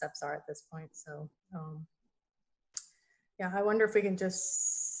 what next steps are at this point. So, I wonder if we can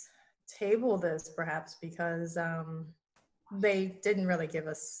just table this perhaps, because they didn't really give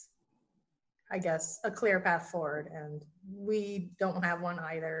us, I guess, a clear path forward, and we don't have one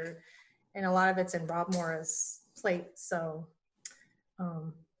either. And a lot of it's in Rob Moore's plate. So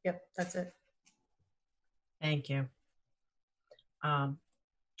Yep, that's it. Thank you.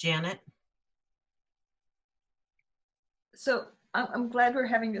 Janet? So I'm glad we're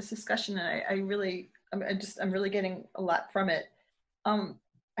having this discussion, and I'm really getting a lot from it.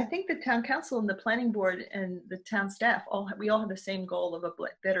 I think the town council and the planning board and the town staff we all have the same goal of a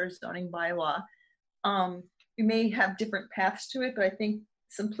better zoning bylaw. We may have different paths to it, but I think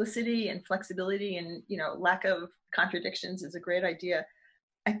simplicity and flexibility and lack of contradictions is a great idea.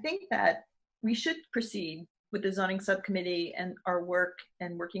 I think that we should proceed with the zoning subcommittee and our work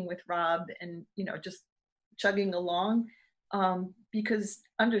and working with Rob and just chugging along. Because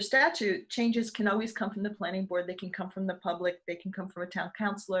under statute, changes can always come from the planning board. They can come from the public. They can come from a town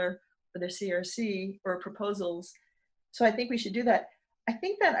councilor or their CRC or proposals. So I think we should do that. I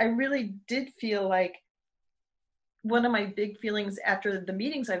think that I really did feel like one of my big feelings after the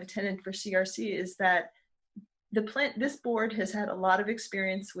meetings I've attended for CRC is that this board has had a lot of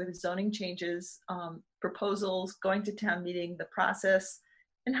experience with zoning changes, proposals, going to town meeting, the process,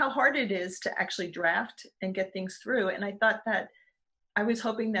 and how hard it is to actually draft and get things through. And I thought that I was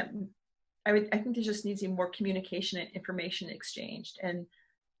hoping that I think there just needs to be more communication and information exchanged. And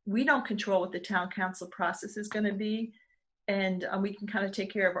we don't control what the town council process is going to be. And we can kind of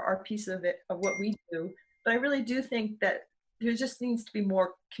take care of our piece of it, of what we do. But I really do think that there just needs to be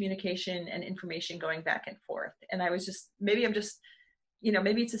more communication and information going back and forth. And maybe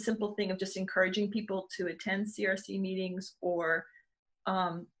it's a simple thing of just encouraging people to attend CRC meetings, or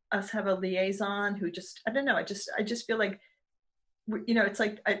us have a liaison who I don't know. I just feel like, it's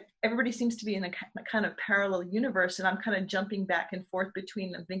like everybody seems to be in a kind of parallel universe, and I'm kind of jumping back and forth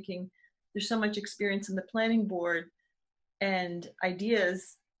between them, thinking there's so much experience in the planning board and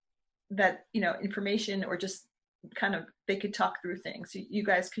ideas that, information, or just kind of, they could talk through things. You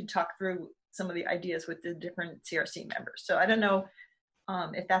guys could talk through some of the ideas with the different CRC members. So I don't know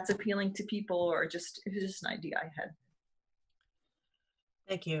if that's appealing to people, or if it's just an idea I had.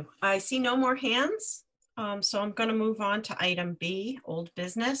 Thank you. I see no more hands. So I'm going to move on to item B, old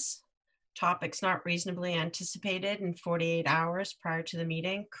business. Topics not reasonably anticipated in 48 hours prior to the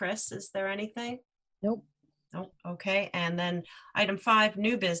meeting. Chris, is there anything? Nope. Nope. Okay. And then item 5,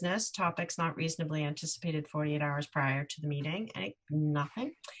 new business. Topics not reasonably anticipated 48 hours prior to the meeting.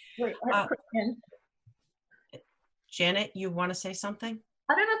 Nothing. Wait, Janet, you want to say something?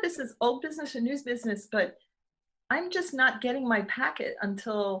 I don't know if this is old business or news business, but I'm just not getting my packet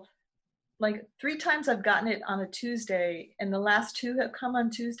until like 3 times I've gotten it on a Tuesday, and the last 2 have come on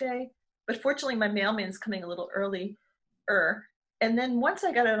Tuesday. But fortunately, my mailman's coming a little earlier. And then once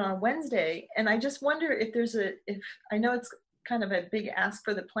I got it on Wednesday, and I just wonder if I know it's kind of a big ask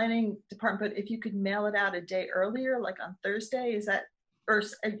for the planning department, but if you could mail it out a day earlier, like on Thursday, is that, or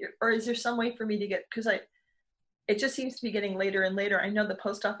is there some way for me to get, because it just seems to be getting later and later. I know the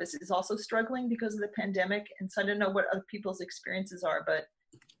post office is also struggling because of the pandemic, and so I don't know what other people's experiences are, but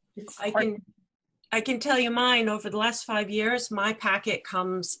it's I can tell you mine. Over the last 5 years, my packet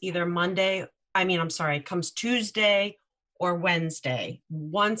comes either comes Tuesday or Wednesday.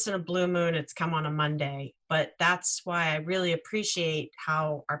 Once in a blue moon, it's come on a Monday. But that's why I really appreciate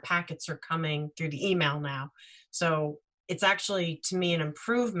how our packets are coming through the email now. So it's actually, to me, an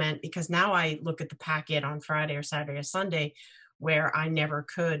improvement, because now I look at the packet on Friday or Saturday or Sunday, where I never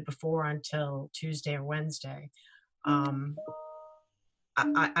could before until Tuesday or Wednesday. I'm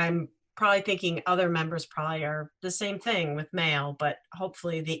probably thinking other members probably are the same thing with mail, but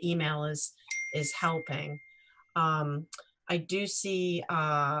hopefully the email is helping. I do see,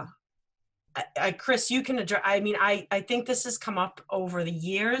 Chris, you can address, I think this has come up over the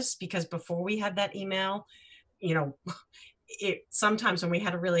years, because before we had that email, sometimes when we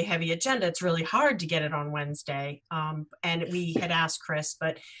had a really heavy agenda, it's really hard to get it on Wednesday. And we had asked Chris,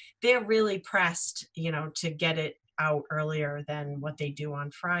 but they're really pressed, to get it out earlier than what they do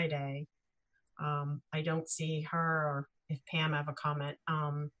on Friday. I don't see her, or if Pam have a comment.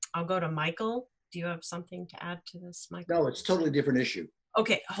 I'll go to Michael. Do you have something to add to this, Michael? No, it's a totally different issue.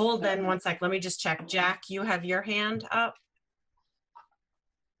 Okay, hold then 1 sec. Let me just check. Jack, you have your hand up?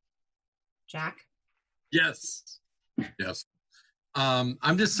 Jack? Yes. Yes.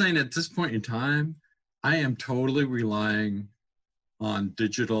 I'm just saying, at this point in time, I am totally relying on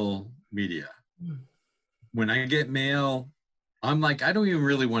digital media. When I get mail, I'm like, I don't even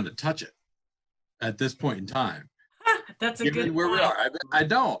really want to touch it at this point in time. That's a Given good where point. we are. I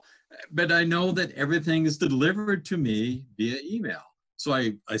don't, but I know that everything is delivered to me via email. So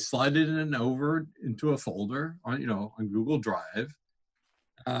I slide it in over into a folder on, on Google Drive.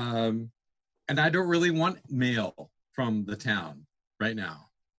 And I don't really want mail from the town right now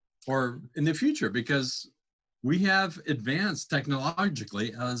or in the future, because we have advanced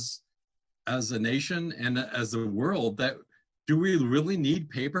technologically as a nation and as a world. That do we really need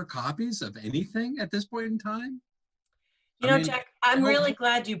paper copies of anything at this point in time? You know, Jack, I'm really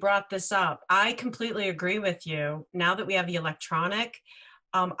glad you brought this up. I completely agree with you. Now that we have the electronic,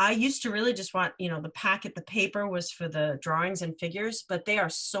 I used to really just want, the packet, the paper was for the drawings and figures, but they are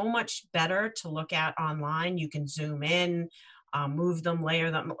so much better to look at online. You can zoom in, move them,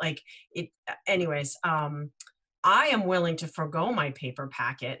 layer them, like it. Anyways, I am willing to forego my paper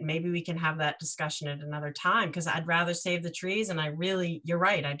packet. Maybe we can have that discussion at another time, because I'd rather save the trees. And you're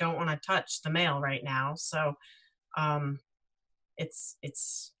right, I don't want to touch the mail right now. So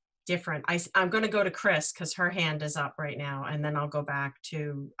it's different. I'm going to go to Chris because her hand is up right now, and then I'll go back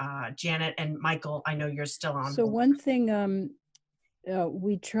to Janet and Michael. I know you're still on. So one thing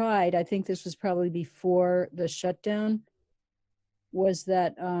we tried, I think this was probably before the shutdown, was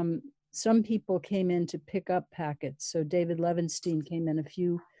that some people came in to pick up packets. So David Levenstein came in a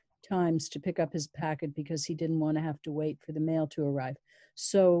few times to pick up his packet because he didn't want to have to wait for the mail to arrive.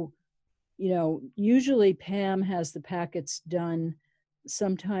 So, usually Pam has the packets done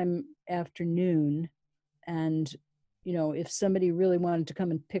sometime afternoon. And, if somebody really wanted to come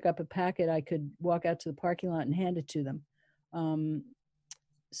and pick up a packet, I could walk out to the parking lot and hand it to them.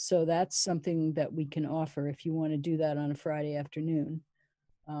 So that's something that we can offer if you want to do that on a Friday afternoon.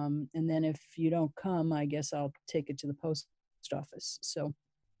 And then if you don't come, I guess I'll take it to the post office. So,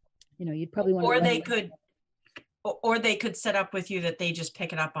 you'd probably want to. Or they could set up with you that they just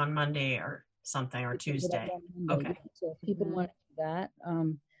pick it up on Monday or something, or Tuesday. Okay. So if people want to do that,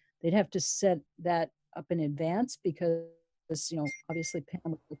 they'd have to set that up in advance, because, obviously Pam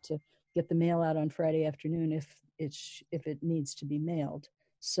would like to get the mail out on Friday afternoon if it needs to be mailed.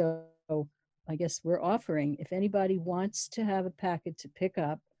 So I guess we're offering, if anybody wants to have a packet to pick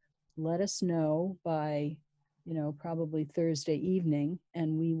up, let us know by, probably Thursday evening,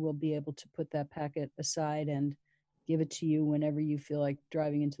 and we will be able to put that packet aside and give it to you whenever you feel like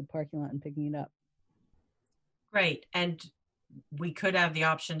driving into the parking lot and picking it up. Great. And we could have the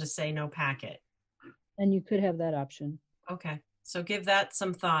option to say no packet. And you could have that option. Okay. So give that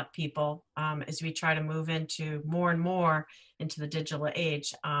some thought, people, as we try to move into more and more into the digital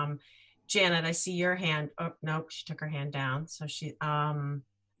age. Janet, I see your hand. Oh, no, she took her hand down. So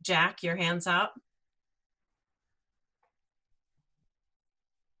Jack, your hand's up.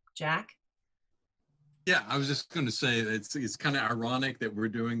 Jack? Yeah, I was just going to say it's kind of ironic that we're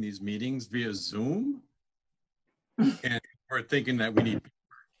doing these meetings via Zoom, and we're thinking that we need.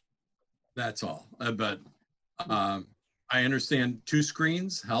 That's all. But I understand 2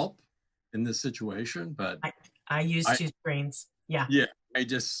 screens help in this situation. But I use 2 screens. Yeah. Yeah, I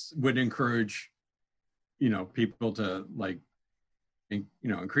just would encourage, people to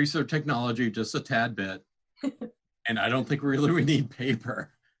increase their technology just a tad bit. And I don't think really we need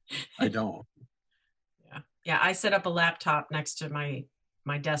paper. I don't. Yeah, I set up a laptop next to my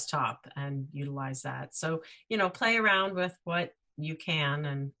desktop and utilize that. So, play around with what you can,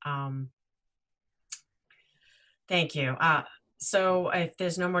 and thank you. So if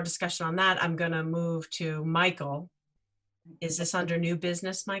there's no more discussion on that, I'm going to move to Michael. Is this under new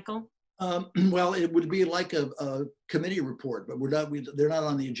business, Michael? Well, it would be like a committee report, but they're not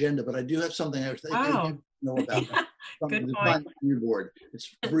on the agenda. But I do have something I think I know about. Good the point. Design Review Board.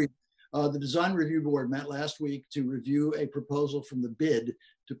 It's brief. The Design Review Board met last week to review a proposal from the bid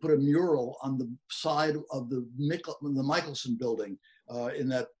to put a mural on the side of the Michelson building in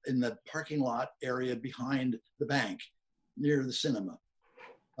that parking lot area behind the bank near the cinema.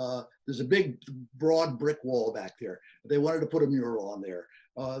 There's a big, broad brick wall back there. They wanted to put a mural on there.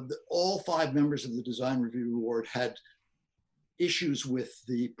 All 5 members of the Design Review Board had issues with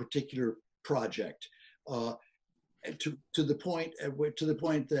the particular project. To the point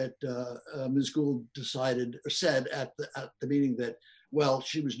that Ms. Gould said at the meeting that, well,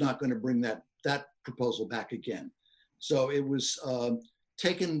 she was not going to bring that proposal back again. So it was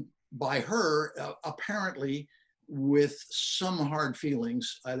taken by her apparently with some hard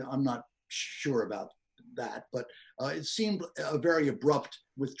feelings. I'm not sure about that, but it seemed a very abrupt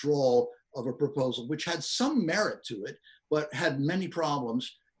withdrawal of a proposal which had some merit to it, but had many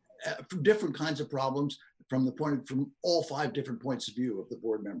problems, different kinds of problems from all 5 different points of view of the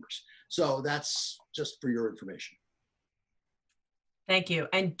board members. So that's just for your information. Thank you.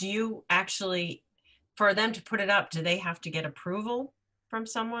 And do you actually, for them to put it up, do they have to get approval from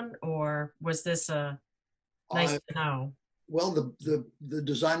someone, or was this a nice to know? Well, the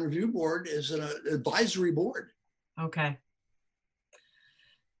Design Review Board is an advisory board. Okay.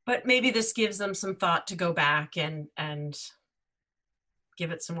 But maybe this gives them some thought to go back and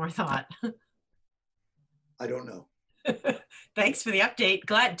give it some more thought. I don't know. Thanks for the update.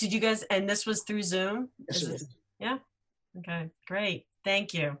 Glad. Did you guys, and this was through Zoom? Yes, Is it this- is. Yeah. Okay, great.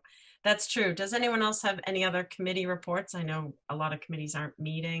 Thank you. That's true. Does anyone else have any other committee reports? I know a lot of committees aren't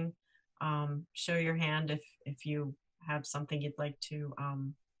meeting. Show your hand if you have something you'd like to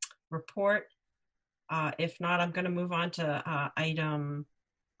report. If not, I'm going to move on to item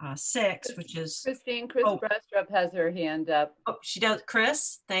 6, which is, Chris Oh. Brestrup has her hand up. oh, she does.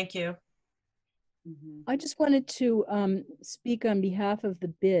 Chris, thank you. Mhm. I just wanted to speak on behalf of the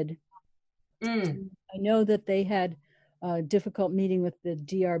bid. Mm, I know that they had a difficult meeting with the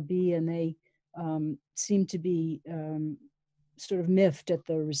DRB, and they seemed to be sort of miffed at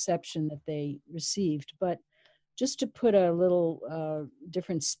the reception that they received. But just to put a little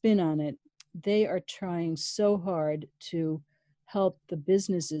different spin on it, they are trying so hard to help the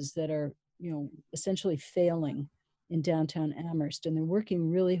businesses that are, essentially failing in downtown Amherst, and they're working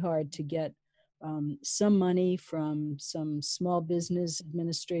really hard to get some money from some small business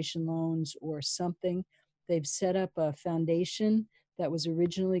administration loans or something. They've set up a foundation that was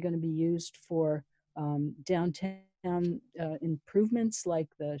originally going to be used for downtown improvements, like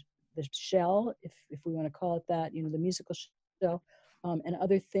the shell, if we want to call it that, the musical shell, and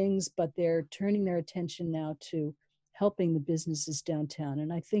other things, but they're turning their attention now to helping the businesses downtown.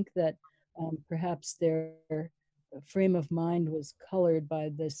 And I think that perhaps their frame of mind was colored by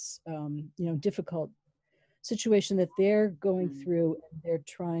this, difficult situation that they're going through, and they're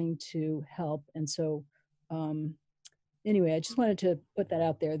trying to help. And so, anyway, I just wanted to put that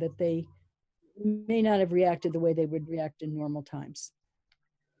out there, that they may not have reacted the way they would react in normal times.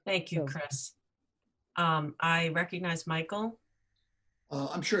 thank you, So- Chris. I recognize Michael.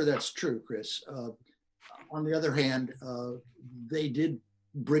 I'm sure that's true, Chris. On the other hand, they did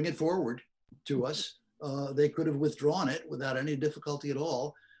bring it forward to us. They could have withdrawn it without any difficulty at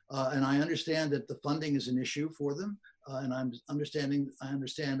all. And I understand that the funding is an issue for them. And I understand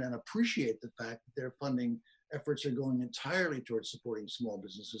and appreciate the fact that their funding efforts are going entirely towards supporting small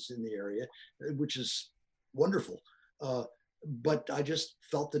businesses in the area, which is wonderful. But I just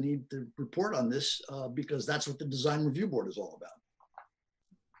felt the need to report on this because that's what the Design Review Board is all about.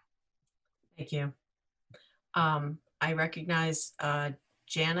 Thank you. I recognize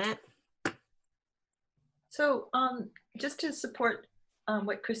Janet. So just to support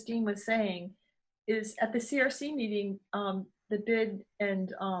what Christine was saying, is at the CRC meeting, the bid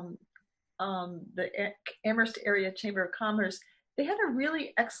and the Amherst Area Chamber of Commerce, they had a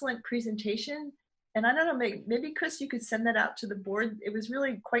really excellent presentation. And I don't know, maybe Chris, you could send that out to the board. It was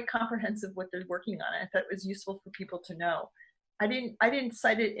really quite comprehensive what they're working on. I thought it was useful for people to know. I didn't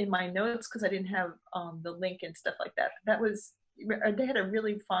cite it in my notes because I didn't have the link and stuff like that. They had a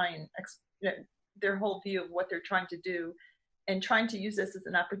really fine, their whole view of what they're trying to do and trying to use this as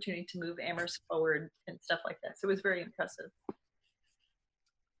an opportunity to move Amherst forward and stuff like that. So it was very impressive.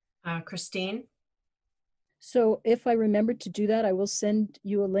 Christine. So if I remember to do that, I will send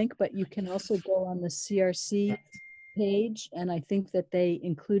you a link, but you can also go on the CRC page. And I think that they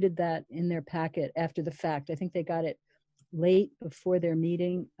included that in their packet after the fact. I think they got it late before their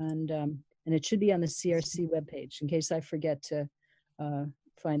meeting, and it should be on the CRC webpage in case I forget to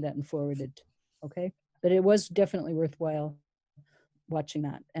find that and forward it. Okay. But it was definitely worthwhile watching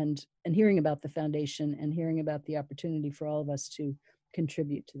that and hearing about the foundation and hearing about the opportunity for all of us to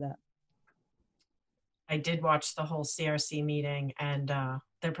contribute to that. I did watch the whole CRC meeting, and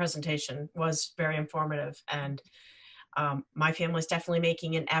their presentation was very informative. And my family's definitely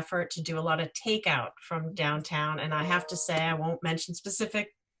making an effort to do a lot of takeout from downtown. And I have to say, I won't mention specific,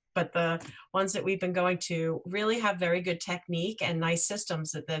 but the ones that we've been going to really have very good technique and nice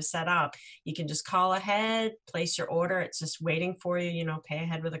systems that they've set up. You can just call ahead, place your order. It's just waiting for you, pay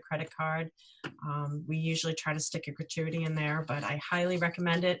ahead with a credit card. We usually try to stick a gratuity in there, but I highly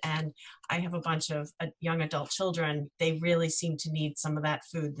recommend it. And I have a bunch of young adult children. They really seem to need some of that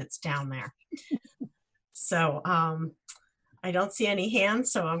food that's down there. So I don't see any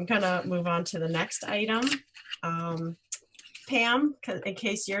hands, so I'm gonna move on to the next item. Pam, in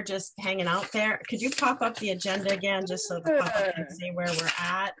case you're just hanging out there, could you pop up the agenda again just so the public can see where we're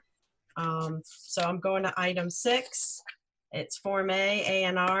at? So I'm going to item 6. It's Form A,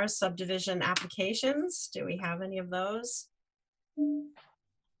 A&R, subdivision applications. Do we have any of those?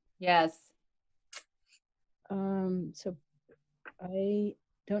 Yes. So I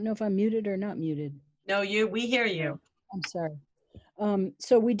don't know if I'm muted or not muted. No, we hear you. I'm sorry.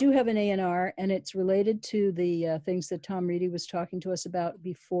 So we do have an A&R, and it's related to the things that Tom Reedy was talking to us about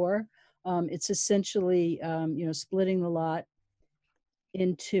before. It's essentially, splitting the lot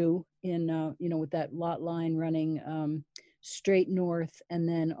in two, with that lot line running straight north and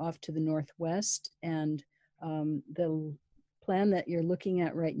then off to the northwest. And The plan that you're looking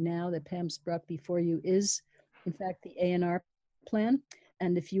at right now that Pam's brought before you is, in fact, the A&R plan.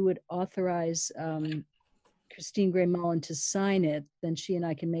 And if you would authorize Christine Gray Mullen to sign it, then she and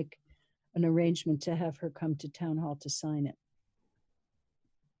I can make an arrangement to have her come to Town Hall to sign it.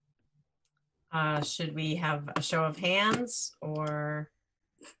 Should we have a show of hands, or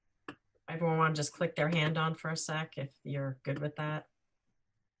everyone want to just click their hand on for a sec if you're good with that?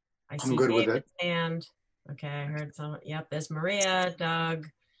 I see I'm good with it. David's hand. Okay, I heard some. Yep, there's Maria, Doug,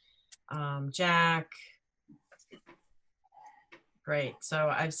 Jack. Great. So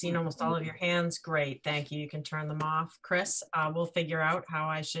I've seen almost all of your hands. Great. Thank you. You can turn them off. Chris, we'll figure out how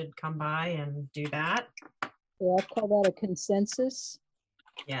I should come by and do that. So I'll call that a consensus.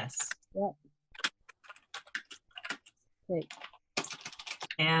 Yes. Yep. Great.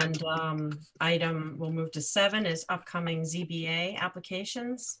 And we'll move to 7 is upcoming ZBA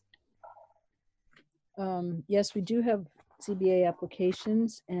applications. Yes, we do have ZBA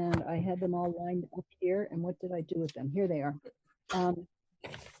applications, and I had them all lined up here. And what did I do with them? Here they are.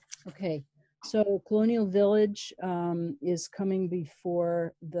 Okay, so Colonial Village is coming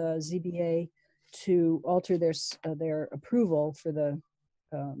before the ZBA to alter their approval for the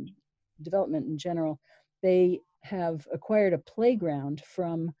development in general. They have acquired a playground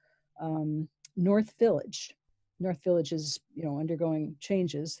from North Village. North Village is, undergoing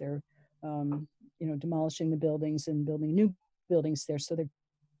changes. They're, demolishing the buildings and building new buildings there. So they're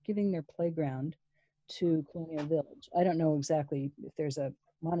giving their playground to Colonial Village. I don't know exactly if there's a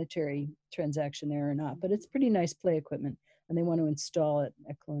monetary transaction there or not, but it's pretty nice play equipment, and they want to install it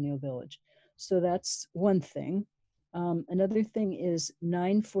at Colonial Village. So that's one thing. Another thing is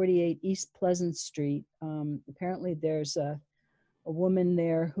 948 East Pleasant Street. Apparently there's a woman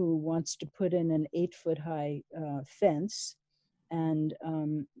there who wants to put in an 8-foot high fence, and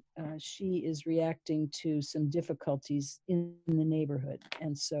she is reacting to some difficulties in the neighborhood.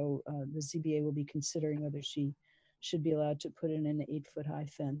 And so the ZBA will be considering whether she should be allowed to put in an 8-foot high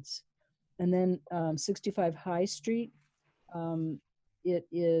fence. And then 65 High Street, it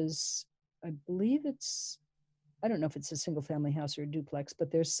is, I believe I don't know if it's a single family house or a duplex,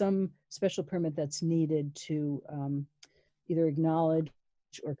 but there's some special permit that's needed to either acknowledge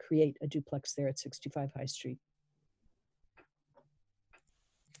or create a duplex there at 65 High Street.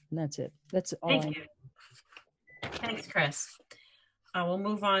 And that's it. That's all. Thank you. Thanks, Chris. We'll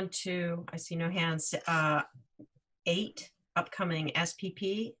move on to, I see no hands, 8 upcoming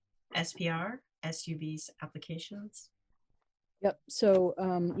SPP, SPR, SUVs applications. Yep. So,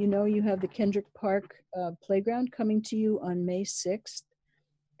 you have the Kendrick Park playground coming to you on May 6th.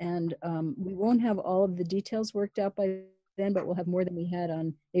 And we won't have all of the details worked out by then, but we'll have more than we had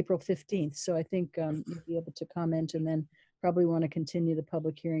on April 15th. So I think you'll be able to comment, and then probably want to continue the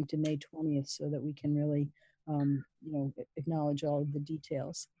public hearing to May 20th so that we can really, acknowledge all of the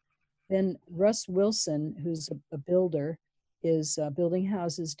details. Then Russ Wilson, who's a builder, is building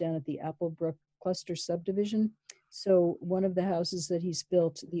houses down at the Applebrook Cluster subdivision. So one of the houses that he's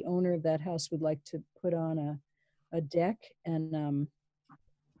built, the owner of that house would like to put on a deck and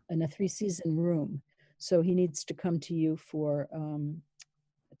a 3-season room. So he needs to come to you for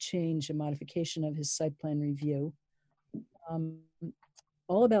a modification of his site plan review.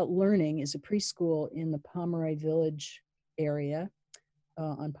 All About Learning is a preschool in the Pomeroy Village area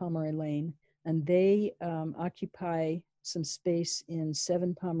on Pomeroy Lane, and they occupy some space in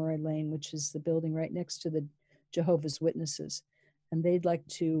 7 Pomeroy Lane, which is the building right next to the Jehovah's Witnesses, and they'd like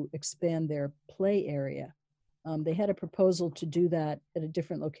to expand their play area. They had a proposal to do that at a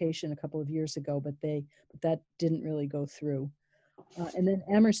different location a couple of years ago, but that didn't really go through. And then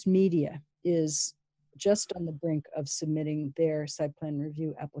Amherst Media is just on the brink of submitting their site plan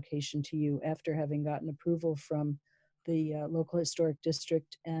review application to you after having gotten approval from the local historic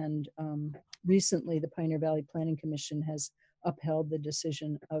district, and recently the Pioneer Valley Planning Commission has upheld the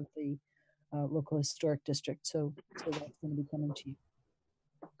decision of the local historic district. So that's going to be coming to you.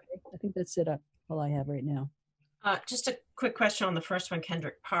 Okay, I think that's it. All I have right now. Just a quick question on the first one,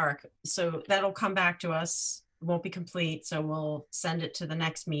 Kendrick Park. So that'll come back to us, won't be complete. So we'll send it to the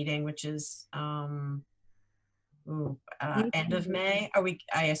next meeting, which is end of May.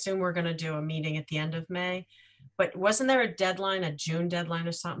 I assume we're going to do a meeting at the end of May, but wasn't there a deadline, a June deadline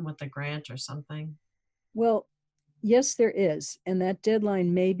or something with the grant or something? Well, yes, there is. And that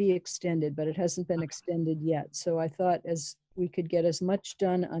deadline may be extended, but it hasn't been extended yet. So I thought as we could get as much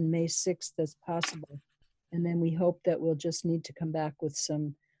done on May 6th as possible. And then we hope that we'll just need to come back with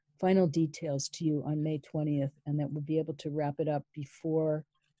some final details to you on May 20th, and that we'll be able to wrap it up before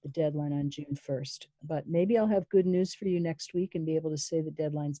the deadline on June 1st. But maybe I'll have good news for you next week and be able to say the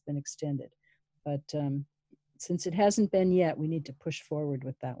deadline's been extended. But since it hasn't been yet, we need to push forward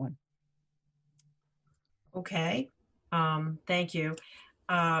with that one. Okay, thank you.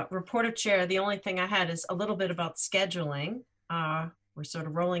 Report of chair, the only thing I had is a little bit about scheduling. We're sort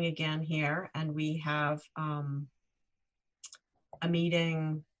of rolling again here, and we have a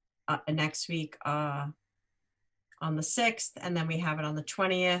meeting next week on the 6th, and then we have it on the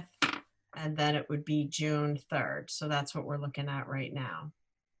 20th, and then it would be June 3rd. So that's what we're looking at right now.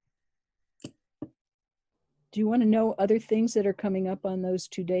 Do you want to know other things that are coming up on those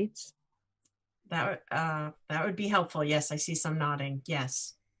two dates? That would be helpful. Yes, I see some nodding.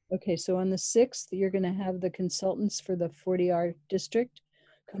 Yes. Okay, so on the 6th, you're going to have the consultants for the 40R district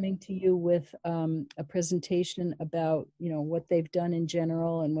coming to you with a presentation about, what they've done in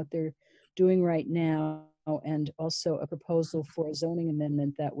general and what they're doing right now, and also a proposal for a zoning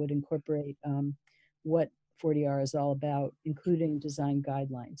amendment that would incorporate what 40R is all about, including design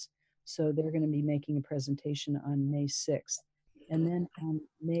guidelines. So they're going to be making a presentation on May 6th. And then on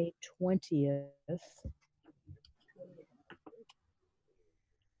May 20th,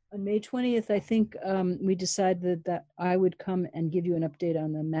 I think we decided that I would come and give you an update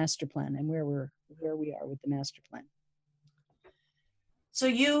on the master plan and where we are with the master plan. So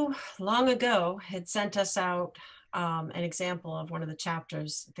you, long ago, had sent us out an example of one of the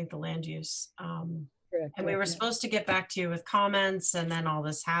chapters, I think the land use. Correct, And we were yeah. supposed to get back to you with comments, and then all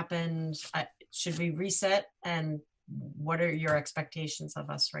this happened. Should we reset? And what are your expectations of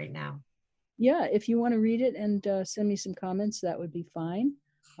us right now? Yeah, if you want to read it and send me some comments, that would be fine.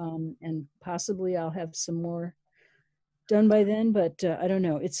 And possibly I'll have some more done by then, but I don't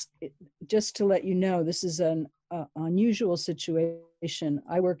know. Just to let you know, this is an unusual situation.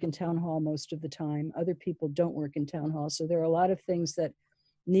 I work in town hall most of the time. Other people don't work in town hall. So there are a lot of things that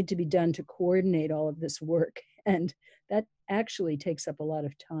need to be done to coordinate all of this work. And that actually takes up a lot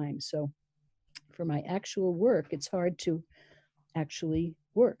of time. So for my actual work, it's hard to actually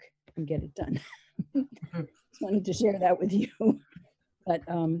work and get it done. Just wanted to share that with you. But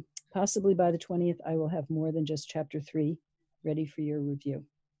possibly by the 20th, I will have more than just chapter 3 ready for your review.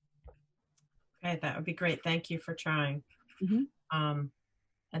 Okay, that would be great. Thank you for trying. Mm-hmm.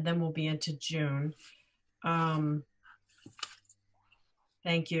 And then we'll be into June.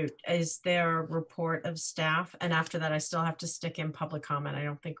 Thank you. Is there a report of staff? And after that, I still have to stick in public comment. I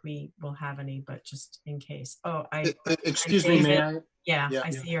don't think we will have any, but just in case. Oh, excuse me, may I? Yeah, I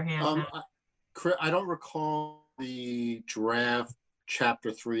see your hand now. I don't recall the draft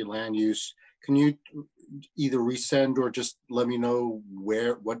chapter 3 land use. Can you either resend or just let me know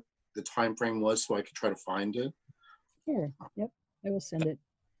what the time frame was so I could try to find it? Sure. Yep. I will send it.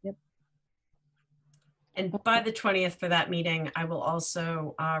 Yep. And by the 20th for that meeting, I will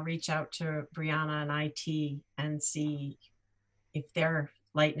also reach out to Brianna and IT and see if they're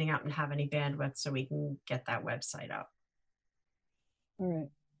lightening up and have any bandwidth so we can get that website up. All right.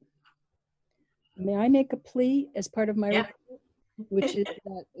 May I make a plea as part of my report, which is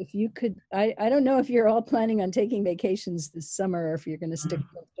that if you could, I don't know if you're all planning on taking vacations this summer or if you're going to stick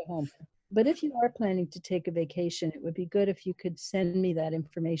close to home, but if you are planning to take a vacation, it would be good if you could send me that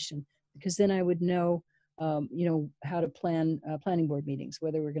information, because then I would know, how to plan planning board meetings,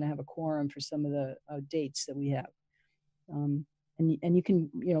 whether we're going to have a quorum for some of the dates that we have. And you can,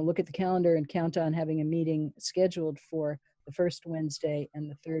 look at the calendar and count on having a meeting scheduled for the first Wednesday and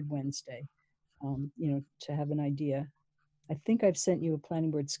the third Wednesday, to have an idea. I think I've sent you a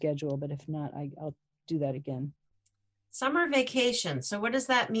planning board schedule, but if not, I'll do that again. Summer vacation. So what does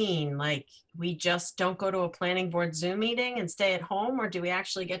that mean? Like, we just don't go to a planning board Zoom meeting and stay at home, or do we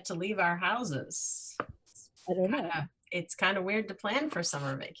actually get to leave our houses? I don't know. It's kind of weird to plan for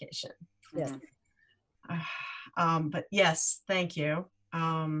summer vacation. Yeah. But yes, thank you.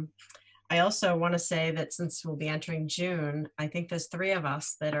 I also want to say that since we'll be entering June, I think there's 3 of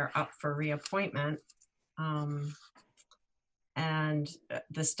us that are up for reappointment. And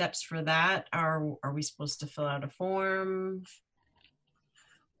the steps for that are we supposed to fill out a form?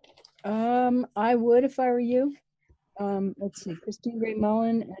 I would if I were you. Let's see, Christine Gray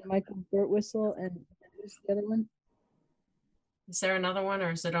Mullen and Michael Birtwistle, and who's the other one? Is there another one,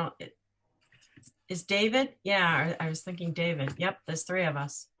 or is it all? Is David? Yeah, I was thinking David. Yep, there's 3 of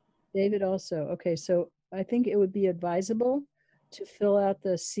us. David also. Okay, so I think it would be advisable to fill out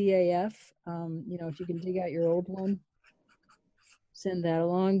the CAF. If you can dig out your old one, send that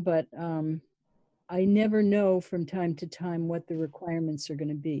along. But I never know from time to time what the requirements are going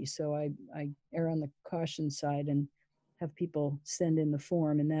to be. So I err on the caution side and have people send in the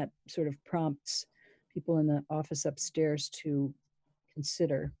form, and that sort of prompts people in the office upstairs to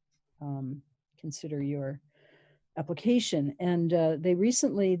consider your application. And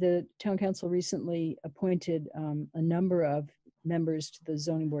the town council recently appointed a number of members to the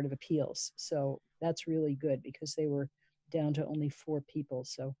zoning board of appeals. So that's really good because they were down to only 4 people.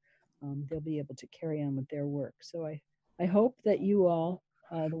 So they'll be able to carry on with their work. So I hope that you all,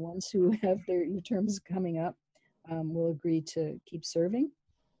 the ones who have your terms coming up, will agree to keep serving,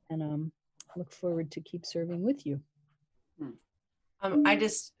 and look forward to keep serving with you. I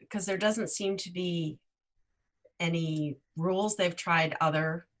just, because there doesn't seem to be any rules. They've tried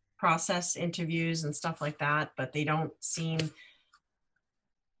other process interviews and stuff like that, but they don't seem,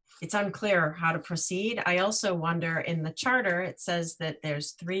 it's unclear how to proceed. I also wonder, in the charter, it says that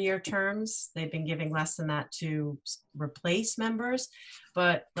there's 3-year terms. They've been giving less than that to replace members,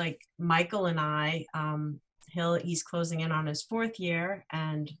 but like Michael and I, he's closing in on his 4th year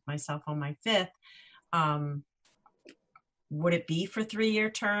and myself on my 5th. Would it be for 3-year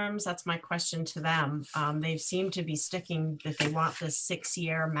terms? That's my question to them. They seem to be sticking that they want the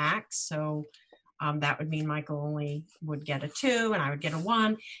 6-year max. So that would mean Michael only would get a 2 and I would get a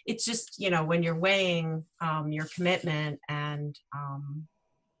 1. It's just, you know, when you're weighing your commitment and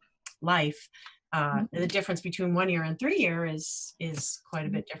life, the difference between 1 year and 3 year is quite a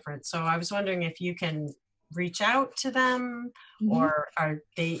bit different. So I was wondering if you can reach out to them, or are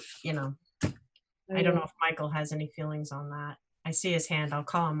they, you know, I don't know if Michael has any feelings on that. I see his hand. I'll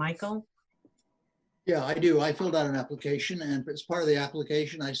call on Michael. Yeah, I do. I filled out an application, and as part of the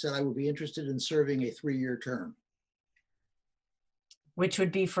application, I said I would be interested in serving a 3-year term. Which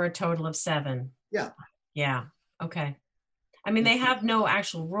would be for a total of 7. Yeah. Yeah. Okay. I mean, they have no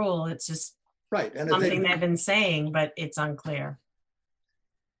actual rule. It's just right. And something they've been saying, but it's unclear.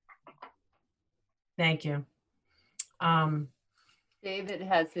 Thank you. David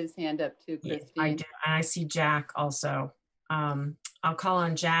has his hand up too, Christine. Yeah, I do. And I see Jack also. I'll call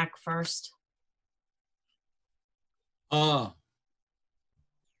on Jack first.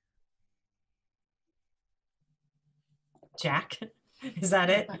 Jack, is that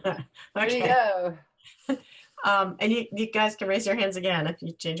it? Okay. There you go. And you guys can raise your hands again if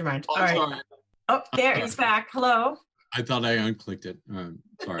you change your mind. Oh, all right. sorry. Oh, there, he's back. Hello. I thought I unclicked it.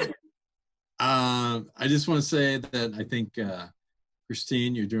 Sorry. I just want to say that I think,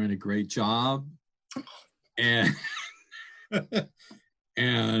 Christine, you're doing a great job. And,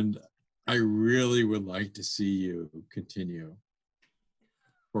 and I really would like to see you continue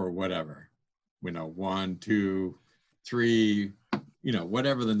for whatever, 1, 2, 3,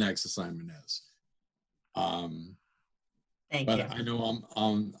 whatever the next assignment is. Thank but you. I know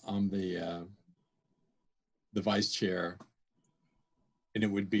I'm the vice chair, and it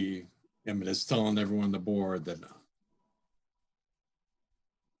would be, I'm just telling everyone on the board that,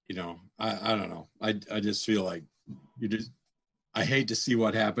 I don't know. I just feel like I hate to see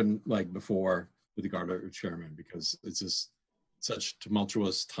what happened like before with the Garter chairman, because it's just such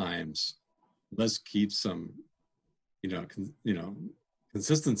tumultuous times. Let's keep some,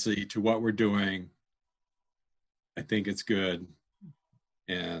 consistency to what we're doing. I think it's good.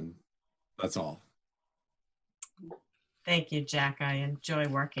 And that's all. Thank you, Jack. I enjoy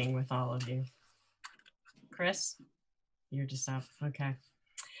working with all of you. Chris, you're just up. Okay.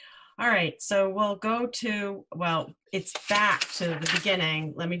 All right. So we'll go to, well, it's back to the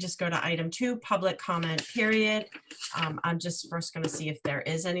beginning. Let me just go to item 2, public comment period. I'm just first going to see if there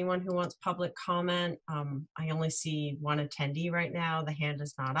is anyone who wants public comment. I only see 1 attendee right now. The hand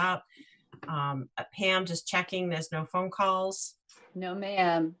is not up. Pam, just checking. There's no phone calls. No,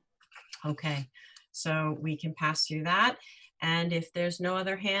 ma'am. Okay. So we can pass through that. And if there's no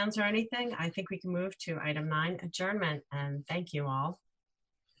other hands or anything, I think we can move to item 9, adjournment. And thank you all.